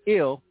says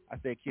ill. I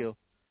said kill.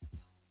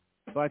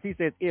 Von T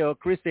says ill.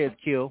 Chris says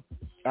kill.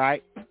 All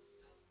right.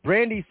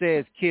 Brandy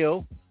says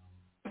kill.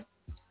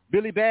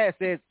 Billy Bass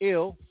says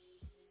ill.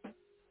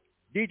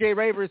 DJ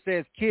Raver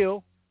says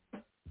kill.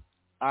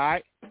 All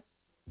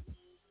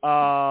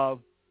right.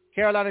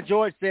 Carolina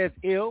George says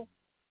ill.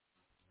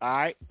 All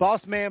right.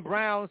 Bossman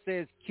Brown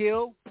says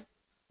kill.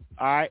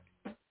 All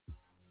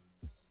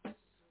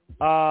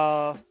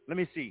right. Let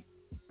me see.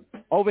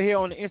 Over here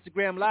on the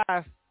Instagram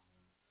Live,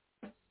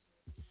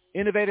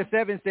 Innovator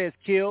 7 says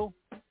kill.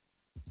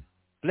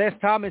 Bless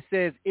Thomas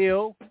says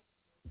ill.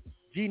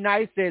 G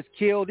Nice says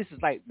kill. This is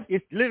like,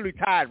 it's literally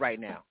tied right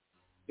now.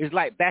 It's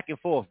like back and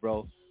forth,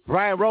 bro.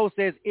 Brian Rose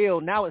says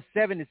ill. Now it's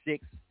 7-6.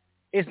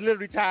 It's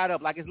literally tied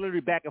up. Like it's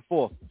literally back and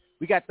forth.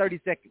 We got 30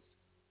 seconds.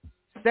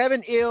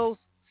 7 ills,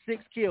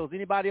 6 kills.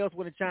 Anybody else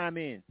want to chime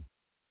in?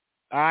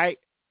 All right.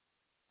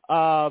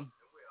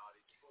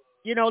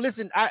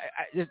 Listen,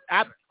 there's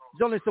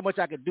only so much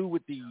I could do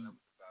with the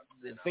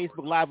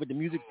Facebook Live with the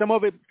music. Some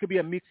of it could be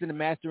a mix and a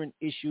mastering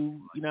issue.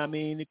 You know what I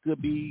mean? It could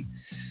be,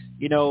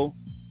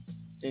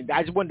 and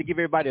I just wanted to give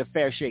everybody a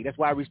fair shake. That's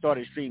why I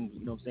restarted the stream,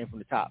 you know what I'm saying, from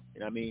the top.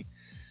 You know what I mean?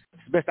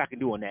 It's the best I can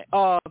do on that.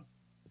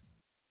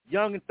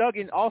 Young and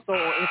Thuggin also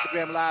on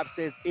Instagram Live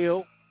says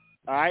ill.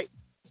 All right.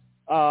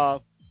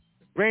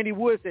 Brandy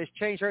Wood says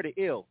change her to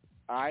ill.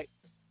 All right.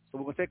 So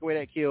we're going to take away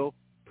that kill,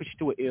 push it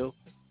to an ill.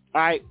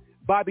 All right.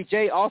 Bobby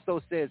J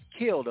also says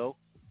kill, though.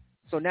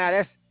 So now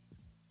that's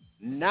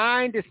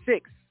 9-6.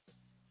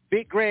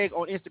 Big Greg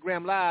on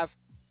Instagram Live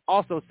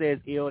also says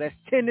ill. That's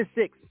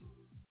 10-6.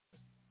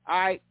 All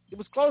right. It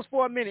was close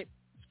for a minute.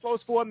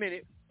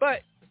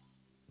 But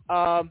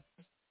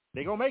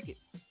they're going to make it.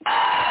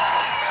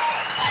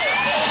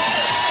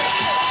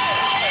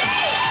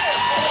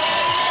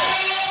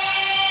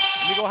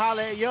 Let me go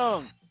holler at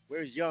Young.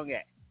 Where's Young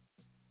at?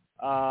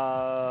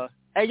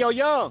 Hey, yo,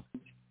 Young.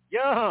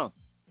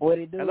 What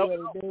it do? Hello?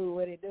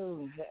 What it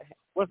do?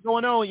 What's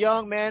going on,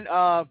 Young, man?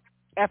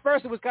 At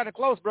first it was kind of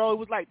close, bro. It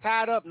was like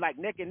tied up, like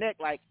neck and neck.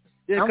 Like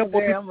I'm a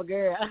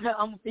girl.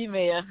 I'm a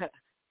female.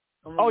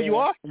 You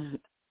are?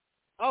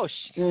 Oh,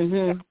 shit.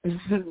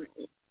 Mm-hmm.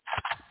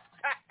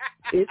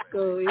 It's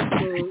cool.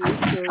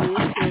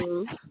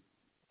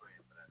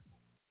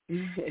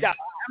 Yeah,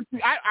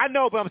 I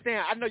know, but I'm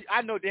saying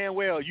I know damn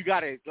well you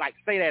gotta like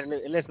say that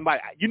unless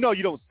somebody you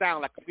don't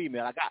sound like a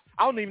female. Like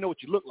I don't even know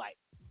what you look like.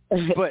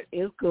 But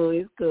it's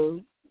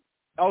cool.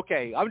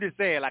 Okay, I'm just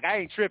saying, like, I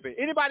ain't tripping.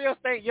 Anybody else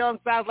think Young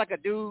sounds like a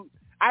dude?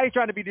 I ain't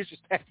trying to be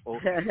disrespectful.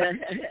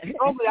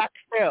 Normally I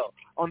can tell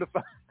on the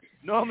phone.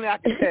 Normally I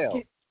can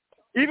tell.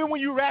 Even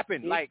when you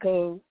rapping, like,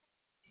 cool.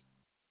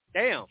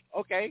 Damn,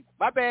 okay.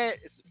 My bad.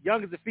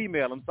 Young is a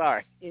female. I'm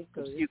sorry. It's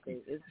cool. It's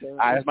cool. All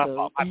right, that's my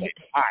fault. My bad.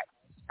 All right.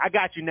 I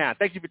got you now.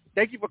 Thank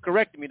you for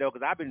correcting me, though,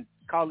 because I've been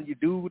calling you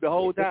dude the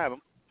whole time.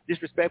 I'm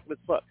disrespectful as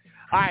fuck.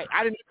 All right,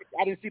 I didn't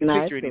see the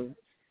picture in it.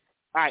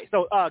 All right,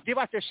 so give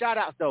out your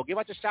shout-outs, though. Give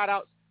out your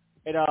shout-outs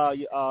and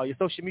your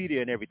social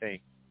media and everything.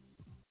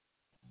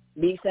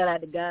 Big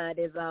shout-out to God.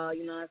 That's all,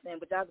 you know what I'm saying?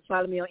 But y'all can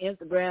follow me on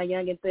Instagram,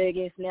 Young and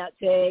Thuggin,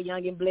 Snapchat,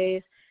 Young and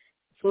Blessed,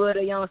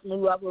 Twitter, Young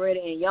Smooth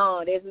Operator, and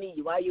Young, that's me,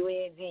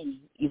 YUNG.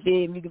 You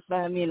feel me? You can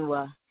find me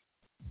anywhere.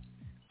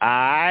 All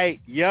right,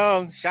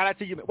 Young. Shout out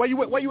to you. Where you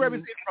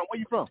representing from? Where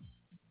you from?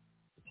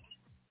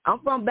 I'm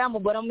from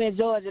Bama, but I'm in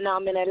Georgia now.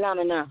 I'm in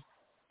Atlanta now.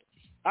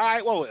 All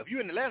right. Well, if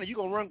you're in Atlanta, you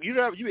gonna run. You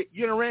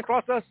done ran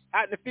across us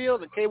out in the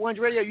field at K100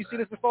 Radio. You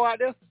seen us before out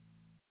there?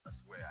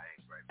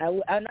 I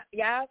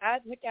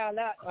check y'all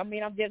out. I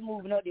mean, I'm just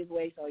moving up this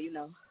way, so you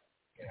know.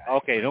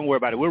 Okay, don't worry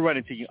about it. We're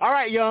running to you. All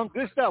right, Young.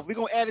 Good stuff. We're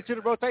gonna add it to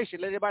the rotation.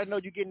 Let everybody know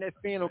you're getting that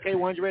spin on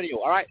K100 Radio.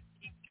 All right.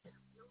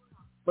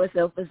 What's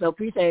up?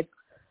 Appreciate it.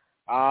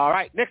 All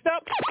right, next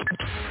up.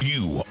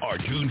 You are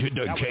tuned to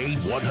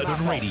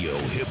K100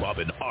 Radio, Hip Hop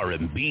and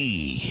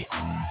R&B.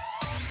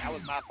 That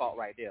was my fault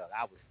right there.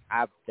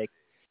 They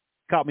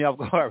caught me off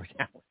guard.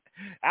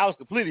 That was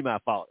completely my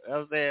fault. I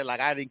was saying,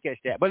 like, I didn't catch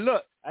that. But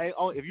look,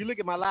 if you look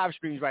at my live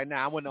streams right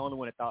now, I wasn't the only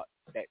one that thought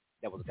that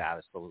was a guy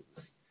that's supposed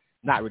to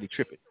not really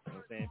tripping. You know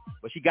what I'm saying?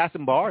 But she got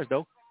some bars,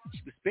 though.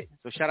 She was spitting.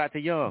 So shout out to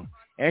Young.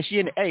 And she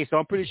in the A, so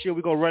I'm pretty sure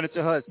we're going to run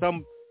into her at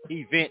some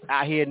event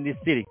out here in this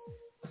city.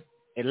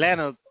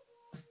 Atlanta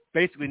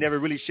basically never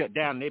really shut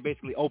down. They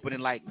basically opening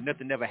like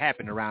nothing never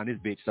happened around this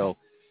bitch. So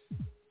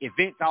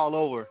events all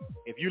over.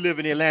 If you live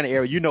in the Atlanta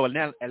area, you know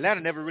Atlanta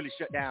never really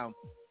shut down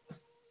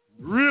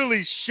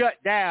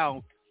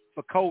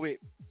for COVID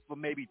for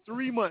maybe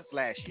 3 months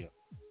last year.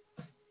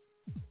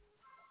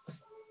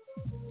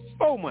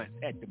 4 months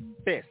at the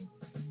best.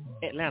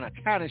 Atlanta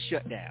kind of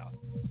shut down.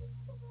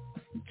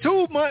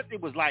 2 months,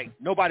 it was like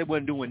nobody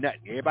wasn't doing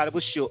nothing. Everybody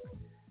was shook.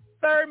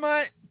 3rd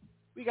month,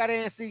 we got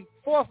antsy.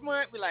 4th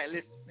month, we like,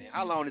 listen, man,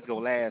 how long this gonna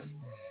last?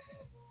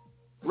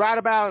 Right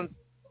about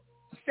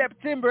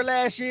September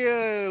last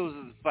year, it was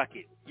fuck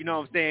it. You know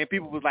what I'm saying?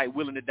 People was like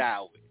willing to die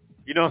over it.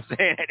 You know what I'm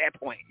saying? At that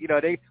point, you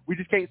know, we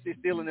just can't sit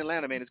still in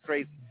Atlanta, man. It's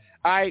crazy.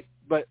 All right,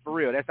 but for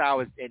real, that's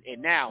how it's.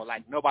 And now,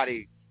 like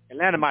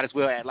Atlanta might as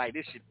well act like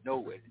this shit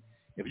nowhere.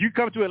 If you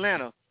come to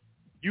Atlanta,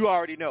 you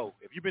already know.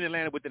 If you've been in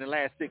Atlanta within the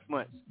last 6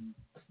 months,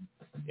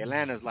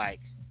 Atlanta's like,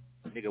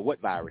 nigga, what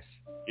virus?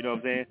 You know what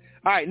I'm saying?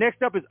 All right,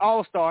 next up is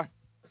All Star.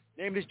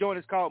 Name of this joint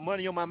is called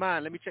Money on My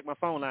Mind. Let me check my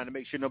phone line to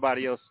make sure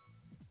nobody else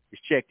is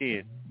checked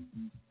in.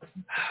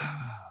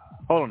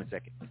 Hold on a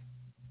second.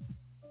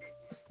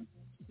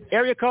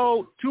 Area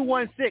code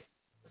 216-278.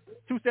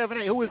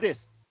 Who is this?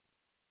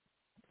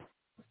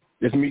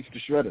 It's Meech the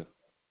Shredder.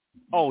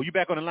 Oh, you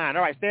back on the line.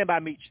 All right, stand by,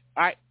 Meech.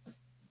 All right.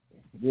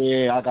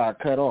 Yeah, I got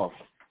cut off.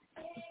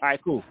 All right,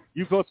 cool.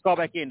 You supposed to call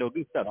back in, though.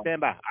 Good stuff.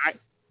 Stand by. All right.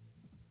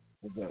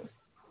 What's up?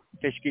 In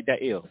case you get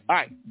that ill. All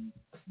right.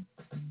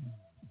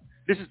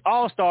 This is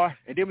All-Star,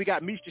 and then we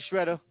got Meech the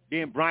Shredder,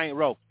 then Bryant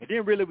Rowe. And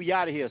then really we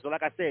out of here. So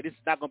like I said, this is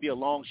not going to be a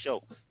long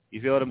show.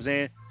 You feel what I'm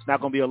saying? It's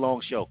not going to be a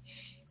long show.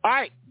 All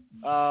right.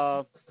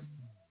 Let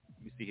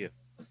me see here.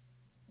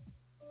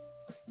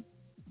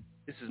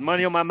 This is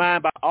Money on My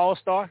Mind by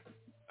All-Star.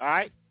 All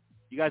right.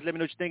 You guys let me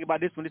know what you think about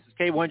this one. This is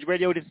K100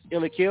 Radio. This is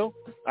Illa Kill.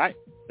 All right.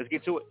 Let's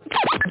get to it.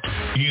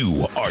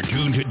 You are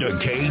tuned to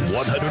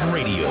K100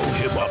 Radio,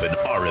 Hip Hop and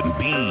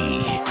R&B.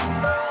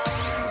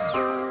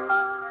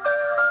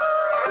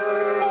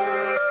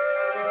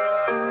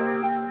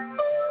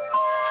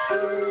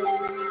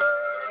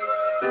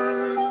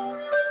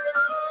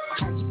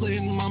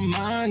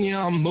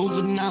 Yeah, I'm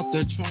moving out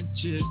the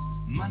trenches.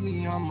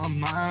 Money on my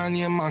mind,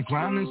 yeah, my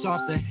grind is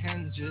off the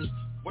hinges.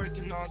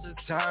 Working all the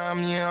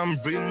time, yeah, I'm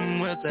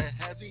breathing with a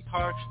heavy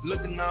heart.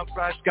 Looking up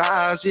bright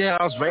skies, yeah,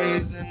 I was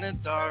raised in the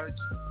dark.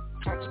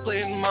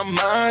 Contemplating my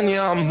mind,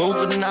 yeah, I'm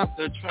moving out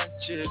the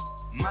trenches.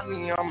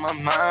 Money on my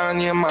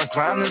mind, yeah, my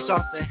grind is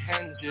off the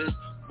hinges.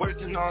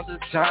 Working all the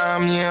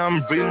time, yeah,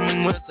 I'm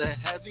breathing with a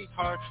heavy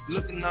heart.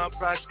 Looking up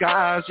bright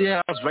skies,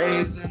 yeah, I was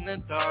raised in the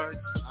dark.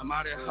 I'm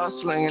out here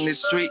hustling in the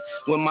street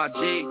with my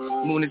G.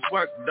 Moon is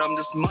work, dumb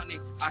this money.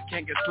 I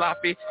can't get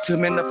sloppy, too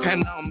many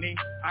depend on me.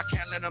 I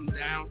can't let them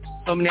down.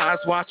 So many eyes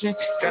watching,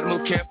 gotta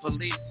move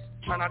carefully.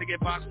 Try not to get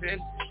boxed in.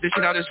 This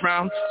shit out this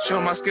round,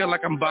 showing my skill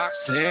like I'm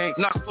boxing.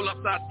 Knock full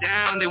upside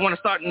down, they wanna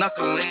start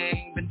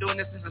knuckling. Been doing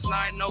this since a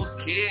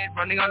nine-nosed kid.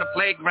 Running on the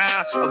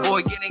playground,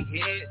 avoid getting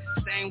hit.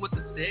 Staying with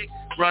the stick,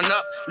 run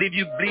up, leave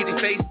you bleeding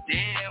face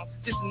down.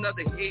 Just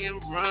another hit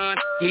and run,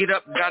 heat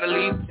up, gotta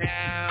leave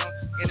town.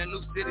 in a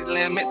new city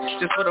limit,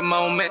 just for the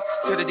moment.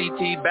 To the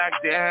DT back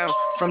down,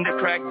 from the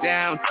crack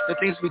down. The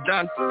things we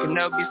done can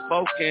never be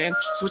spoken.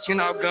 Switching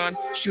out gun,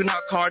 shooting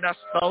out card I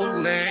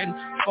stolen.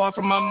 Far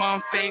from my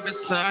mom's favorite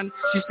son.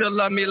 She still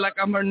love me like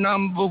I'm her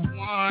number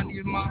one.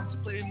 Your mom's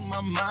playing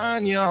my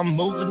mind, yeah, I'm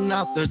moving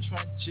out the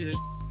trenches.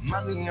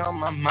 Money on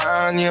my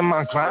mind, yeah,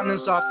 my grind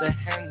is off the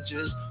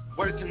hinges.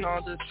 Working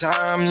all the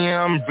time,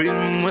 yeah, I'm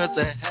breathing with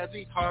a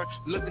heavy heart.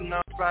 Looking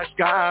up bright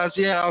skies,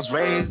 yeah, I was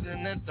raised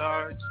in the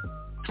dark.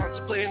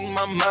 Contemplating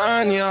my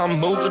mind, yeah, I'm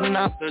moving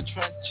out the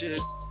trenches.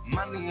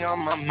 Money on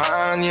my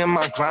mind, yeah,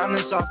 my grind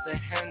is off the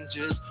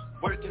hinges.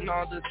 Working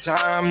all the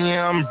time,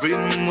 yeah, I'm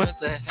breathing with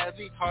a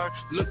heavy heart.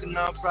 Looking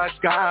up bright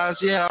skies,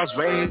 yeah, I was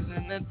raised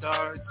in the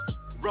dark.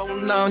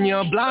 Rolling down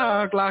your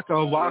block like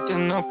a walk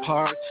in the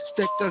park.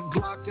 Stick the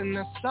Glock in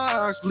the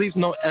socks, leave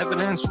no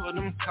evidence for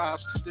them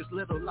cops. This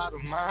little light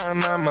of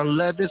mine, I'ma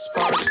let it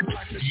spark.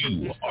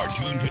 You are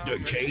tuned to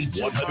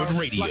K100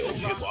 Radio,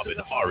 Hip Hop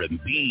and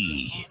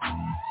R&B.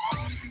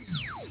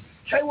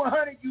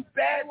 K100, you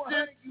bad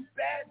one.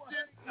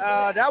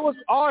 That was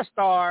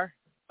All-Star.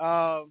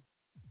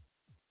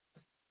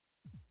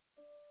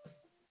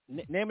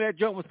 Name of that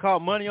joke was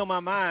called Money on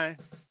My Mind.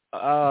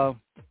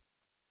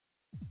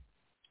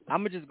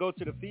 I'm going to just go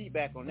to the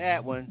feedback on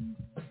that one.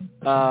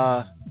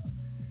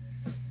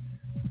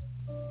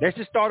 Let's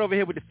just start over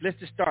here with let's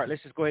just go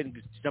ahead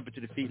and jump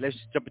into the feed. Let's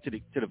just jump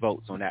into the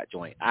votes on that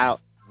joint.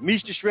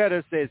 Mr.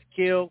 Shredder says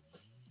kill.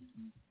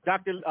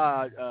 Dr.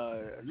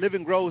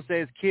 Living Grove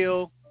says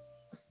kill.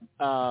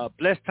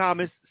 Bless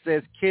Thomas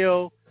says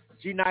kill.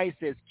 G Knight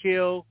says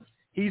kill.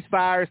 He's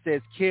Fire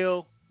says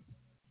kill.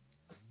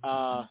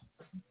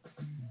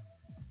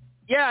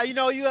 Yeah, you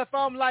know, UFO,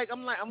 I'm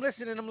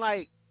listening, I'm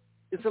like,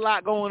 it's a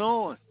lot going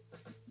on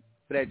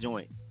for that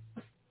joint.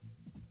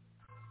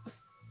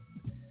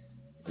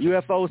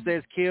 UFO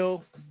says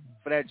kill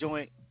for that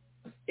joint.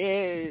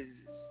 It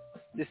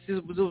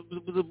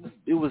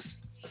was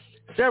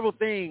several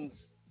things,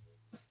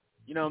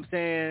 you know what I'm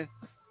saying,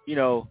 you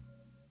know,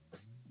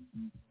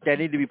 that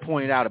need to be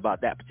pointed out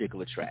about that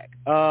particular track.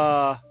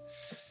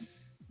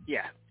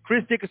 Yeah.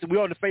 Chris Dickerson,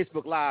 we're on the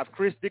Facebook Live.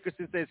 Chris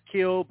Dickerson says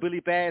kill.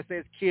 Billy Bass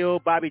says kill.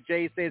 Bobby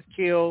J says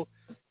kill.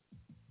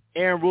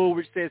 Aaron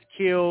Woolridge says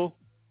kill.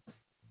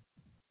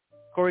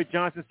 Corey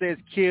Johnson says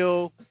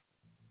kill.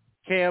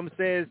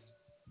 Carolina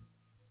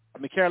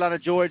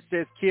George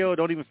says kill.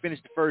 Don't even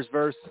finish the first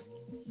verse.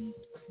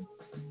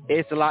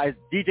 It's a lot.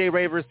 DJ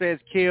Raver says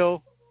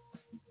kill.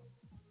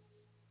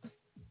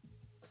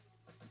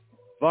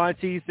 Von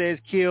T says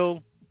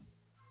kill.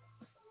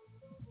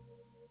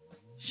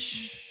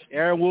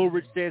 Aaron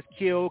Woolridge says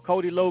kill.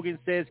 Cody Logan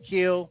says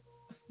kill.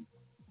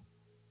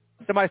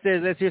 Somebody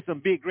says let's hear some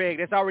Big Greg.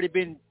 That's already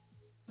been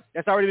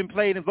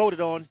played and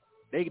voted on.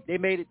 They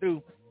made it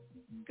through.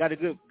 Got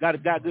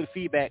good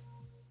feedback.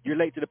 You're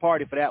late to the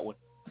party for that one.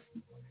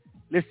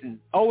 Listen,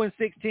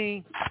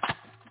 0-16.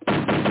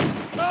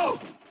 No.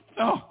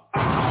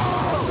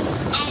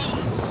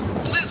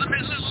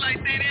 Elizabeth looks like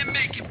they didn't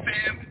make it,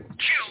 fam.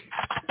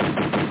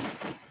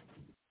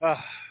 Kill.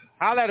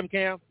 Holla at him,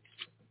 Cam.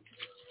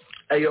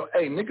 Hey,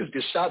 niggas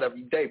get shot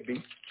every day,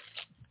 B.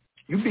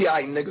 You be all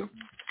right, nigga.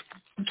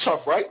 You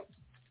tough, right?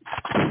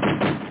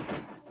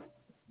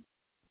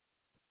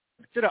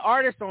 To the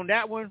artist on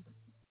that one,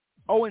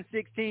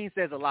 0-16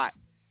 says a lot.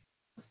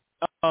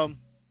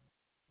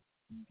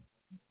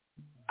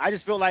 I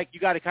just feel like you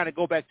got to kind of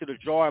go back to the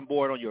drawing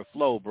board on your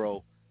flow,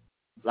 bro.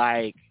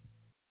 Like,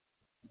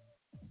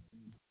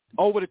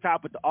 over the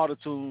top with the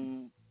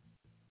auto-tune,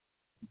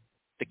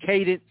 the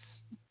cadence,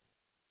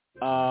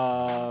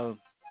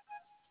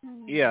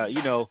 yeah,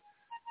 you know,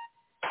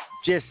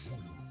 just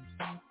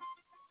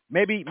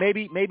maybe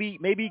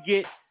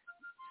get,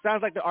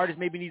 sounds like the artist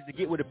maybe needs to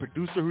get with a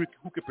producer who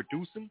could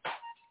produce him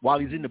while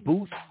he's in the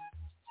booth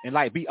and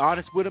like be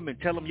honest with him and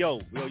tell him,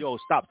 yo,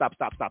 stop.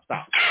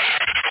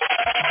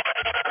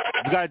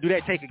 We got to do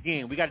that take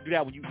again. We got to do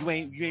that when you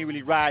ain't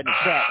really riding the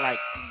track. Like,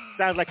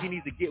 sounds like he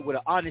needs to get with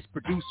an honest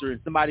producer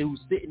and somebody who's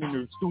sitting in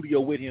the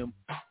studio with him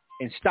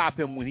and stop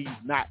him when he's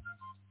not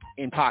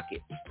in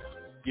pocket.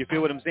 You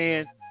feel what I'm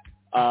saying?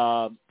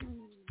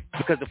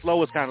 Because the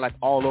flow is kind of like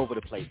all over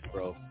the place,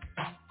 bro.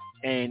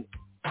 And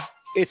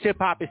it's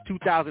hip-hop. It's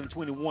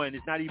 2021.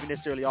 It's not even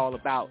necessarily all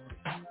about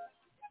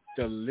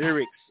the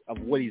lyrics of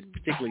what he's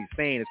particularly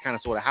saying. It's kind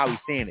of sort of how he's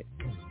saying it.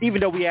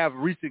 Even though we have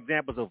recent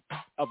examples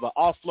of an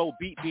off-flow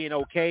beat being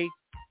okay,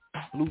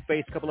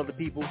 Blueface, a couple other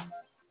people,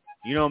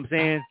 you know what I'm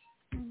saying?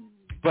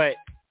 But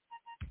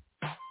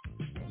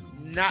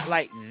not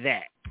like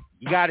that.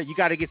 You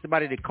gotta get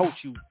somebody to coach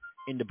you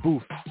in the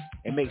booth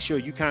and make sure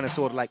you kind of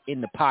sort of like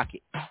in the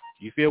pocket.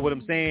 You feel what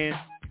I'm saying?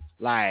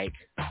 Like,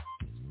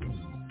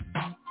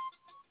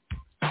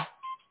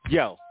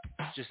 you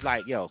just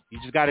gotta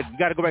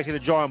go back to the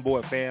drawing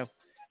board, fam,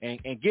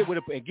 and get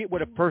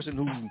with a person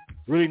who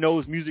really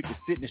knows music to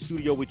sit in the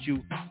studio with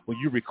you when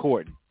you're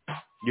recording.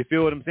 You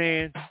feel what I'm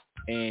saying?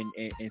 And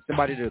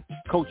somebody to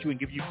coach you and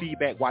give you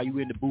feedback while you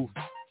in the booth.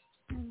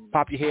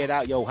 Pop your head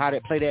out, how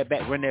to play that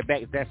back, run that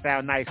back. If that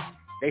sound nice,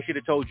 they should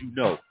have told you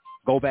no.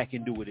 go back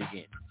and do it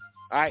again.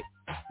 All right,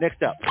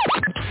 next up.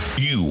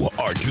 You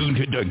are tuned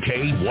to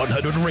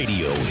K100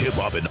 Radio, hip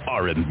hop and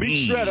R&B.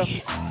 Meat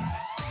Shredder.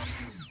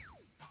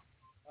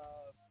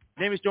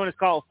 Name is joint is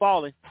called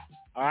Falling.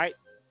 All right,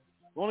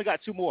 we only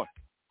got two more.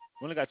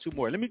 I'm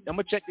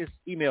gonna check this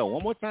email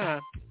one more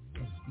time.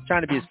 I'm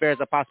trying to be as fair as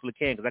I possibly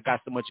can because I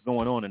got so much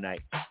going on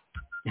tonight.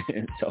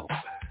 So,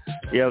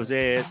 you know what I'm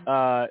saying?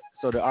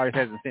 So the artist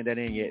hasn't sent that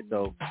in yet.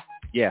 So,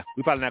 yeah,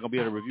 we're probably not gonna be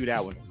able to review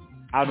that one.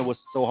 I don't know what's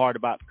so hard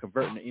about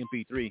converting the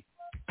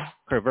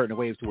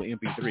waves to an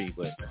MP3,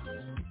 but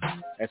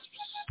that's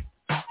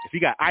if you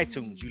got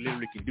iTunes, you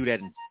literally can do that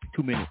in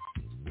 2 minutes.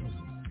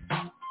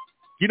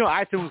 You know,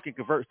 iTunes can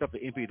convert stuff to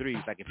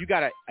MP3s. Like if you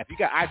got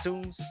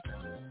iTunes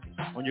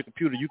on your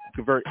computer, you can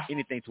convert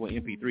anything to an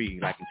MP3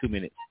 like in 2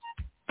 minutes.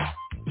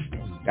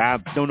 I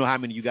don't know how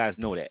many of you guys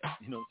know that.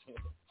 You know what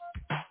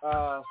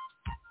I'm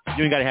saying?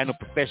 You ain't gotta have no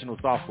professional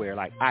software.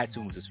 Like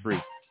iTunes is free,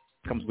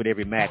 comes with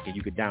every Mac, and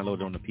you can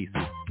download it on the PC.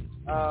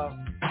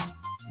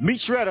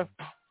 Meat Shredder.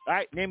 All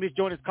right, name of this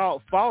joint is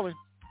called Falling.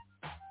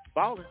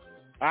 All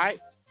right.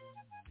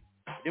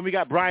 Then we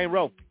got Brian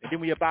Rowe, and then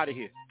we up out of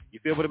here. You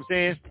feel what I'm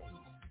saying?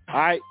 All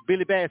right.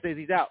 Billy Bad says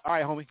he's out. All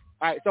right, homie.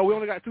 All right, so we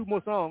only got 2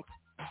 more songs.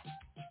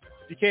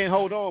 If you can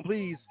hold on,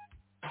 please,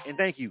 and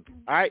thank you.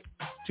 All right,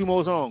 2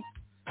 more songs.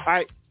 All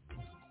right.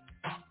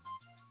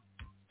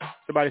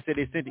 Somebody said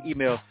they sent the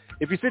email.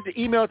 If you sent the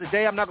email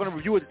today, I'm not going to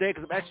review it today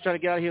because I'm actually trying to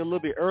get out of here a little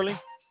bit early.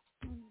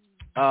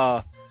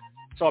 So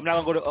I'm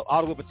not going to go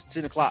all the way up to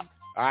 10 o'clock.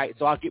 All right,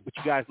 so I'll get with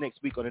you guys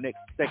next week on the next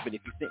segment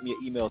if you sent me an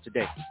email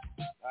today.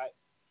 All right.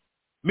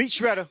 Meat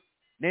Shredder.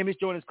 Name is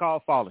joint is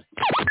called Falling.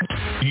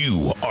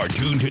 You are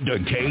tuned to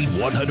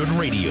K100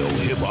 Radio,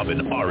 hip hop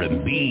and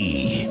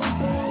R&B.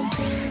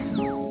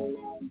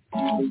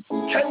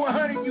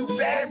 K100, you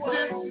bad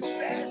bitch.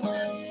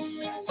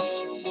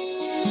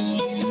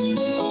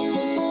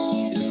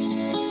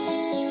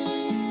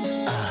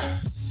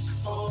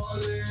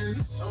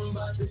 Falling, I'm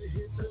about to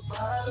hit the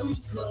bottom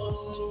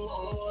floor.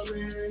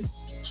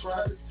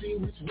 Try to see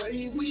which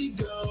way we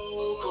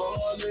go.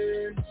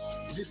 Calling,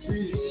 just to hear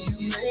you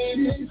made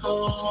it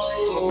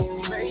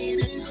home.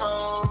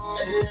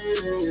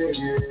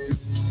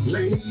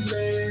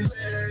 Lately,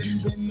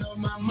 you've been on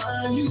my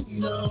mind, you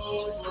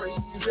know.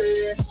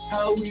 Crazy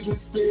how we been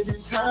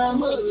spending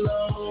time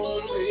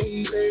alone,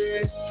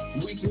 baby.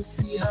 We can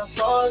see how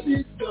far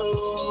this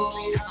goes.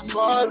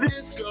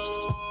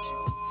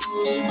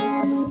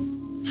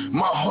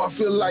 My heart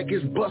feel like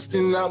it's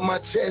busting out my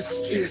chest.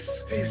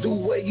 It's the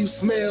way you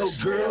smell,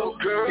 girl.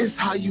 It's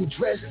how you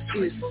dress.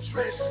 It's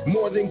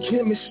more than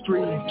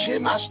chemistry.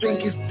 I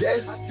think it's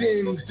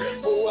destined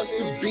for us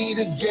to be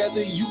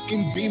together. You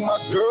can be my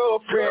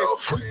girlfriend.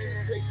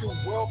 Take the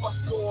world by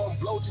storm,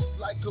 blow just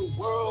like a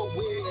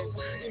whirlwind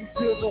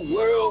until the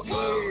world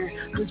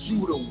ends. Cause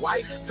you the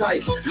wife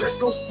type. Let's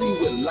go see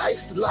what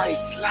life's like.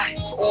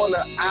 On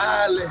an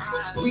island,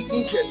 we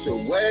can catch a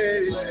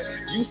wave.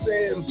 You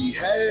say and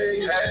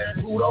behave.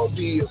 Who don't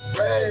be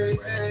afraid.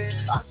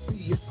 I see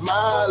you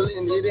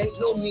smiling, it ain't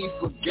no need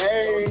for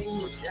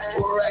games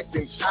or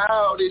acting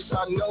childish.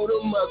 I know the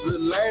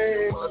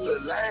motherland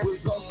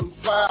was on some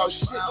foul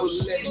shit, but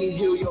let me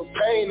heal your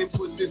pain and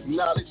put this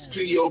knowledge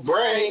to your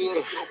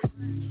brain.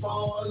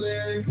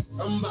 Falling,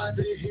 I'm about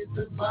to hit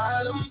the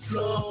bottom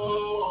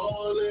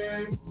floor.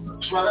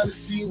 Trying to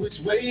see which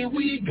way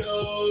we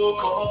go.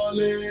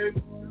 Calling,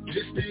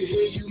 just to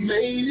hear you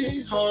made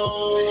it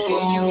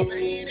home.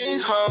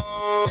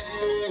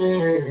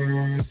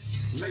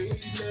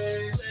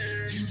 Lately,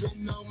 you've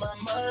been on my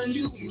mind,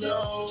 you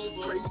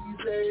know.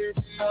 Crazy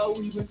how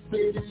we been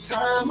spending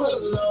time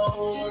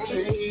alone,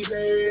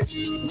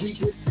 baby. We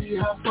can see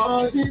how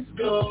far this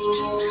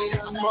goes.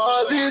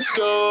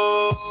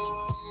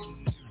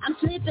 I'm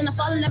slipping, I'm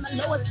falling at my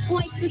lowest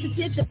point.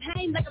 Sensitive to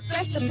pain like a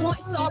pressure point.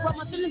 So I roll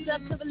my feelings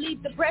up to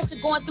relieve the pressure.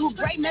 Going through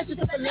great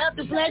messages for love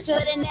to pleasure.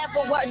 It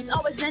never works,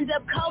 always end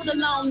up cold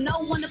alone.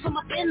 No one to put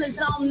my feelings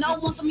on. No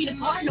one for me to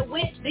partner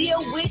with,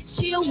 deal with,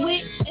 chill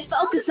with, and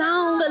focus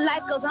on. The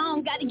life goes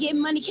on, gotta get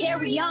money,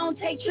 carry on.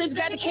 Take trips,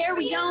 gotta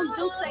carry on.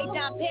 Do say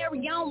down,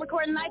 carry on.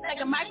 Recording life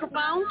like a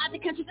microphone. Out the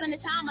country,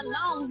 spending time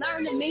alone.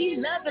 Learning me,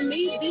 loving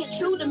me, being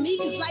true to me.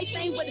 Cause life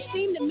ain't what it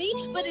seemed to me,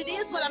 but it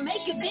is what I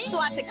make it be. So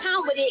I take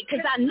time with it, cause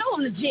I know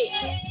I'm legit.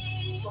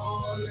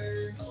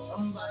 Falling,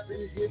 I'm about to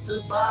hit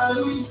the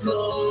bottom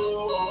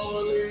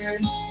floor.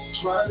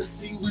 Try to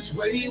see which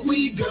way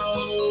we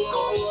go.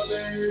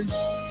 Calling,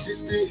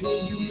 just to hear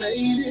you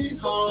made it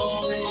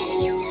home.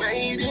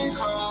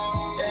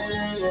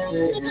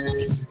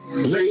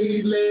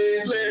 Lately,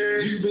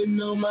 you've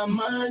been on my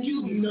mind,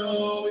 you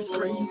know. It's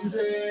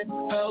crazy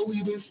how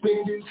we've been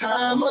spending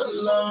time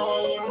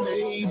alone,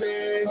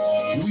 baby.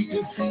 We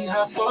can see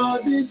how far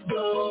this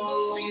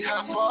goes.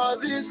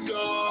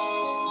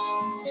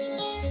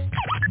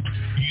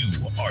 You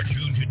are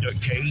tuned to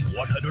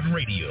K100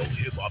 Radio,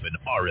 hip hop and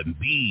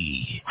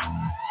R&B.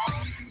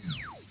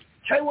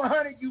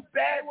 K100, you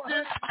bad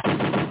one.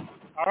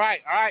 All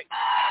right.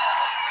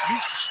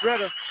 Meat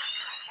Shredder,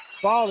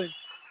 Falling.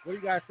 What do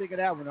you guys think of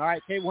that one? All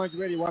right, K100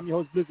 Radio. I'm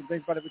your host, Blizzard.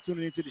 Thanks for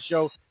tuning into the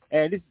show.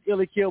 And this is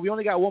Illa Kill. We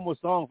only got one more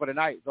song for the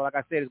night. So like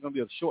I said, it's going to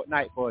be a short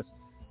night for us.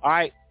 All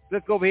right,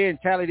 let's go over here and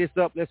tally this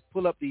up. Let's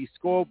pull up the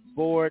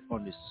scoreboard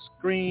on the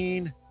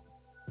screen.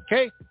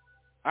 Okay.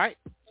 All right.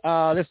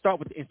 Let's start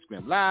with the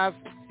Instagram Live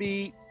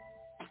feed.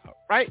 All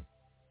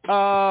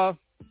right.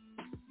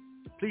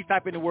 Please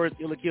type in the words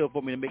Illa Kill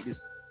for me to make this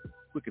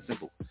quick and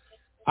simple.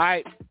 All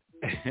right.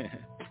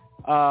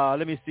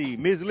 Let me see.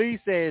 Ms. Lee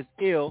says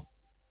ill.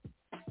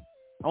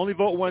 Only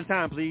vote one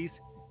time, please.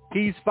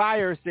 He's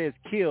Fire says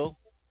kill.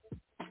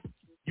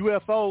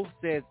 UFO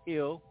says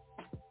ill.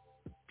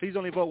 Please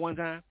only vote one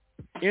time.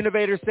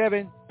 Innovator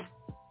 7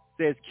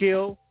 says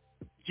kill.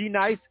 G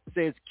Nice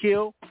says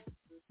kill.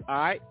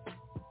 All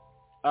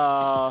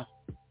right.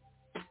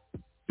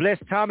 Bless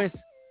Thomas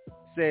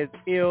says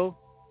ill.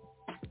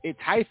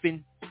 It's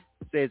hyphen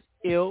says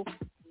ill.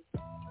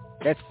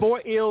 That's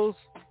 4 ills,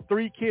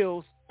 3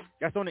 kills.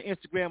 That's on the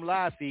Instagram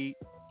live feed.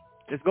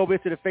 Let's go over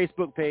to the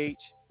Facebook page.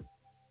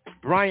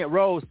 Bryant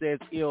Rose says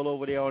ill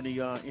over there on the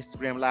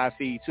Instagram live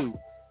feed too.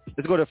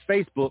 Let's go to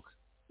Facebook.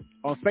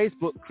 On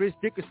Facebook, Chris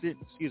Dickerson,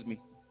 excuse me.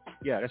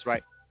 Yeah, that's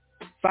right.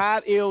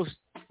 5 ills,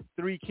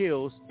 3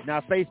 kills.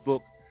 Now Facebook,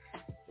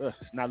 it's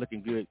not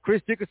looking good.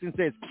 Chris Dickerson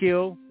says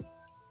kill.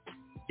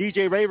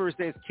 DJ Raver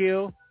says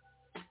kill.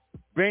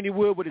 Brandy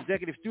Wood with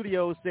Executive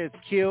Studios says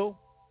kill.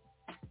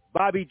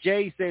 Bobby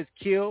J says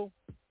kill.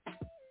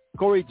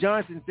 Corey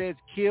Johnson says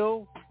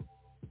kill.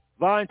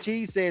 Von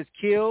T says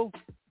kill.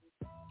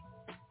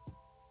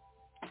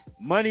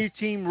 Money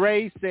Team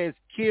Ray says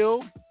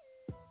kill.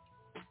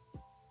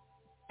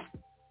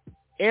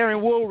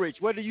 Aaron Woolrich,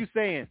 what are you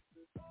saying?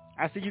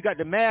 I see you got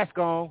the mask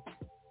on.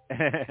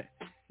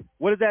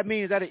 What does that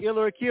mean? Is that an ill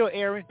or a kill,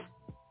 Aaron?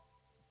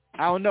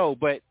 I don't know,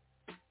 but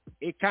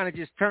it kind of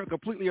just turned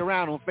completely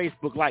around on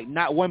Facebook. Like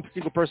not one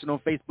single person on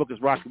Facebook is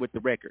rocking with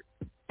the record.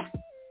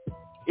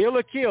 Ill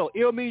or kill?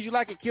 Ill means you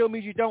like it. Kill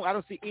means you don't. I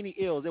don't see any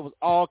ills. It was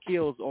all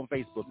kills on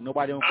Facebook.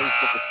 Nobody on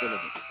Facebook is feeling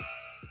it.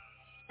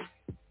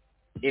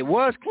 It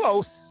was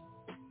close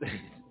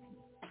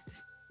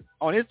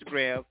on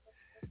Instagram.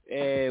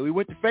 And we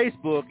went to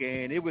Facebook,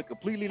 and it went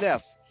completely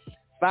left.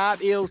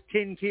 5 ills,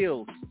 10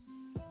 kills.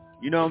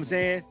 You know what I'm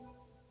saying?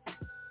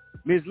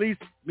 Ms. Lee,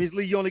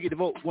 you only get to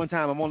vote one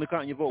time. I'm only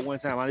counting your vote one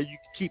time. I know you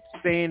keep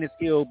saying it's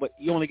ill, but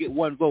you only get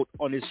one vote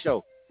on this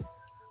show.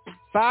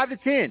 5 to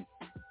 10.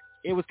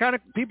 It was kind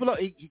of people.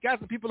 He got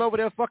some people over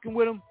there fucking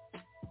with him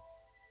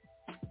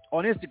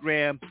on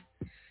Instagram,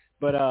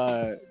 but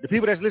the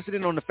people that's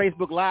listening on the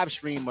Facebook live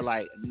stream are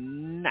like,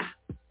 nah.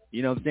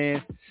 You know what I'm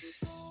saying?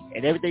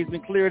 And everything's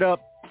been cleared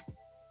up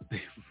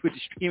with the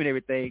stream and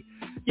everything.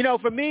 You know,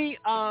 for me,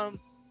 I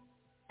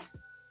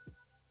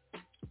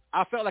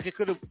felt like it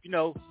could have, you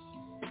know,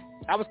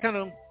 I was kind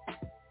of,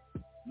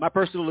 my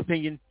personal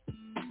opinion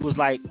was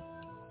like,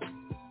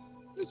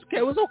 it's okay.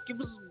 It was okay. It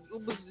was,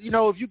 you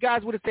know, if you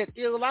guys would have said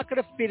ill, I could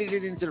have fitted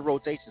it into the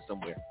rotation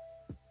somewhere.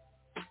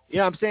 You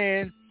know what I'm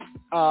saying?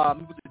 It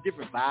was a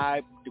different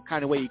vibe, the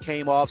kind of way he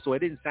came off, so it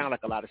didn't sound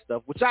like a lot of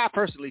stuff, which I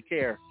personally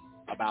care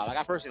about. Like,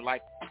 I personally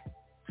like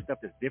stuff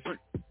that's different.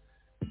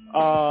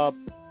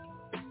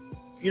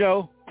 You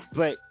know,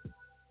 but,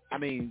 I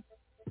mean,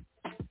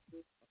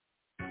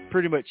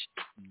 pretty much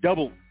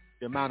doubled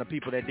the amount of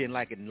people that didn't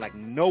like it, and like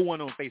no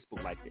one on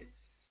Facebook liked it.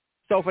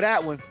 So for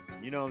that one,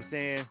 you know what I'm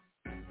saying?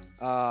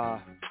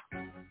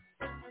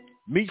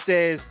 Meech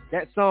says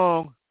that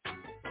song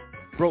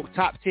broke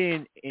top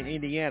 10 in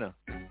Indiana.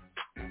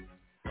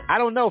 I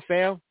don't know,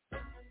 fam.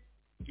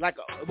 Like,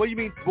 what do you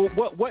mean?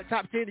 What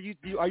top 10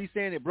 are you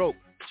saying it broke,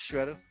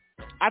 Shredder?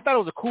 I thought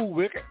it was a cool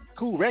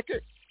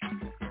record.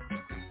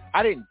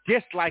 I didn't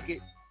dislike it,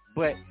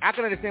 but I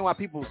can understand why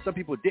some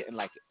people didn't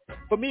like it.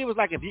 For me, it was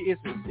like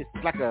it's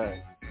like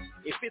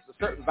it fits a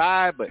certain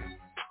vibe, but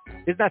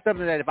it's not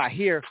something that if I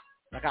hear,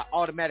 like I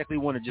automatically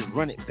want to just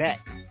run it back.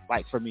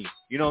 Like for me,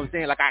 you know what I'm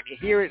saying? Like I can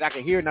hear it,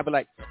 and I'll be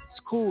like, it's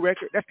a cool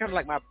record. That's kind of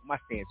like my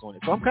stance on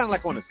it. So I'm kind of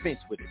like on the fence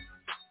with it.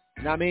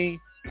 You know what I mean?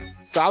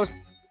 So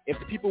if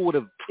the people would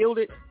have killed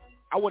it,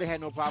 I would have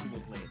had no problem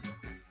with playing it.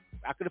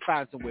 I could have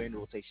found somewhere in the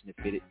rotation to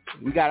fit it.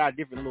 We got our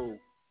different little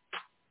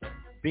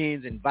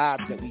bins and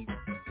vibes that we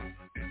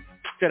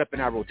set up in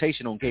our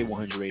rotation on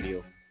K100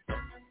 Radio.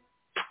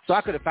 So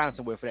I could have found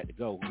somewhere for that to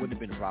go. It wouldn't have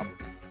been a problem.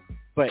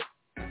 But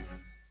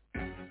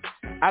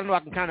I don't know. I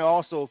can kind of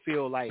also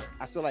feel like,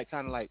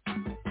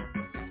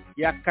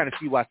 yeah, I can kind of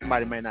see why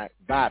somebody might not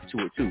vibe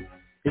to it too.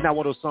 It's not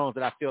one of those songs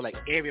that I feel like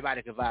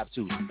everybody can vibe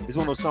to. It's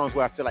one of those songs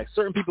where I feel like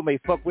certain people may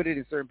fuck with it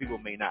and certain people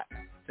may not.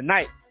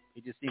 Tonight,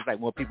 it just seems like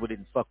more people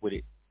didn't fuck with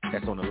it.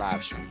 That's on the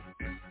live stream.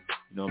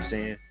 You know what I'm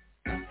saying?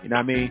 You know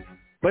what I mean?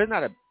 But it's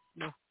not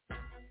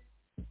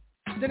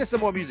send us some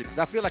more music,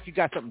 because I feel like you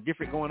got something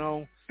different going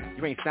on.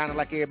 You ain't sounding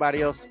like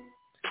everybody else.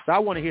 So I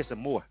want to hear some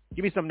more.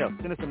 Give me something else.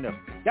 Send us something else.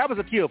 That was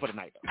a kill for the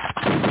night,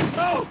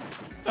 though.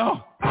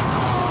 Oh.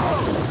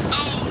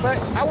 But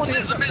I want to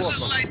hear something more.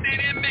 Like they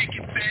didn't make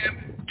it,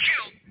 fam.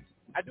 Kill.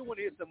 I do want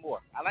to hear some more.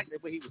 I like the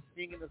way he was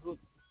singing the hook.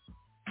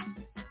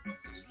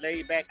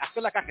 Laid back. I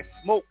feel like I can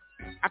smoke.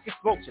 I can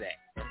smoke to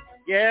that.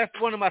 Yeah,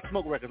 that's one of my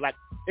smoke records. Like,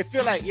 it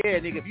feel like, yeah,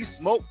 nigga, if you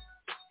smoke,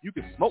 you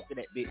can smoke to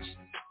that bitch.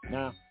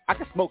 Nah, I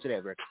can smoke to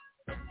that record.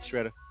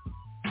 Shredder.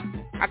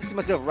 I can see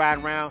myself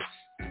riding around,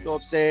 go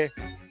upstairs,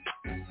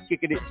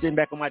 kicking it, sitting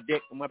back on my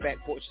deck, on my back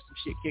porch, some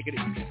shit, kicking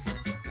it,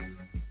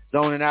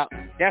 zoning out.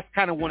 That's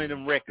kind of one of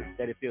them records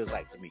that it feels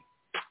like to me.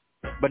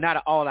 But not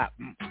an all-out.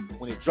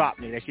 When it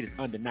dropped, nigga, that shit is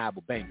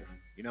undeniable banger.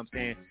 You know what I'm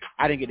saying?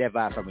 I didn't get that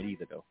vibe from it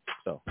either, though.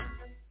 So, all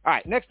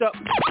right, next up.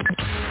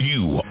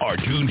 You are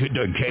tuned to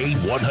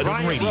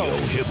K100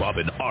 Radio, Hip Hop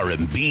and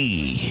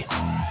R&B.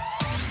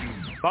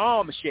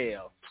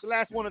 Bombshell. It's the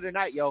last one of the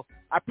night, yo.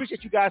 I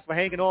appreciate you guys for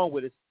hanging on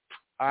with us.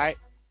 All right.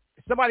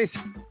 Somebody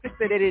said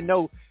they didn't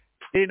know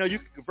you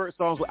could convert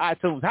songs with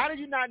iTunes. How did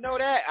you not know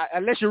that?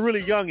 Unless you're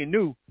really young and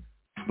new.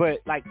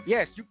 But like,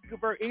 yes, you can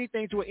convert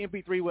anything to an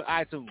MP3 with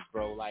iTunes,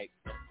 bro. Like,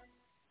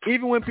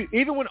 even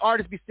when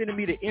artists be sending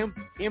me the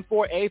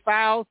M4A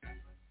files,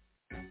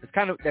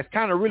 that's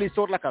kind of really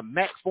sort of like a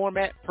Mac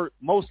format,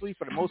 mostly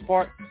for the most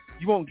part.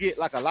 You won't get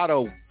like a lot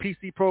of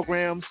PC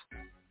programs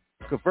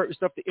converting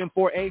stuff to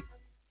M4A.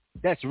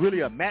 That's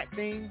really a Mac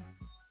thing.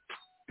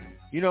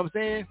 You know what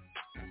I'm saying?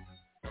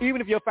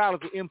 Even if your file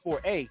is an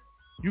M4A,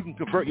 you can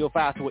convert your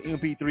file to an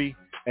MP3,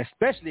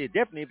 definitely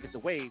if it's a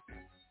WAV.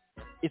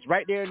 It's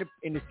right there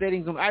in the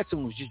settings on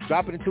iTunes. Just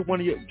drop it into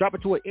an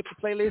empty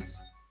playlist,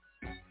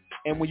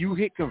 and when you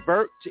hit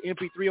convert to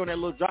MP3 on that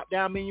little drop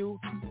down menu,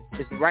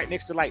 it's right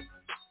next to like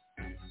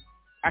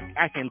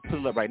I can't pull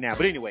it up right now,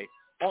 but anyway,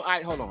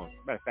 hold on.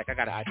 Matter of fact, I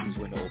got an iTunes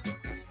window open.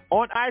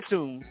 On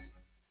iTunes,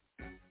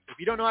 if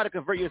you don't know how to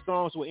convert your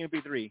songs to an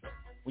MP3,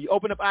 when you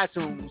open up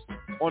iTunes,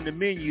 on the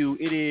menu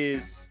it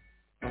is.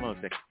 Hold on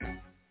a second.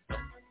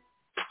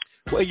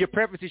 Well, in your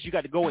preferences, you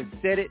got to go and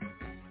set it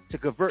to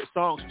convert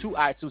songs to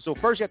iTunes. So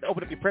first you have to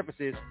open up your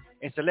preferences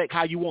and select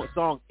how you want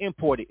songs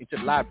imported into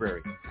the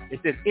library. It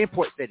says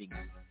import settings.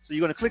 So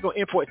you're going to click on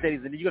import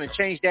settings, and then you're going to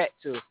change that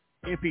to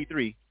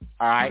MP3.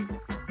 All right.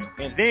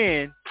 And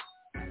then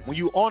when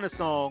you on a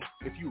song,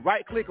 if you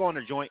right click on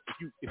the joint,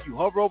 if you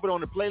hover over it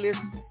on the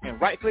playlist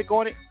and right click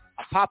on it,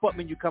 a pop-up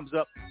menu comes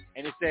up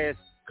and it says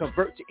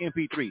convert to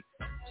MP3.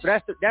 So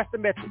that's the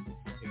method.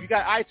 If you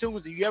got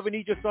iTunes and you ever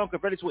need your song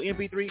converted to an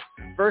MP3,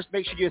 first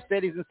make sure your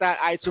settings inside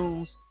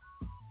iTunes,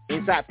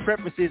 inside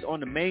preferences on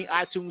the main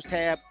iTunes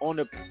tab on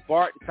the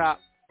bar at the top,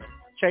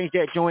 change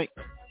that joint.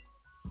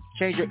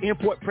 Change your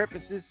import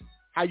preferences,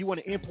 how you want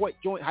to import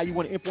joint, how you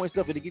want to import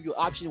stuff, and to give you an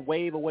option,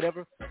 WAV or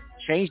whatever.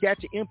 Change that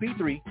to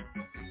MP3.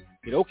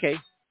 Hit OK.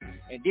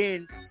 And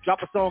then drop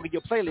a song in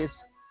your playlist.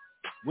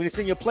 When it's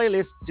in your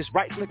playlist, just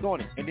right-click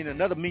on it. And then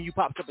another menu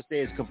pops up and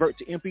says convert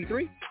to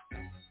MP3.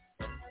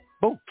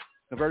 Boom.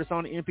 Convert a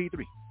song to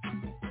MP3.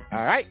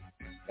 All right?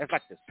 That's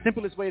like the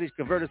simplest way to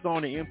convert a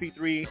song to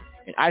MP3.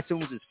 And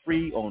iTunes is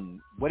free on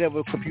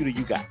whatever computer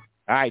you got.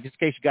 All right? Just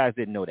in case you guys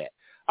didn't know that.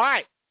 All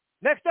right.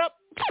 Next up.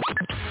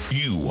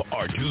 You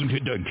are tuned to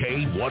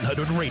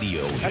K100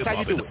 Radio, Hip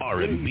Hop and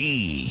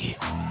R&B.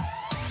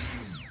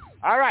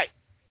 All right.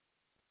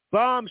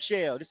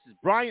 Bombshell. This is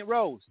Bryant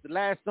Rose, the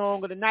last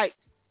song of the night.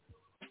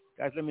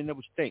 Guys, let me know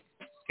what you think.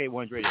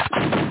 K100 Radio.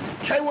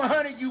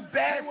 K100, you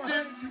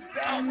bastard.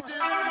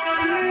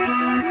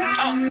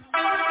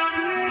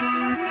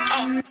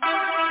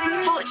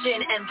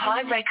 Fortune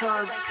Empire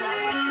Records.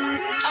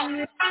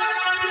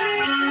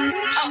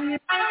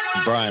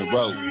 Brian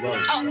Rose.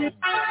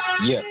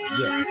 Yeah.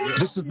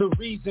 This is the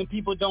reason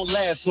people don't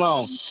last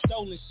long.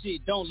 Stolen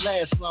shit don't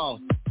last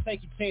long.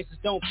 Taking chances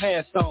don't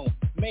pass on.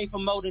 Made for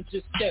more than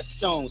just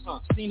stepstones.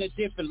 Seen a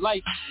different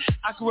life.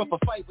 I grew up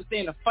a fight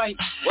within a fight.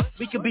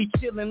 We could be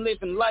chillin',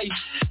 living life.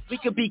 We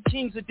could be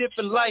kings of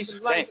different lives.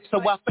 So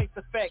I face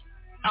the fact.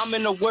 I'm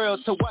in the world,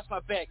 so watch my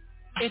back.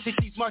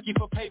 Entities marking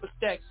for paper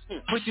stacks.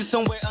 Put you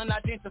somewhere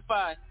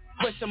unidentified.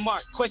 Question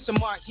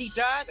mark, he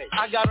died?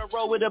 I gotta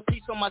roll with a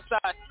piece on my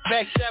side.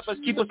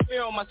 Backstabbers keep a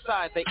spear on my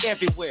side. They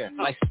everywhere,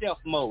 like stealth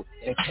mode.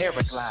 They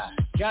paraglide.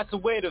 Got to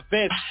wear the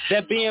vest,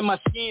 that be in my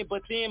skin,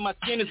 but then my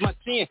skin is my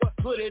sin.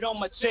 Put it on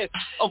my chest,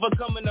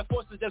 overcoming the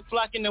forces that's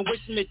blocking and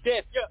wishing me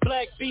death.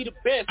 Black be the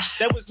best,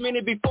 there was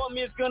many before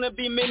me, it's gonna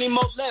be many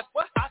more left.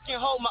 I can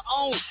hold my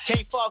own,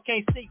 can't fall,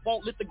 can't sink,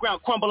 won't let the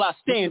ground crumble, I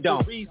stand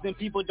on. The reason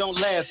people don't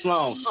last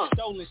long,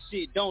 stolen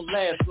shit don't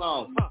last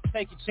long.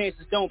 Taking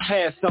chances don't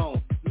pass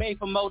on. Made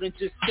for more than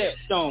just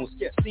stepstones.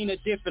 Seen a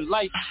different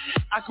life.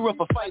 I grew up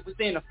a fight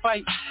within a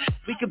fight.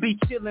 We could be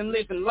chillin',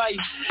 living life.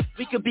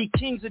 We could be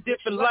kings of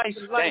different lives.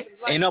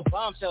 Ain't no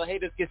bombshell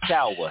haters get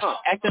sour.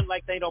 Acting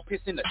like they don't piss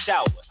in the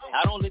shower.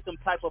 I don't let them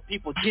type of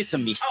people get to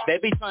me. They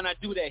be trying to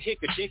do that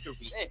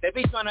hickory-dickory. They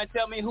be trying to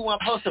tell me who I'm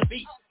supposed to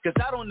be. Cause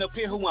I don't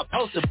appear who I'm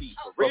supposed to be.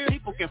 But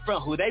people can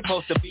front who they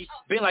supposed to be.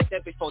 Been like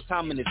that before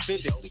time and it's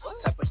physically.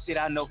 Type of shit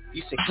I know,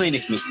 you should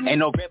clinic me. Ain't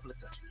no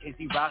replica.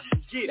 Casey Rossi.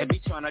 They be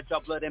trying to draw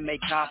blood and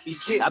make copies.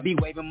 I be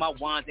waving my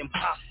wands and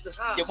pasta.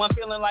 Yeah, I'm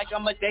feeling like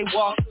I'm a day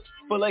walker,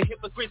 full of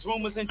hypocrites,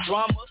 rumors, and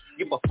drama.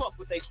 Give a fuck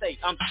what they say.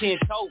 I'm 10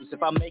 toes.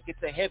 If I make it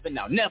to heaven,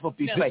 I'll never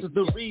be fake. This is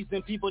the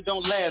reason people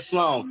don't last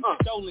long.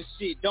 Stolen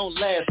shit don't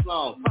last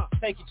long.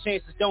 Taking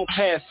chances don't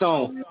pass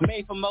on.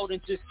 Made for more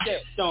than just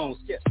stepstones.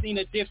 Seen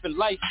a different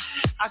life.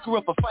 I grew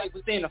up a fight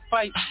within a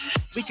fight.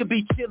 We could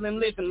be chillin',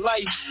 living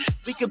life.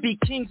 We could be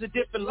kings of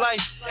different life.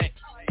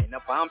 And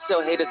if I'm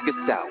still haters get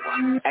sour,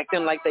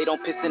 acting like they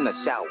don't piss in the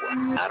shower.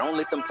 I don't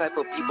let them type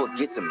of people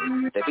get to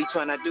me. They be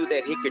trying to do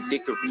that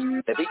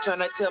hickory-dickory. They be trying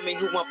to tell me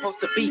who I'm supposed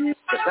to be.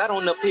 Cause I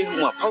don't appear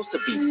who I'm supposed to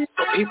be.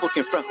 But people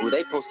can front who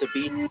they supposed to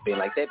be. Been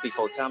like that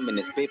before time and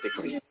it's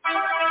biblically. You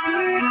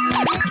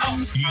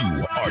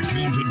are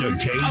tuned to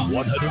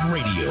K100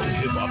 Radio,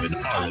 Hip Hop and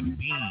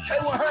R&B.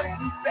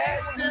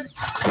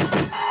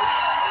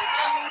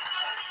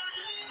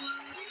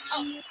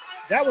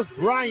 That was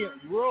Bryant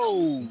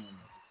Rose.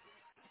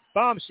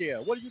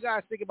 Bombshell. What do you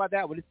guys think about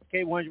that one? This is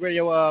K100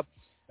 Radio.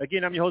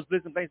 Again, I'm your host,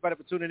 Bliss, and thanks for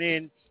tuning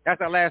in.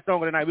 That's our last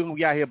song of the night. We're going to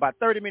be out here about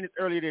 30 minutes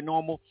earlier than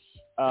normal.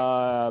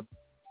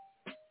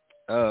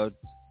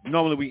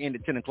 Normally we end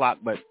at 10 o'clock,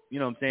 but you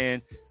know what I'm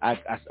saying? I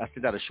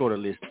sent out a shorter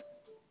list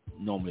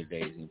normally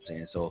days, you know what I'm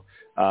saying? So,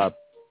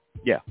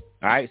 yeah.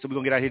 All right, so we're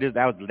going to get out here.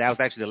 That was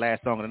actually the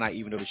last song of the night,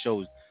 even though the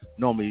show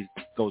normally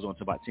goes on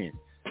to about 10.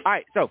 All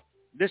right, so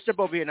let's jump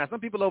over here. Now, some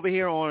people over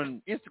here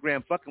on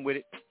Instagram fucking with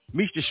it.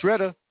 Misha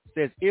Shredder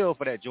says ill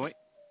for that joint.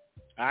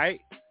 All right.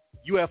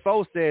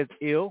 UFO says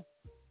ill.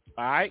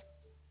 All right.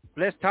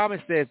 Bless Thomas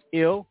says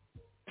ill.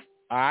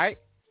 All right.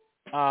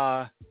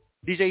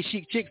 DJ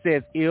Chic Chick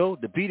says ill.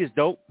 The beat is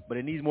dope, but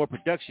it needs more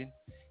production.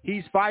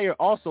 He's Fire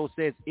also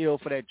says ill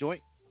for that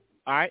joint.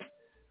 All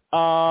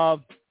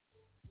right.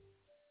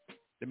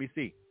 Let me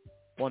see.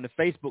 On the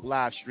Facebook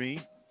live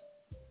stream.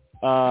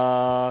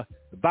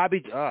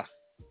 Bobby.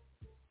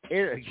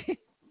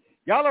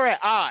 Y'all are at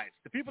odds.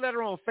 The people that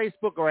are on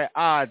Facebook are at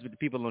odds with the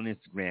people on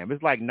Instagram.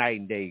 It's like night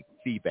and day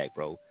feedback,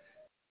 bro. All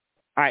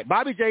right.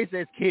 Bobby J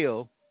says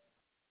kill.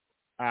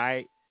 All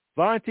right.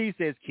 Von T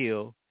says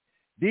kill.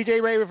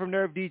 DJ Raven from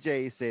Nerve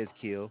DJ says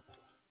kill.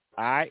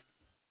 All right.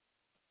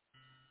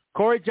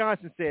 Corey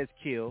Johnson says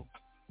kill.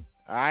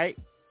 All right.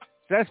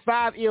 So that's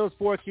 5 ills,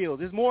 4 kills.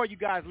 There's more of you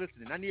guys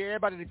listening. I need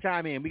everybody to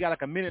chime in. We got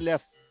like a minute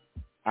left.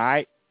 All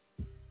right.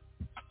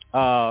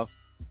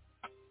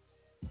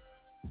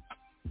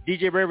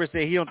 DJ Raver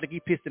said he don't think he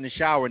pissed in the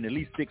shower in at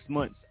least 6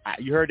 months.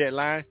 You heard that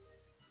line?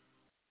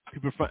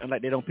 People fronting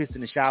like they don't piss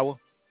in the shower.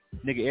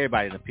 Nigga,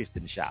 everybody done pissed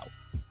in the shower.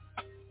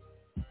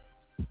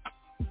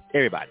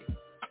 Everybody.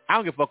 I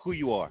don't give a fuck who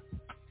you are.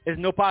 There's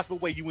no possible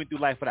way you went through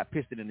life without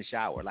pissing in the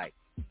shower. Like,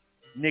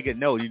 nigga,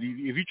 no. If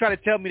you try to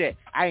tell me that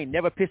I ain't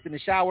never pissed in the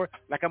shower,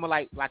 like I'm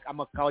gonna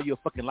call you a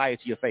fucking liar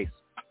to your face.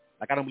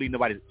 Like I don't believe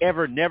nobody's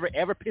never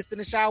ever pissed in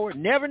the shower.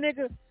 Never,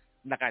 nigga.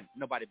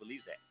 Nobody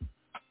believes that.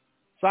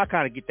 So I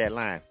kind of get that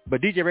line.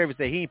 But DJ Raven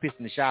said he ain't pissed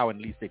in the shower in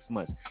at least 6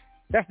 months.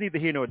 That's neither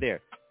here nor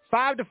there.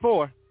 5-4.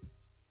 All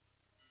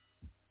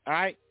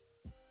right.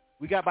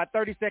 We got about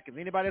 30 seconds.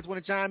 Anybody else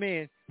want to chime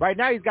in? Right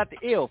now he's got the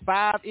ill.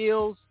 5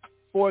 ills,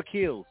 4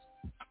 kills.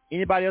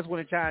 Anybody else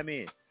want to chime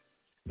in?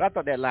 But I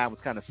thought that line was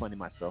kind of funny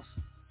myself.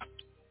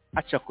 I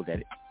chuckled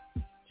at it.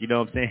 You know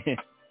what I'm saying?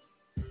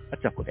 I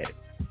chuckled at it.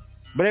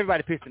 But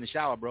everybody pissed in the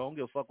shower, bro. I don't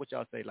give a fuck what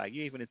y'all say. Like,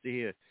 you ain't finna sit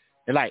here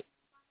and like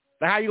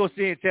how you gonna sit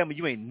here and tell me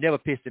you ain't never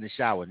pissed in the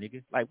shower,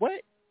 nigga? Like,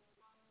 what?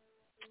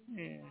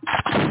 Yeah.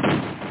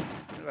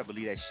 I don't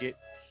believe that shit.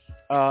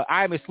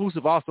 I Am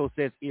Exclusive also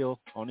says ill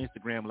on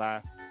Instagram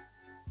Live.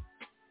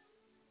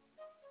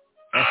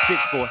 That's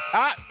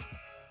 6-4.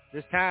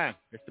 This time.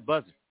 It's the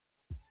buzzer.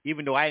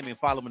 Even though I ain't been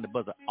following the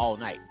buzzer all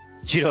night.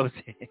 You know what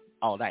I'm saying?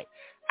 All night.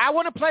 I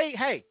want to play,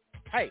 hey,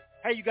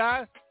 you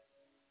guys.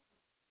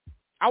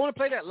 I want to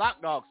play that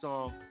Lock Dog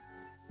song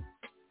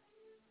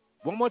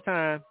one more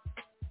time.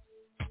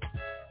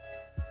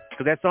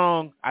 Because that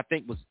song, I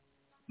think, was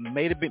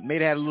made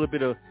it had a little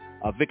bit of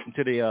a victim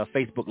to the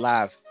Facebook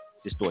Live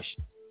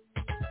distortion.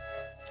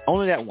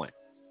 Only that one.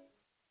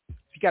 If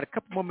you got a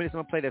couple more minutes, I'm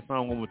going to play that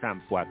song one more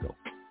time before I go.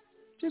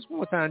 Just one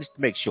more time, just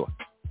to make sure.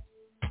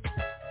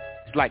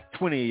 It's like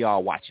 20 of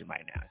y'all watching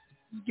right now.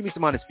 Give me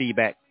some honest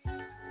feedback.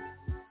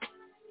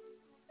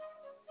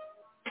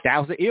 That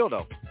was an ill,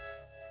 though.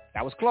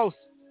 That was close.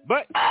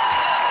 But...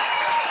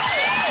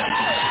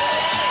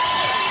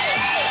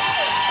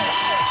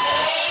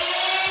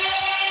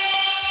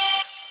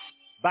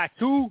 By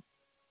two.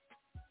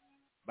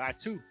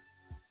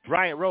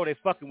 Bryant Rowe, they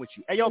fucking with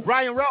you. Hey, yo,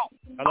 Bryant Rowe.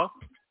 Hello?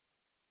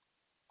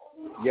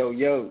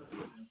 Yo.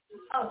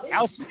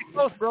 I was pretty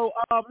close, bro.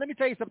 Let me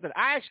tell you something.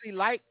 I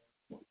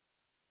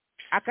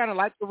kind of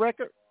like the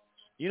record.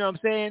 You know what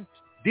I'm saying?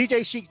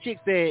 DJ Chic Chick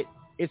said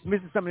it's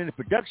missing something in the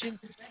production.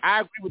 I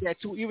agree with that,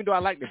 too, even though I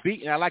like the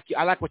beat and I like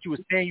what you were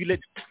saying.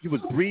 You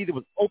was breathe. It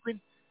was open.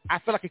 I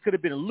feel like it could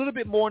have been a little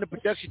bit more in the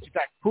production to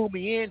like pull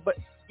me in, but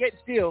yet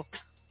still,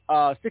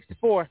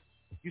 64.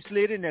 You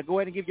slid in there. Go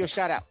ahead and give your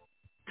shout out.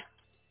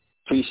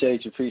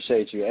 Appreciate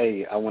you.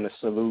 Hey, I want to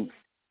salute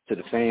to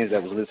the fans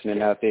that was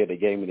listening out there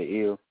that gave me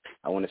the ill,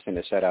 I want to send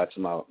a shout out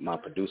to my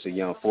producer,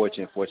 Young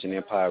Fortune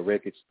Empire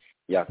Records.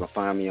 Y'all can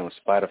find me on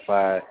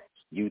Spotify,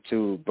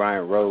 YouTube,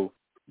 Brian Rowe,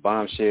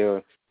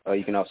 Bombshell.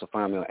 You can also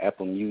find me on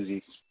Apple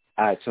Music,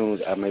 iTunes.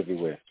 I'm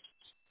everywhere.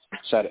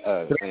 And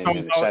a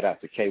shout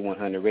out to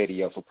K100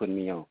 Radio for putting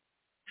me on.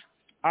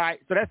 All right,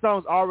 so that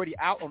song's already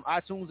out on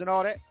iTunes and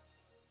all that?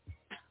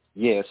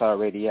 Yeah, it's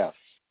already out.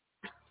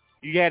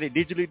 You had it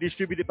digitally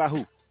distributed by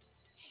who?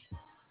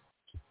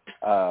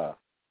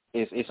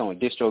 It's on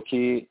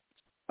DistroKid.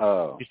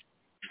 Okay.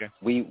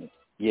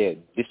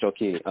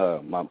 DistroKid.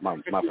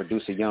 My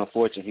producer, Young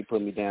Fortune, he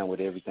put me down with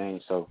everything.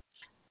 So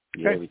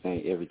yeah,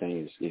 okay.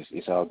 everything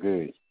is all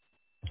good.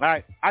 All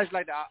right, I just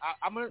like to.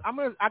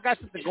 I got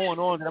something going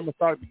on that I'm gonna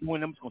start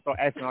doing. I'm just gonna start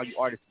asking all you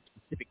artists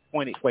specific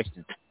pointed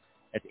questions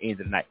at the end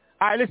of the night.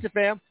 All right, listen,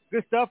 fam,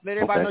 good stuff. Let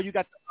everybody know you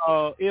got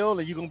ill,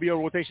 and you're gonna be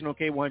on rotation on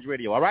K100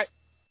 Radio. All right.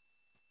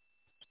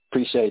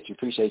 Appreciate you.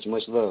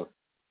 Much love.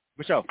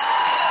 For sure.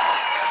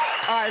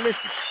 All right,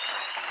 listen.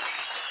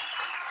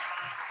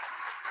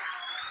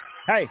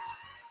 Hey,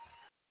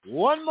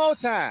 one more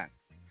time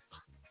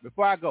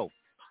before I go.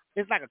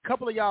 It's like a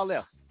couple of y'all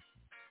left.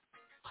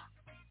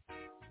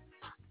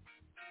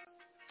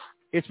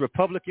 It's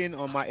Republican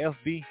on my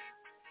FB.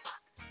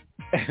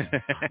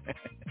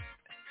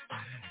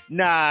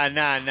 Nah.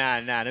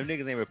 Them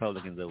niggas ain't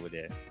Republicans over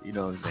there. You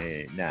know what I'm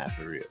saying? Nah,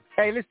 for real.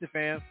 Hey, listen,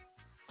 fam.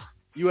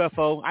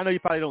 UFO. I know you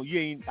probably don't. You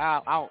ain't.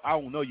 I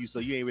don't know you, so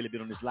you ain't really been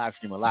on this live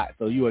stream a lot.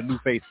 So you a new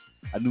face,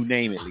 a new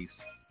name at least.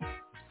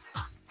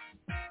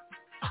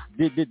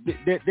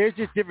 There's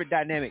just different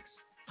dynamics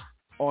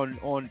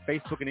on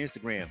Facebook and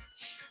Instagram.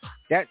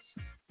 That's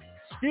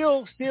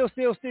still.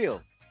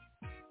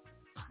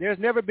 There's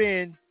never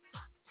been,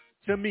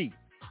 to me,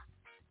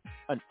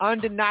 an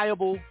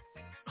undeniable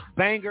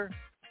banger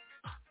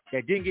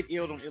that didn't get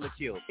illed on Ill or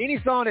Killed. Any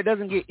song that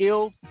doesn't get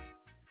illed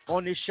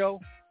on this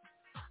show,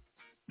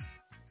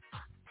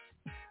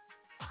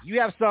 you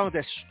have songs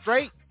that's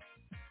straight,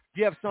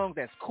 you have songs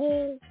that's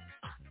cool,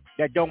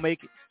 that don't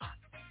make it.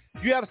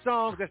 You have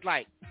songs that's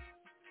like,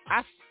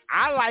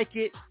 I like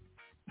it,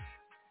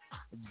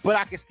 but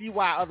I can see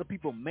why other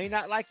people may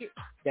not like it,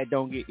 that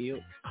don't get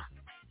illed.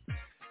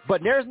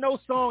 But there's no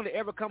song that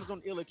ever comes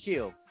on Ill or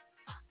Kill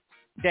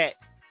that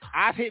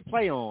I've hit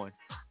play on,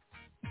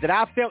 that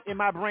I felt in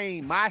my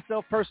brain,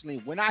 myself personally,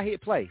 when I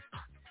hit play,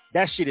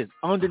 that shit is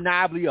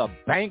undeniably a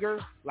banger.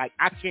 Like,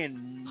 I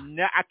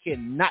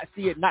cannot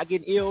see it not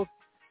getting illed.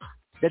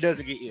 That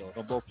doesn't get illed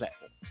on both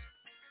platforms.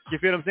 You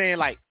feel what I'm saying?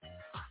 Like,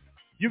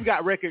 you've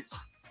got records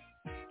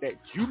that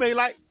you may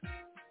like,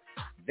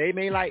 they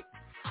may like,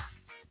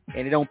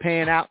 and it don't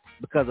pan out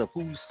because of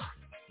who's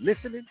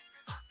listening.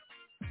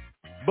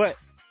 But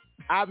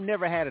I've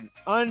never had an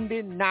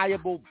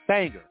undeniable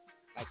banger.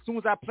 Like, as soon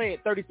as I play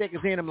it 30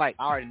 seconds in, I'm like,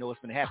 I already know what's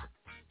going to happen.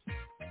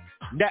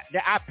 That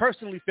I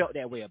personally felt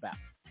that way about.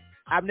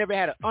 I've never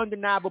had an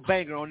undeniable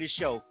banger on this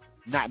show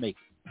not make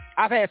it.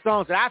 I've had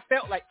songs that I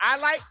felt like I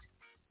liked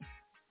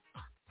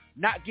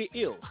not get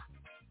ill.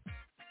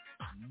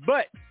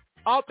 But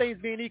all things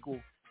being equal,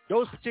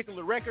 those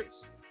particular records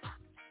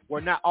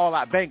were not all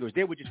out bangers.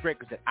 They were just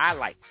records that I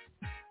liked,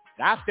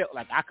 that I felt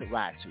like I could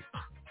ride to.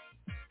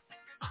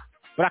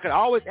 But I could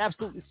always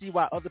absolutely see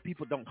why other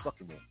people don't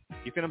fucking with.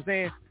 You feel what I'm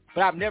saying?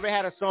 But I've never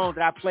had a song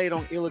that I played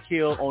on Ill or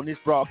Kill on this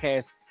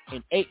broadcast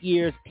in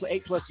 8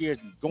 plus years,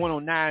 going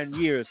on 9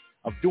 years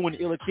of doing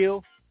Ill or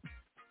Kill.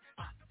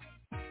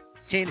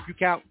 10 if you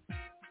count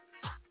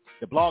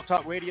the Blog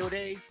Talk Radio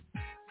days.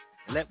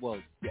 11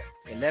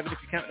 if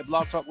you count the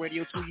Blog Talk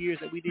Radio 2 years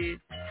that we did.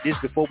 This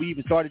before we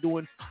even started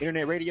doing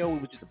internet radio,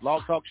 it was just a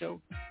Blog Talk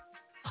show.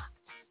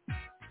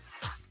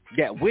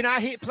 Yeah, when I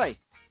hit play,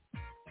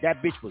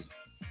 that bitch was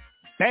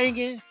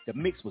banging. The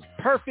mix was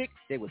perfect.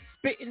 They was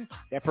spitting.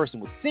 That person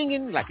was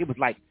singing. Like, it was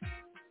like,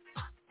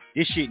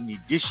 this shit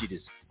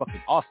is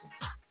fucking awesome.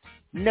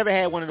 Never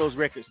had one of those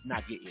records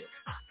not get ill.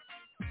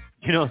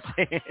 You know what I'm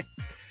saying?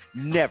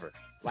 Never.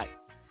 Like,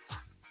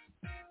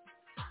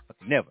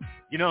 never.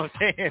 You know what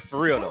I'm saying? For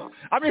real though.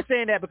 I'm just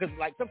saying that because,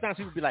 like, sometimes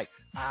people be like,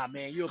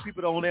 man,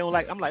 people they don't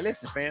like. I'm like,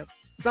 listen, fam,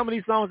 some of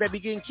these songs that be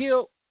getting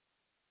killed,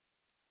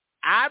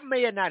 I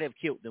may not have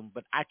killed them,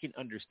 but I can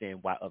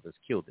understand why others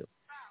killed them,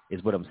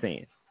 is what I'm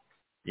saying.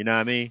 You know what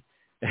I mean?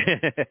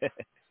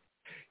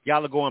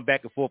 Y'all are going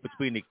back and forth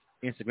between the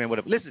Instagram,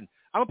 whatever. Listen,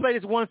 I'm going to play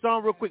this one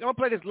song real quick. I'm going to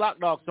play this Lock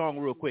Dog song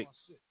real quick.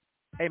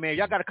 Hey, man,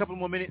 y'all got a couple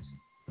more minutes?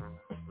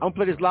 I'm going to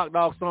play this Lock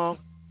Dog song.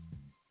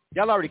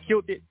 Y'all already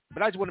killed it,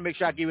 but I just want to make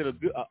sure I give it a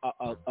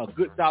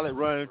good solid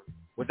run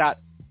without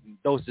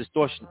those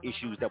distortion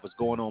issues that was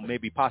going on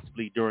maybe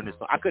possibly during this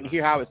song. I couldn't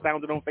hear how it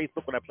sounded on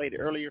Facebook when I played it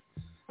earlier.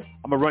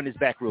 I'm going to run this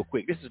back real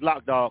quick. This is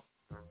Lock Dog.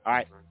 All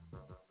right.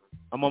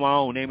 I'm on my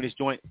own, naming this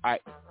joint. All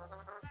right.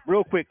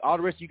 Real quick, all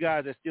the rest of you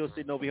guys that are still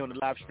sitting over here on the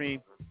live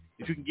stream,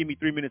 if you can give me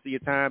 3 minutes of your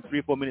time, 3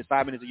 or 4 minutes,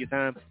 5 minutes of your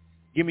time,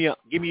 give me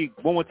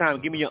one more time,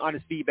 give me your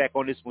honest feedback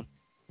on this one.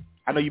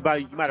 I know you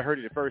might have heard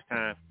it the first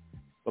time,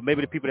 but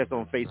maybe the people that's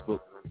on Facebook,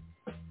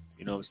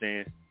 you know what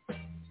I'm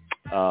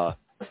saying?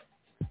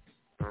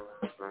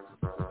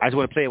 I just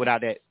want to play it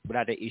without that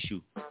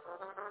issue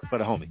for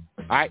the homie.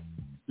 All right,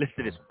 listen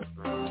to this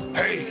one.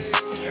 Hey.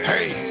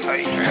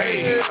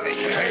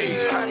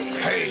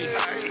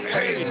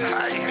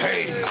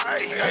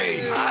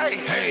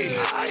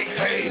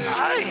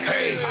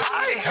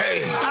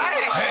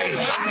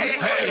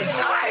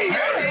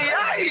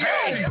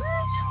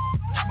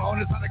 I'm on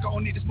this side, I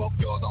gon' need to smoke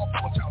yours on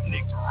fuck with y'all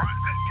niggas.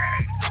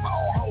 Got my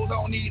own hoes, I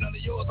don't need none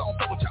of yours on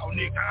fuck with y'all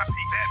niggas.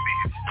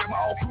 Got my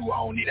own crew, I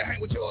don't need to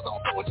hang with yours on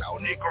fuck with y'all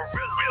niggas.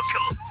 Real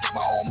killer. Got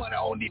my own money, I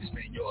don't need to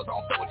spend yours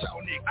on fuck with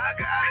y'all niggas. I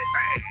got it.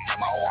 Got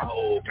my own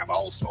hoe, got my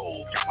own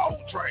soul, got my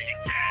own train.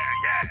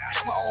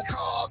 Got my own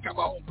car, got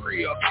my own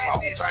crib, got my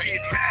own train.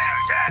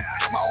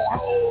 Got my own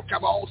hoe,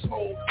 got my own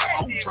smoke, got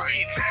my own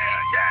train.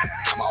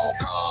 Got my own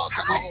car,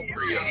 got my own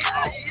crib, got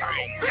my own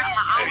train. Got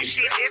my own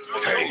shit, it's for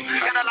you.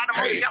 Got a lot of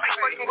money, I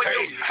ain't fucking with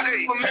you.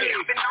 For me,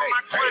 I've been on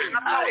my grind,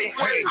 I'm always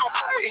waiting on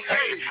fucking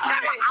hey. Got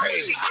my own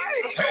shit,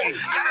 it's for you.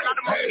 Got a lot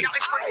of money, I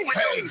ain't fucking with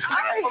you.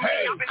 For me,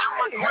 I've been on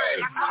my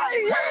grind, I'm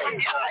always waiting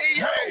on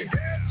fucking hey.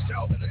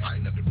 Y'all better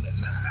tighten up the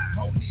bloodline.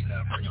 Don't need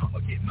nothing from y'all, I'ma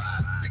get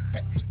mine. Big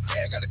fat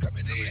yeah, got it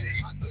coming in.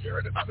 I know you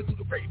heard it popping through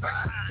the grapevine.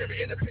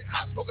 Every in the pit,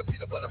 hot smoking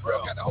peanut butter,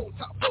 bro. Got the whole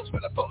top flow,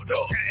 smell the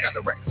photo. Got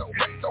the racks on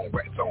racks on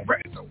racks on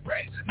racks on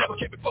racks. Never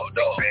kept it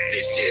fucked up.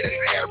 This shit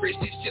ain't average,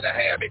 this shit I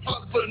have it.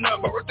 Plus for the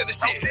number, worth of the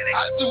shit.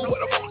 I do what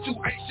I want to,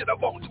 ain't shit I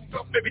want to.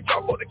 Don't baby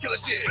talk on the killer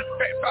shit.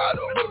 Back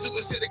fired up, no do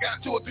the shit. I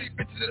got 2 or 3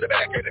 bitches in the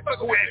back, and they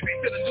fucking with me.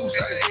 Till the deuce,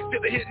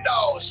 till the hit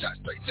dog. Shot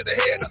straight to the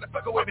head, not the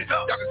fucking with me.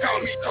 Y'all can call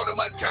me Tony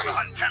Montana.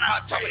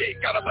 Hot top of it,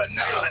 got a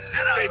banana.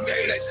 They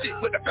made that shit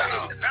with the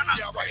banner.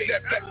 Y'all rockin'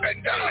 that black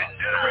bandana.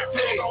 Red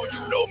plug on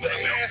you, no man.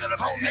 I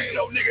don't need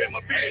no nigga in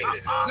my bed.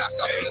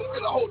 Knocked off to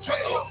the whole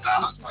trailer.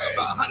 I'm talking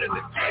about hundreds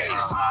of kids.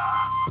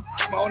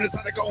 Come on, this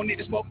how they gon' need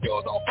to smoke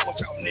yours on fuck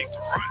with y'all niggas.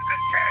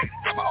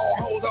 Got my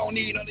own hoes, I don't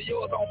need none of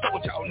yours on fuck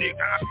with y'all niggas.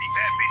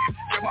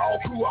 Got my own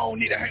crew, I don't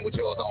need to hang with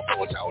yours on fuck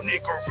with y'all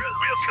niggas.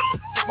 Real killer.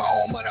 Got my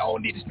own money, I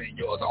don't need to spend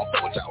yours on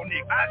fuck with y'all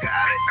niggas. I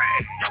got it.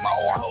 Got my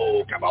own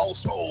hoe, got my own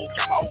soul,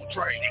 got my own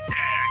train.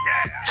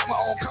 Got my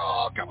own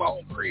car, got my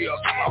own crib,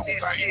 got my own thing.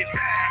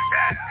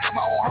 Got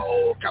my own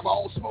hoe, got my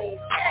own smoke,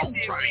 got my own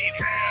train.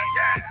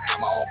 Got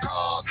my own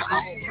car, got my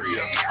own crib,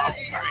 got my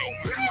own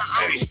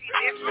thing.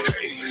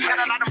 Got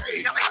a lot of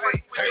money, I ain't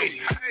waiting for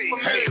you. For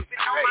me, I've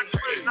been on my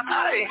grind, I'm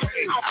always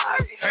waiting on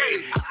fucking hey.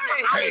 Got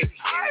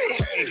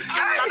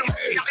a lot of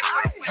money, I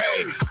ain't waiting for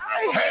you.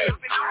 For me, I've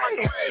been on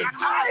my grind,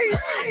 I'm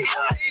always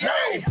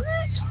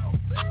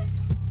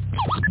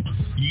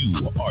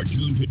You are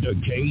tuned to the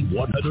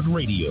K100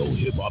 Radio,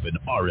 Hip Hop and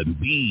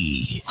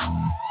R&B.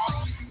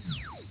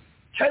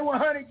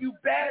 K100, you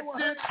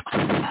bastard!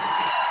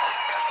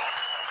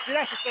 See,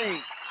 that's the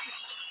thing.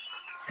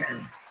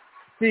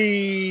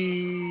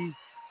 See,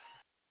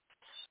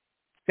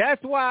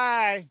 that's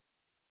why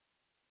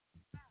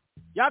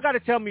y'all got to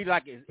tell me,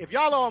 like, if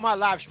y'all are on my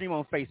live stream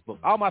on Facebook,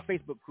 all my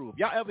Facebook crew, if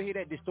y'all ever hear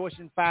that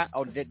distortion file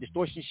or that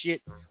distortion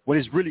shit when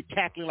it's really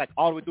cackling like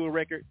all the way through a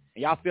record,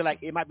 and y'all feel like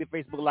it might be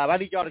Facebook Live, I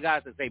need y'all the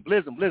guys to say,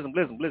 Blizzum,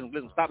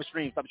 stop the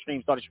stream, start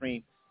the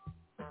stream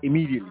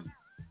immediately.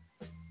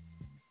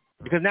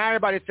 Because now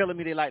everybody's telling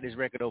me they like this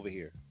record over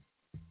here.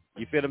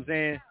 You feel what I'm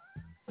saying?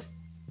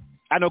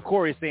 I know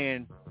Corey's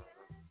saying,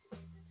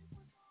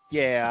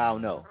 yeah, I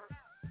don't know.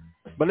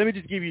 But let me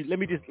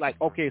just like,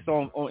 okay,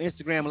 so on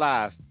Instagram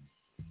Live,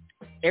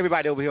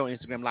 everybody over here on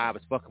Instagram Live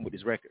is fucking with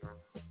this record.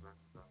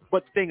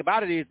 But the thing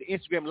about it is the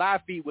Instagram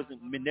Live feed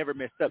never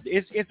messed up.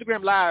 The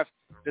Instagram Live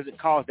doesn't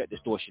cause that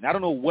distortion. I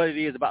don't know what it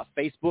is about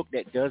Facebook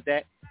that does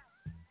that.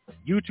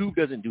 YouTube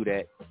doesn't do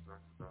that.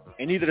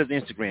 And neither does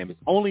Instagram. It's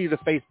only the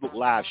Facebook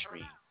live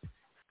stream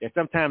that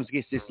sometimes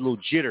gets this little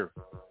jitter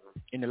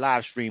in the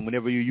live stream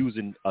whenever you're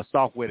using a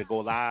software to go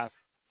live,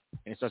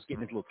 and it starts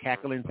getting this little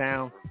cackling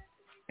sound.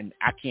 And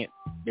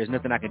there's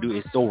nothing I can do.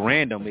 It's so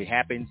random. It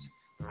happens.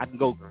 I can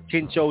go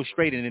 10 shows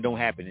straight and it don't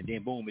happen. And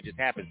then boom, it just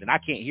happens. And I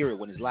can't hear it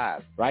when it's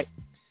live, right?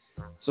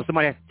 So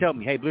somebody has to tell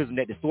me, hey, Blizzard,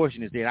 that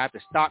distortion is there. I have to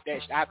stop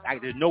that.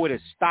 There's no way to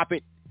stop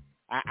it.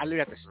 I literally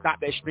have to stop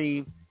that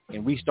stream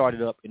and restart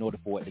it up in order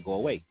for it to go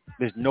away.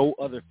 There's no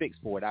other fix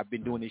for it. I've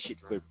been doing this shit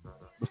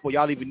before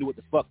y'all even knew what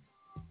the fuck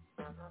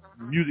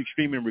music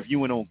streaming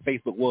reviewing on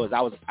Facebook was.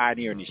 I was a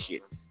pioneer in this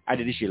shit. I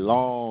did this shit a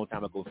long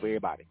time ago for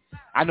everybody.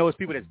 I know it's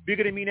people that's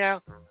bigger than me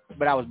now,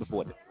 but I was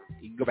before them.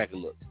 You can go back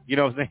and look. You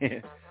know what I'm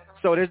saying?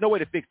 So there's no way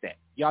to fix that.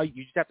 Y'all,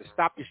 you just have to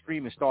stop your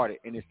stream and start it.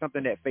 And it's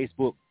something that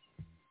Facebook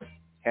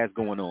has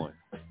going on.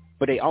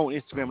 But they own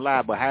Instagram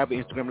Live, but however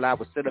Instagram Live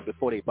was set up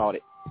before they bought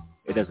it,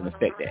 it doesn't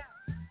affect that.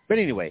 But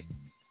anyway,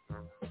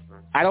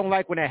 I don't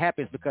like when that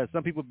happens because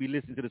some people be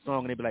listening to the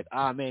song and they be like,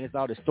 man, it's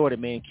all distorted,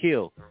 man,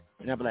 kill.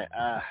 And I'll be like,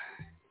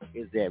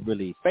 is that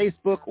really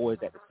Facebook or is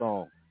that the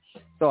song?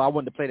 So I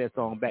wanted to play that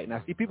song back.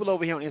 Now, see, people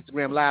over here on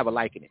Instagram Live are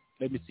liking it.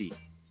 Let me see.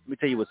 Let me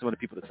tell you what some of the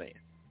people are saying.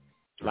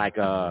 Like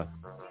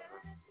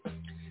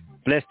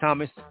Bless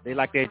Thomas, they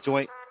like that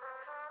joint.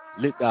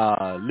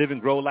 Live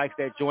and Grow likes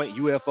that joint.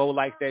 UFO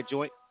likes that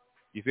joint.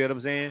 You feel what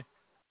I'm saying?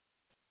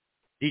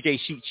 DJ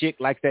Sheet Chick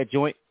likes that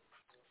joint.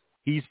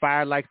 He's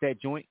Fired likes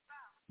that joint.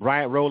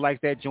 Bryant Rowe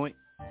likes that joint.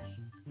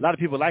 A lot of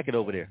people like it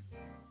over there.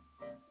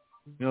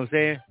 You know what I'm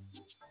saying?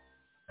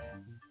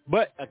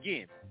 But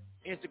again,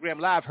 Instagram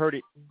Live heard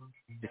it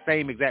the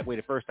same exact way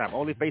the first time.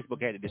 Only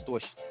Facebook had the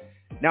distortion.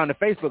 Now on the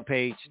Facebook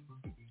page,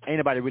 ain't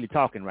nobody really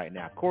talking right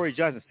now. Corey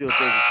Johnson still says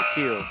it's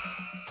the kill.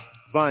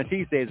 Von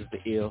T says it's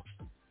the ill.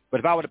 But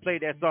if I would have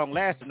played that song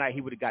last night,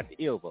 he would have got the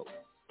ill vote.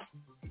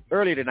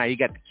 Earlier tonight, he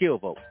got the kill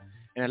vote.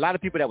 And a lot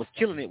of people that was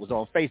killing it was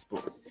on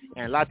Facebook.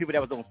 And a lot of people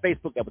that was on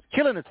Facebook that was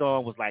killing the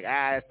song was like,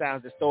 it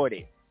sounds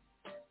distorted.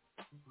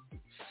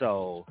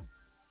 So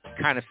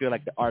kind of feel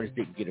like the artist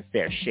didn't get a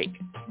fair shake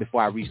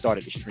before I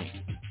restarted the stream.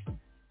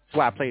 That's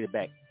why I played it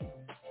back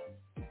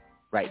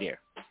right there.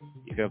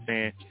 You feel what I'm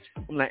saying?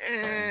 I'm like,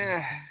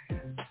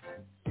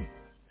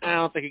 I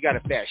don't think he got a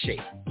fair shake.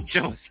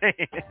 You know what I'm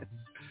saying?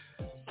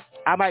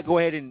 I might go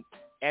ahead and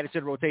add it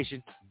to the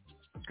rotation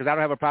because I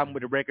don't have a problem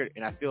with the record,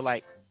 and I feel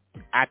like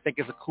I think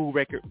it's a cool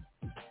record.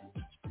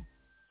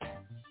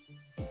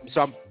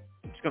 So I'm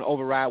just going to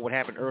override what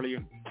happened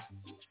earlier.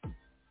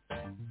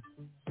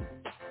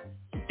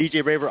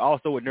 DJ Raver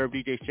also with Nerve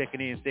DJs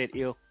checking in said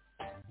ill.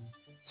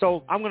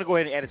 So I'm going to go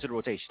ahead and add it to the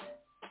rotation.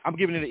 I'm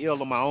giving it an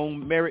ill on my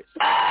own merits.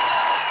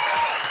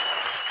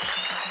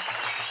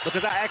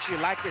 Because I actually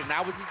liked it, and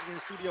I was using it in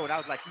the studio, and I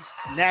was like, he's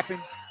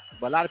snapping.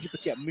 But a lot of people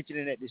kept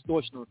mentioning that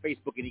distortion on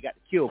Facebook, and he got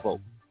the kill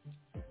vote.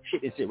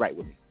 Shit didn't sit right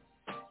with me.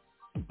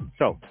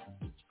 So,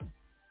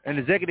 an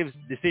executive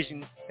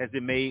decision has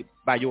been made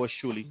by yours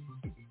truly,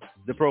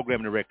 the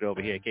programming director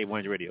over here at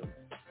K100 Radio,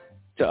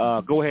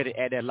 to go ahead and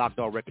add that Locked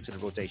On record to the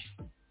rotation.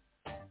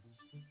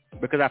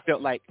 Because I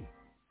felt like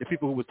the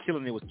people who was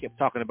killing it kept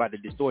talking about the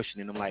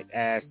distortion, and I'm like,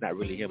 it's not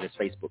really him, it's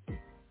Facebook.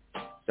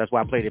 That's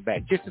why I played it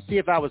back, just to see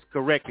if I was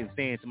correct in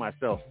saying to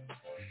myself,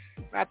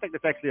 I think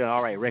that's actually an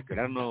all right record.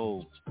 I don't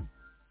know.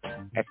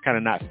 That's kind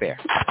of not fair.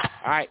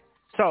 All right.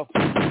 So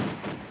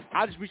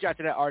I'll just reach out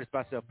to that artist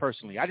myself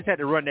personally. I just had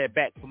to run that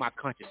back for my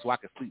conscience so I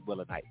could sleep well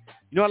at night.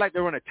 You know, I like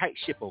to run a tight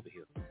ship over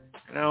here.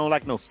 And I don't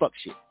like no fuck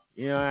shit.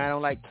 You know, I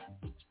don't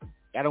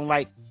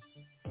like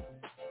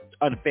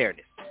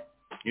unfairness.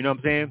 You know what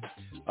I'm saying?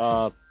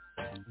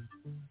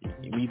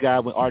 When you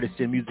guys, when artists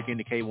send music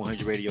into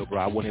K100 Radio, bro,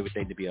 I want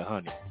everything to be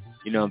 100.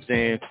 You know what I'm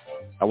saying?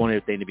 I want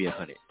everything to be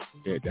 100.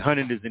 The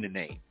 100 is in the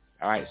name.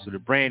 All right, so the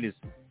brand is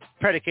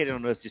predicated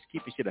on us just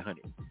keeping shit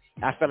 100.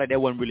 I felt like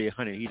that wasn't really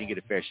 100. He didn't get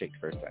a fair shake the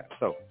first time.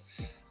 So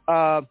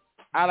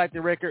I like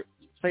the record.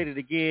 Played it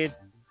again.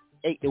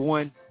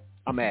 8-1.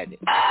 I'm adding it.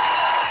 All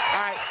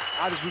right,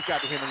 I'll just reach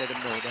out to him and let him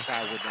know that's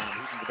how it went down.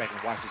 He can go back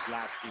and watch his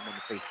live stream on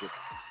the Facebook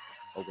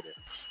over there.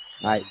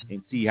 All right,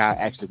 and see how it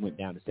actually went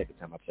down the second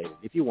time I played it.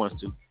 If he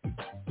wants to,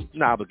 he's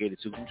not obligated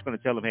to. I'm just going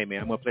to tell him, hey,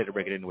 man, I'm going to play the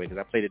record anyway because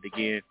I played it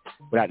again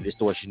without the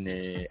distortion,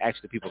 and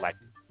actually people liked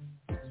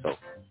it. So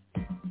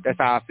that's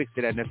how I fixed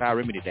it, and that's how I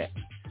remedied that.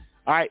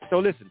 All right, so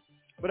listen.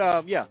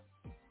 But, yeah,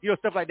 you know,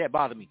 stuff like that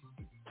bother me.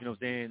 You know what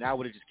I'm saying? I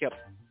would have just kept,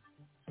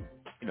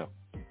 you know,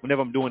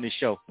 whenever I'm doing this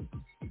show,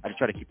 I just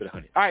try to keep it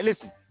 100. All right,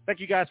 listen.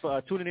 Thank you guys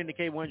for tuning in to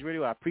K100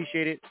 Radio. I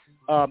appreciate it.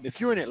 If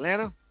you're in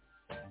Atlanta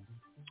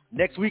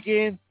next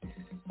weekend,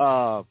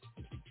 I'm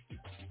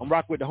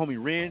rocking with the homie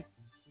Ren.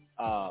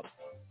 I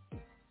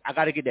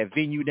got to get that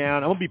venue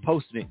down. I'm going to be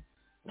posting it.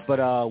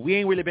 But we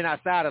ain't really been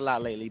outside a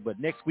lot lately. But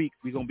next week,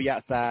 we're going to be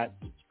outside.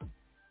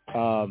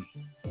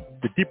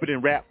 The Deeper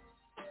Than Rap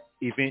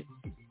event,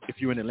 if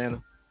you're in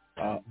Atlanta.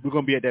 We're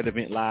going to be at that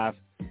event live.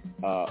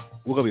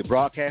 We're going to be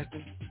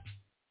broadcasting.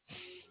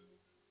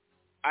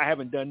 I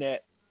haven't done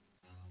that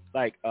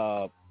like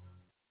a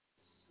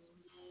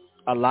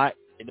lot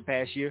in the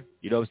past year.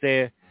 You know what I'm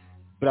saying?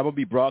 But I'm going to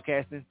be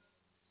broadcasting.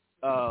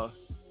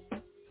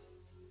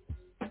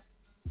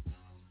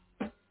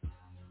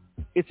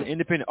 It's an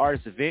independent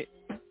artist event.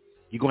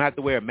 You're going to have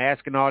to wear a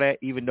mask and all that,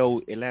 even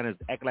though Atlanta's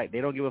act like they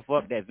don't give a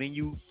fuck. That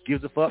venue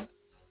gives a fuck.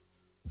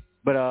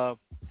 But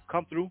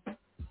come through.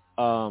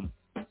 The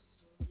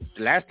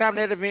last time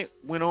that event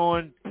went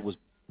on, it was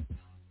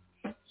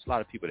a lot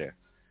of people there.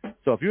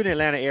 So if you're in the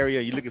Atlanta area,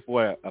 you're looking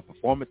for a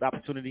performance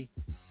opportunity,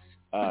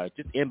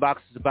 just inbox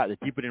us about the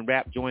Deeper Than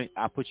Rap joint.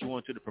 I'll put you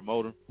on to the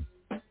promoter.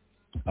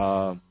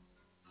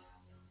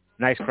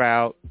 Nice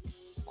crowd,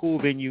 cool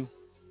venue.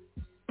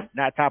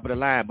 Not top of the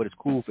line, but it's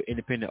cool for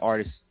independent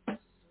artists.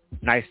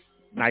 Nice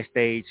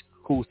stage,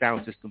 cool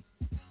sound system.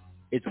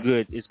 It's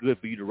good. It's good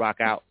for you to rock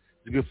out.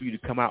 It's good for you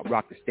to come out,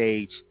 rock the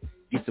stage,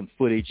 get some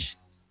footage,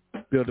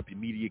 build up your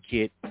media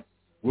kit.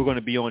 We're going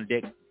to be on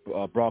deck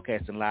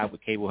broadcasting live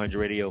with K100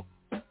 Radio.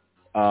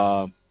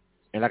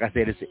 And like I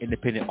said, it's an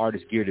independent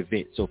artist geared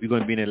event. So if you're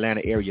going to be in the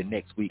Atlanta area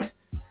next week,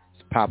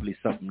 it's probably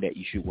something that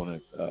you should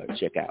want to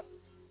check out.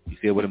 You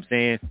feel what I'm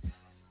saying?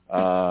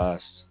 Like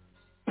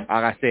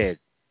I said,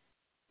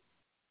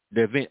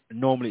 the event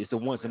normally it's a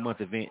once a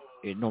month event.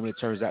 It normally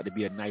turns out to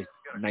be a nice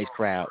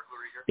crowd.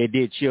 They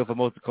did chill for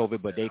most of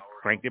COVID, but they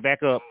cranked it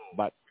back up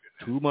about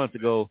 2 months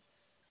ago.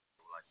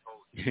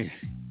 A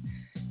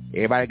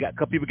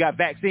couple people got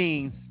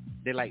vaccines.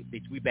 They're like,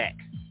 bitch, we back.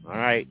 All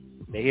right.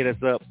 They hit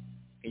us up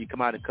and you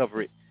come out and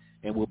cover it.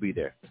 and we'll be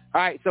there.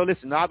 All right, so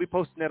listen, I'll be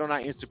posting that on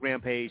our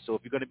Instagram page. So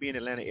if you're going to be in the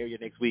Atlanta area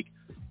next week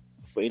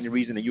for any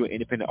reason and you're an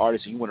independent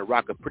artist and you want to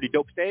rock a pretty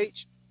dope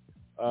stage,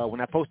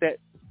 when I post that,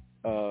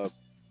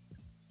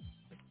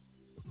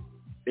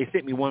 they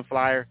sent me one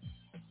flyer,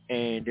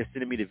 and they're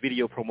sending me the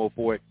video promo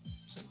for it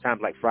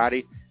sometimes like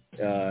Friday.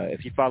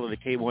 If you follow the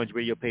K100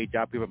 Radio page,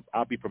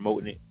 I'll be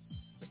promoting it.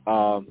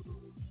 I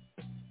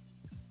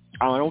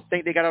don't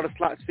think they got all the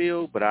slots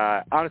filled, but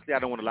honestly, I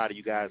don't want to lie to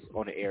you guys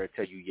on the air and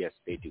tell you yes,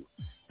 they do.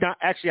 Now,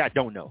 actually, I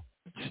don't know.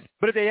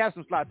 But if they have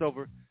some slots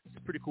over, it's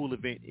a pretty cool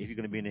event if you're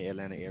going to be in the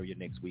Atlanta area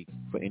next week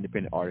for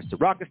independent artists to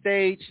rock the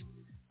stage,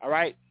 all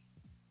right,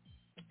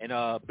 and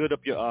build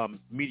up your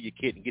media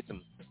kit and get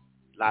some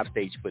live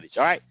stage footage,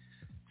 all right?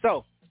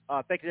 So,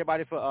 thank you,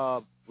 everybody,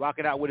 for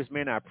rocking out with us,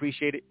 man. I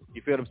appreciate it.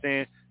 You feel what I'm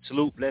saying?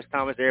 Salute, Bless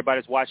Thomas, everybody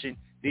that's watching,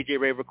 DJ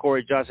Raver,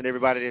 Corey Johnson,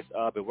 everybody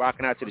that's been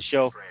rocking out to the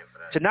show.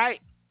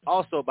 Tonight,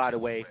 also, by the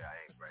way,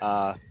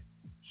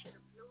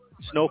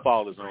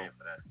 Snowfall is on.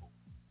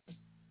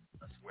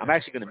 I'm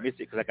actually going to miss it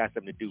because I got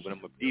something to do, but I'm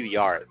going to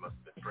DVR it.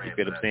 You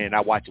feel what I'm saying?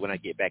 I'll watch it when I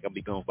get back. I'll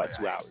be gone for about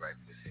 2 hours.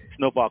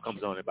 Snowfall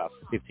comes on in about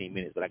 15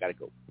 minutes, but I got to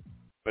go.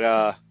 But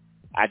I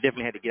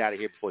definitely had to get out of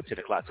here before 10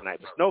 o'clock tonight.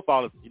 But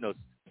Snowfall is,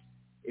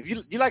 if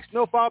you like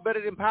Snowfall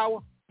better than Power,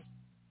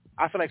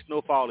 I feel like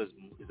Snowfall is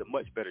a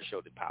much better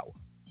show than Power.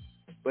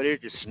 But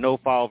it's just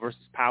Snowfall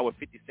versus Power.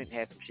 50 Cent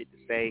has some shit to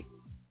say.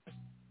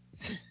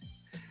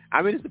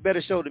 I mean, it's a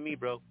better show to me,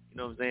 bro. You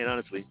know what I'm saying?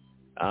 Honestly.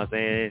 I'm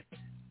saying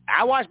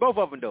I watched both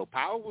of them, though.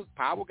 Power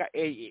got,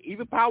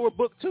 even Power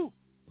Book 2.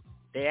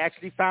 They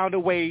actually found a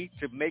way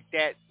to make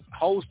that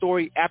whole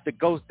story after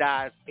Ghost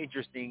dies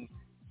interesting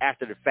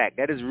after the fact.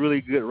 That is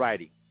really good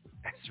writing.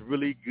 That's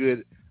really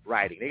good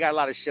writing. They got a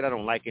lot of shit I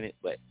don't like in it,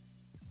 but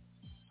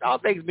all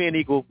things being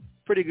equal,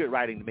 pretty good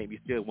writing to make me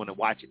still want to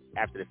watch it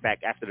after the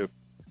fact, after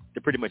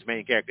the pretty much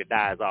main character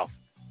dies off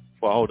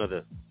for a whole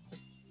other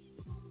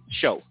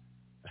show,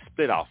 a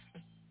split off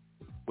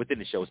within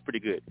the show. It's pretty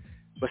good.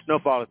 But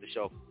Snowfall is the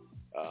show,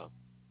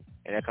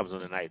 and that comes on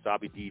tonight, so I'll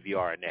be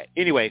DVRing that.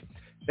 Anyway,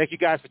 thank you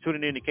guys for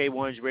tuning in to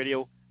K100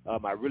 Radio.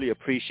 I really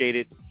appreciate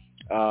it.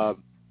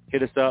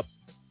 Hit us up.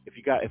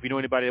 If you know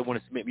anybody that want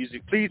to submit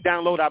music, please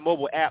download our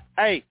mobile app.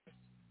 Hey,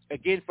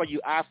 again, for you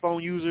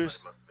iPhone users,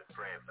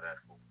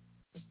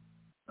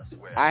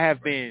 I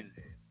have been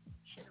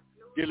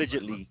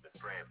diligently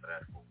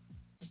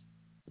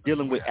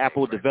dealing with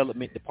Apple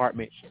development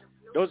department.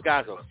 Those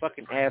guys are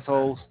fucking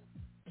assholes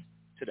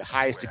to the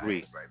highest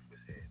degree.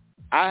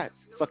 I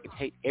fucking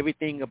hate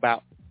everything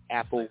about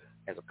Apple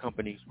as a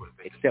company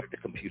except the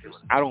computers.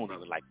 I don't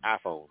even like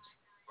iPhones.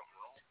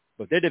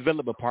 But their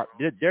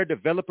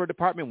developer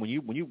department,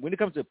 when it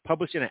comes to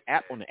publishing an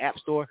app on the App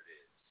Store,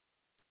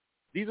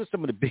 these are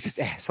some of the biggest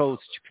assholes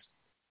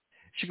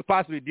you could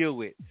possibly deal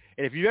with.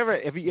 And if you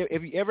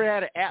ever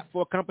had an app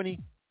for a company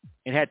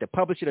and had to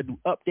publish it or do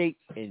updates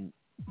and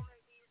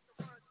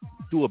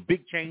do a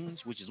big change,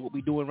 which is what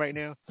we're doing right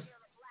now,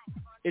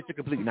 it's a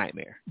complete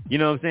nightmare. You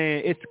know what I'm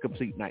saying? It's a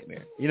complete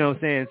nightmare. You know what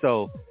I'm saying?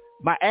 So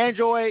my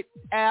Android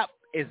app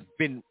has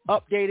been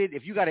updated.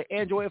 If you got an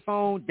Android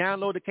phone,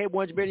 download the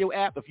K100 Radio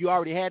app. If you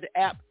already had the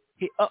app,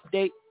 hit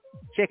update.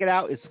 Check it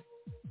out. It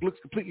looks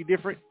completely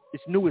different.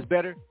 It's new. It's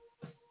better.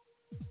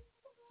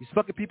 These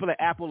fucking people at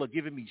Apple are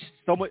giving me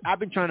so much. I've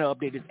been trying to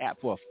update this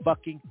app for a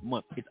fucking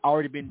month. It's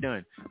already been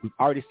done. We've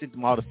already sent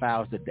them all the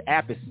files. That the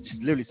app is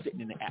literally sitting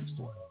in the App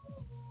Store.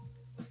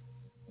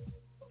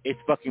 It's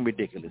fucking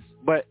ridiculous.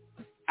 But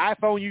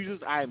iPhone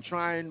users, I am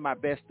trying my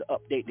best to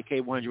update the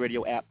K100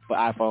 Radio app for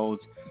iPhones.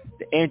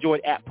 The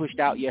Android app pushed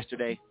out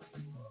yesterday.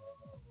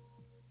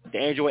 The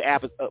Android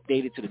app is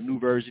updated to the new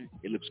version.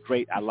 It looks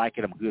great. I like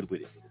it. I'm good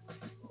with it.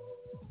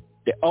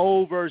 The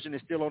old version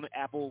is still on the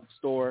Apple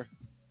Store.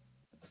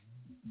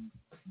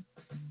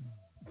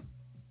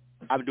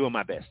 I'm doing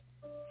my best.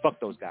 Fuck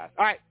those guys.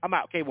 All right, I'm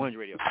out. K100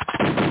 Radio.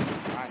 All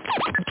right.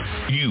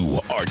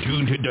 You are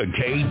tuned to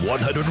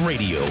K100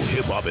 Radio,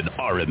 hip hop and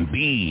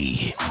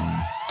R&B.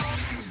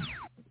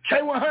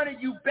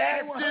 K100, you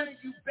bastard.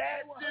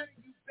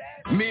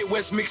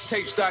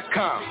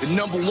 MidwestMixtapes.com, the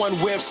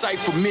 #1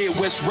 website for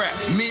Midwest rap.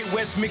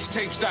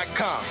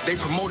 MidwestMixtapes.com. They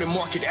promote and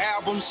market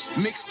albums,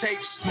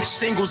 mixtapes,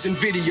 singles, and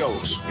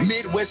videos.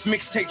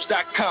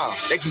 MidwestMixtapes.com.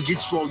 They can get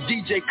you on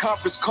DJ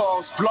conference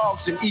calls,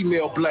 blogs, and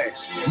email blasts.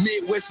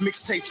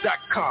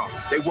 MidwestMixtapes.com.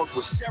 They work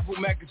with several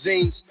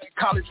magazines,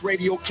 college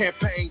radio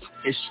campaigns,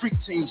 and street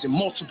teams in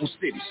multiple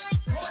cities.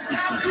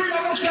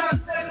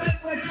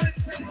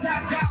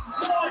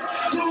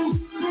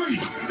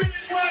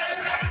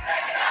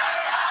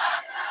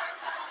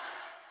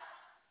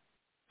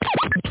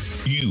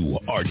 You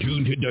are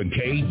tuned to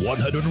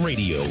K100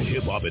 Radio,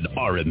 hip hop and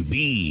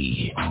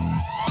R&B.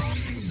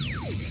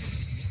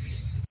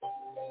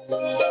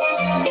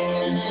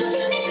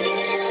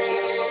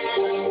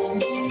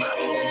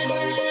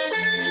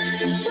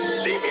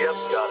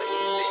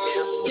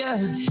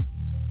 Yeah.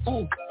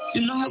 Oh,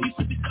 you know how we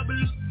flip it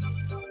double up.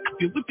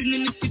 You're whipping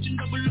in the kitchen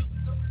double up.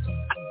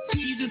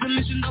 Cheese is a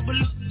mission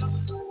double up.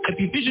 If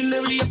you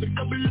visionary, I will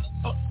double up,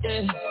 oh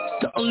yeah.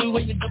 The only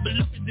way you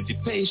double up is if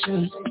you're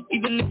patient.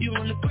 Even if you're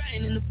on the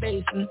grind in the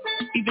basement.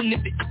 Even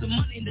if it's the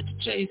money that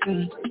you're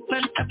chasing.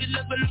 Man, every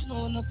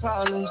level, no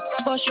problems.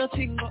 Push your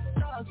thing up,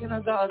 dogs in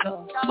a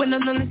Gaza. When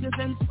I'm not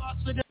listening,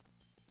 sparks with the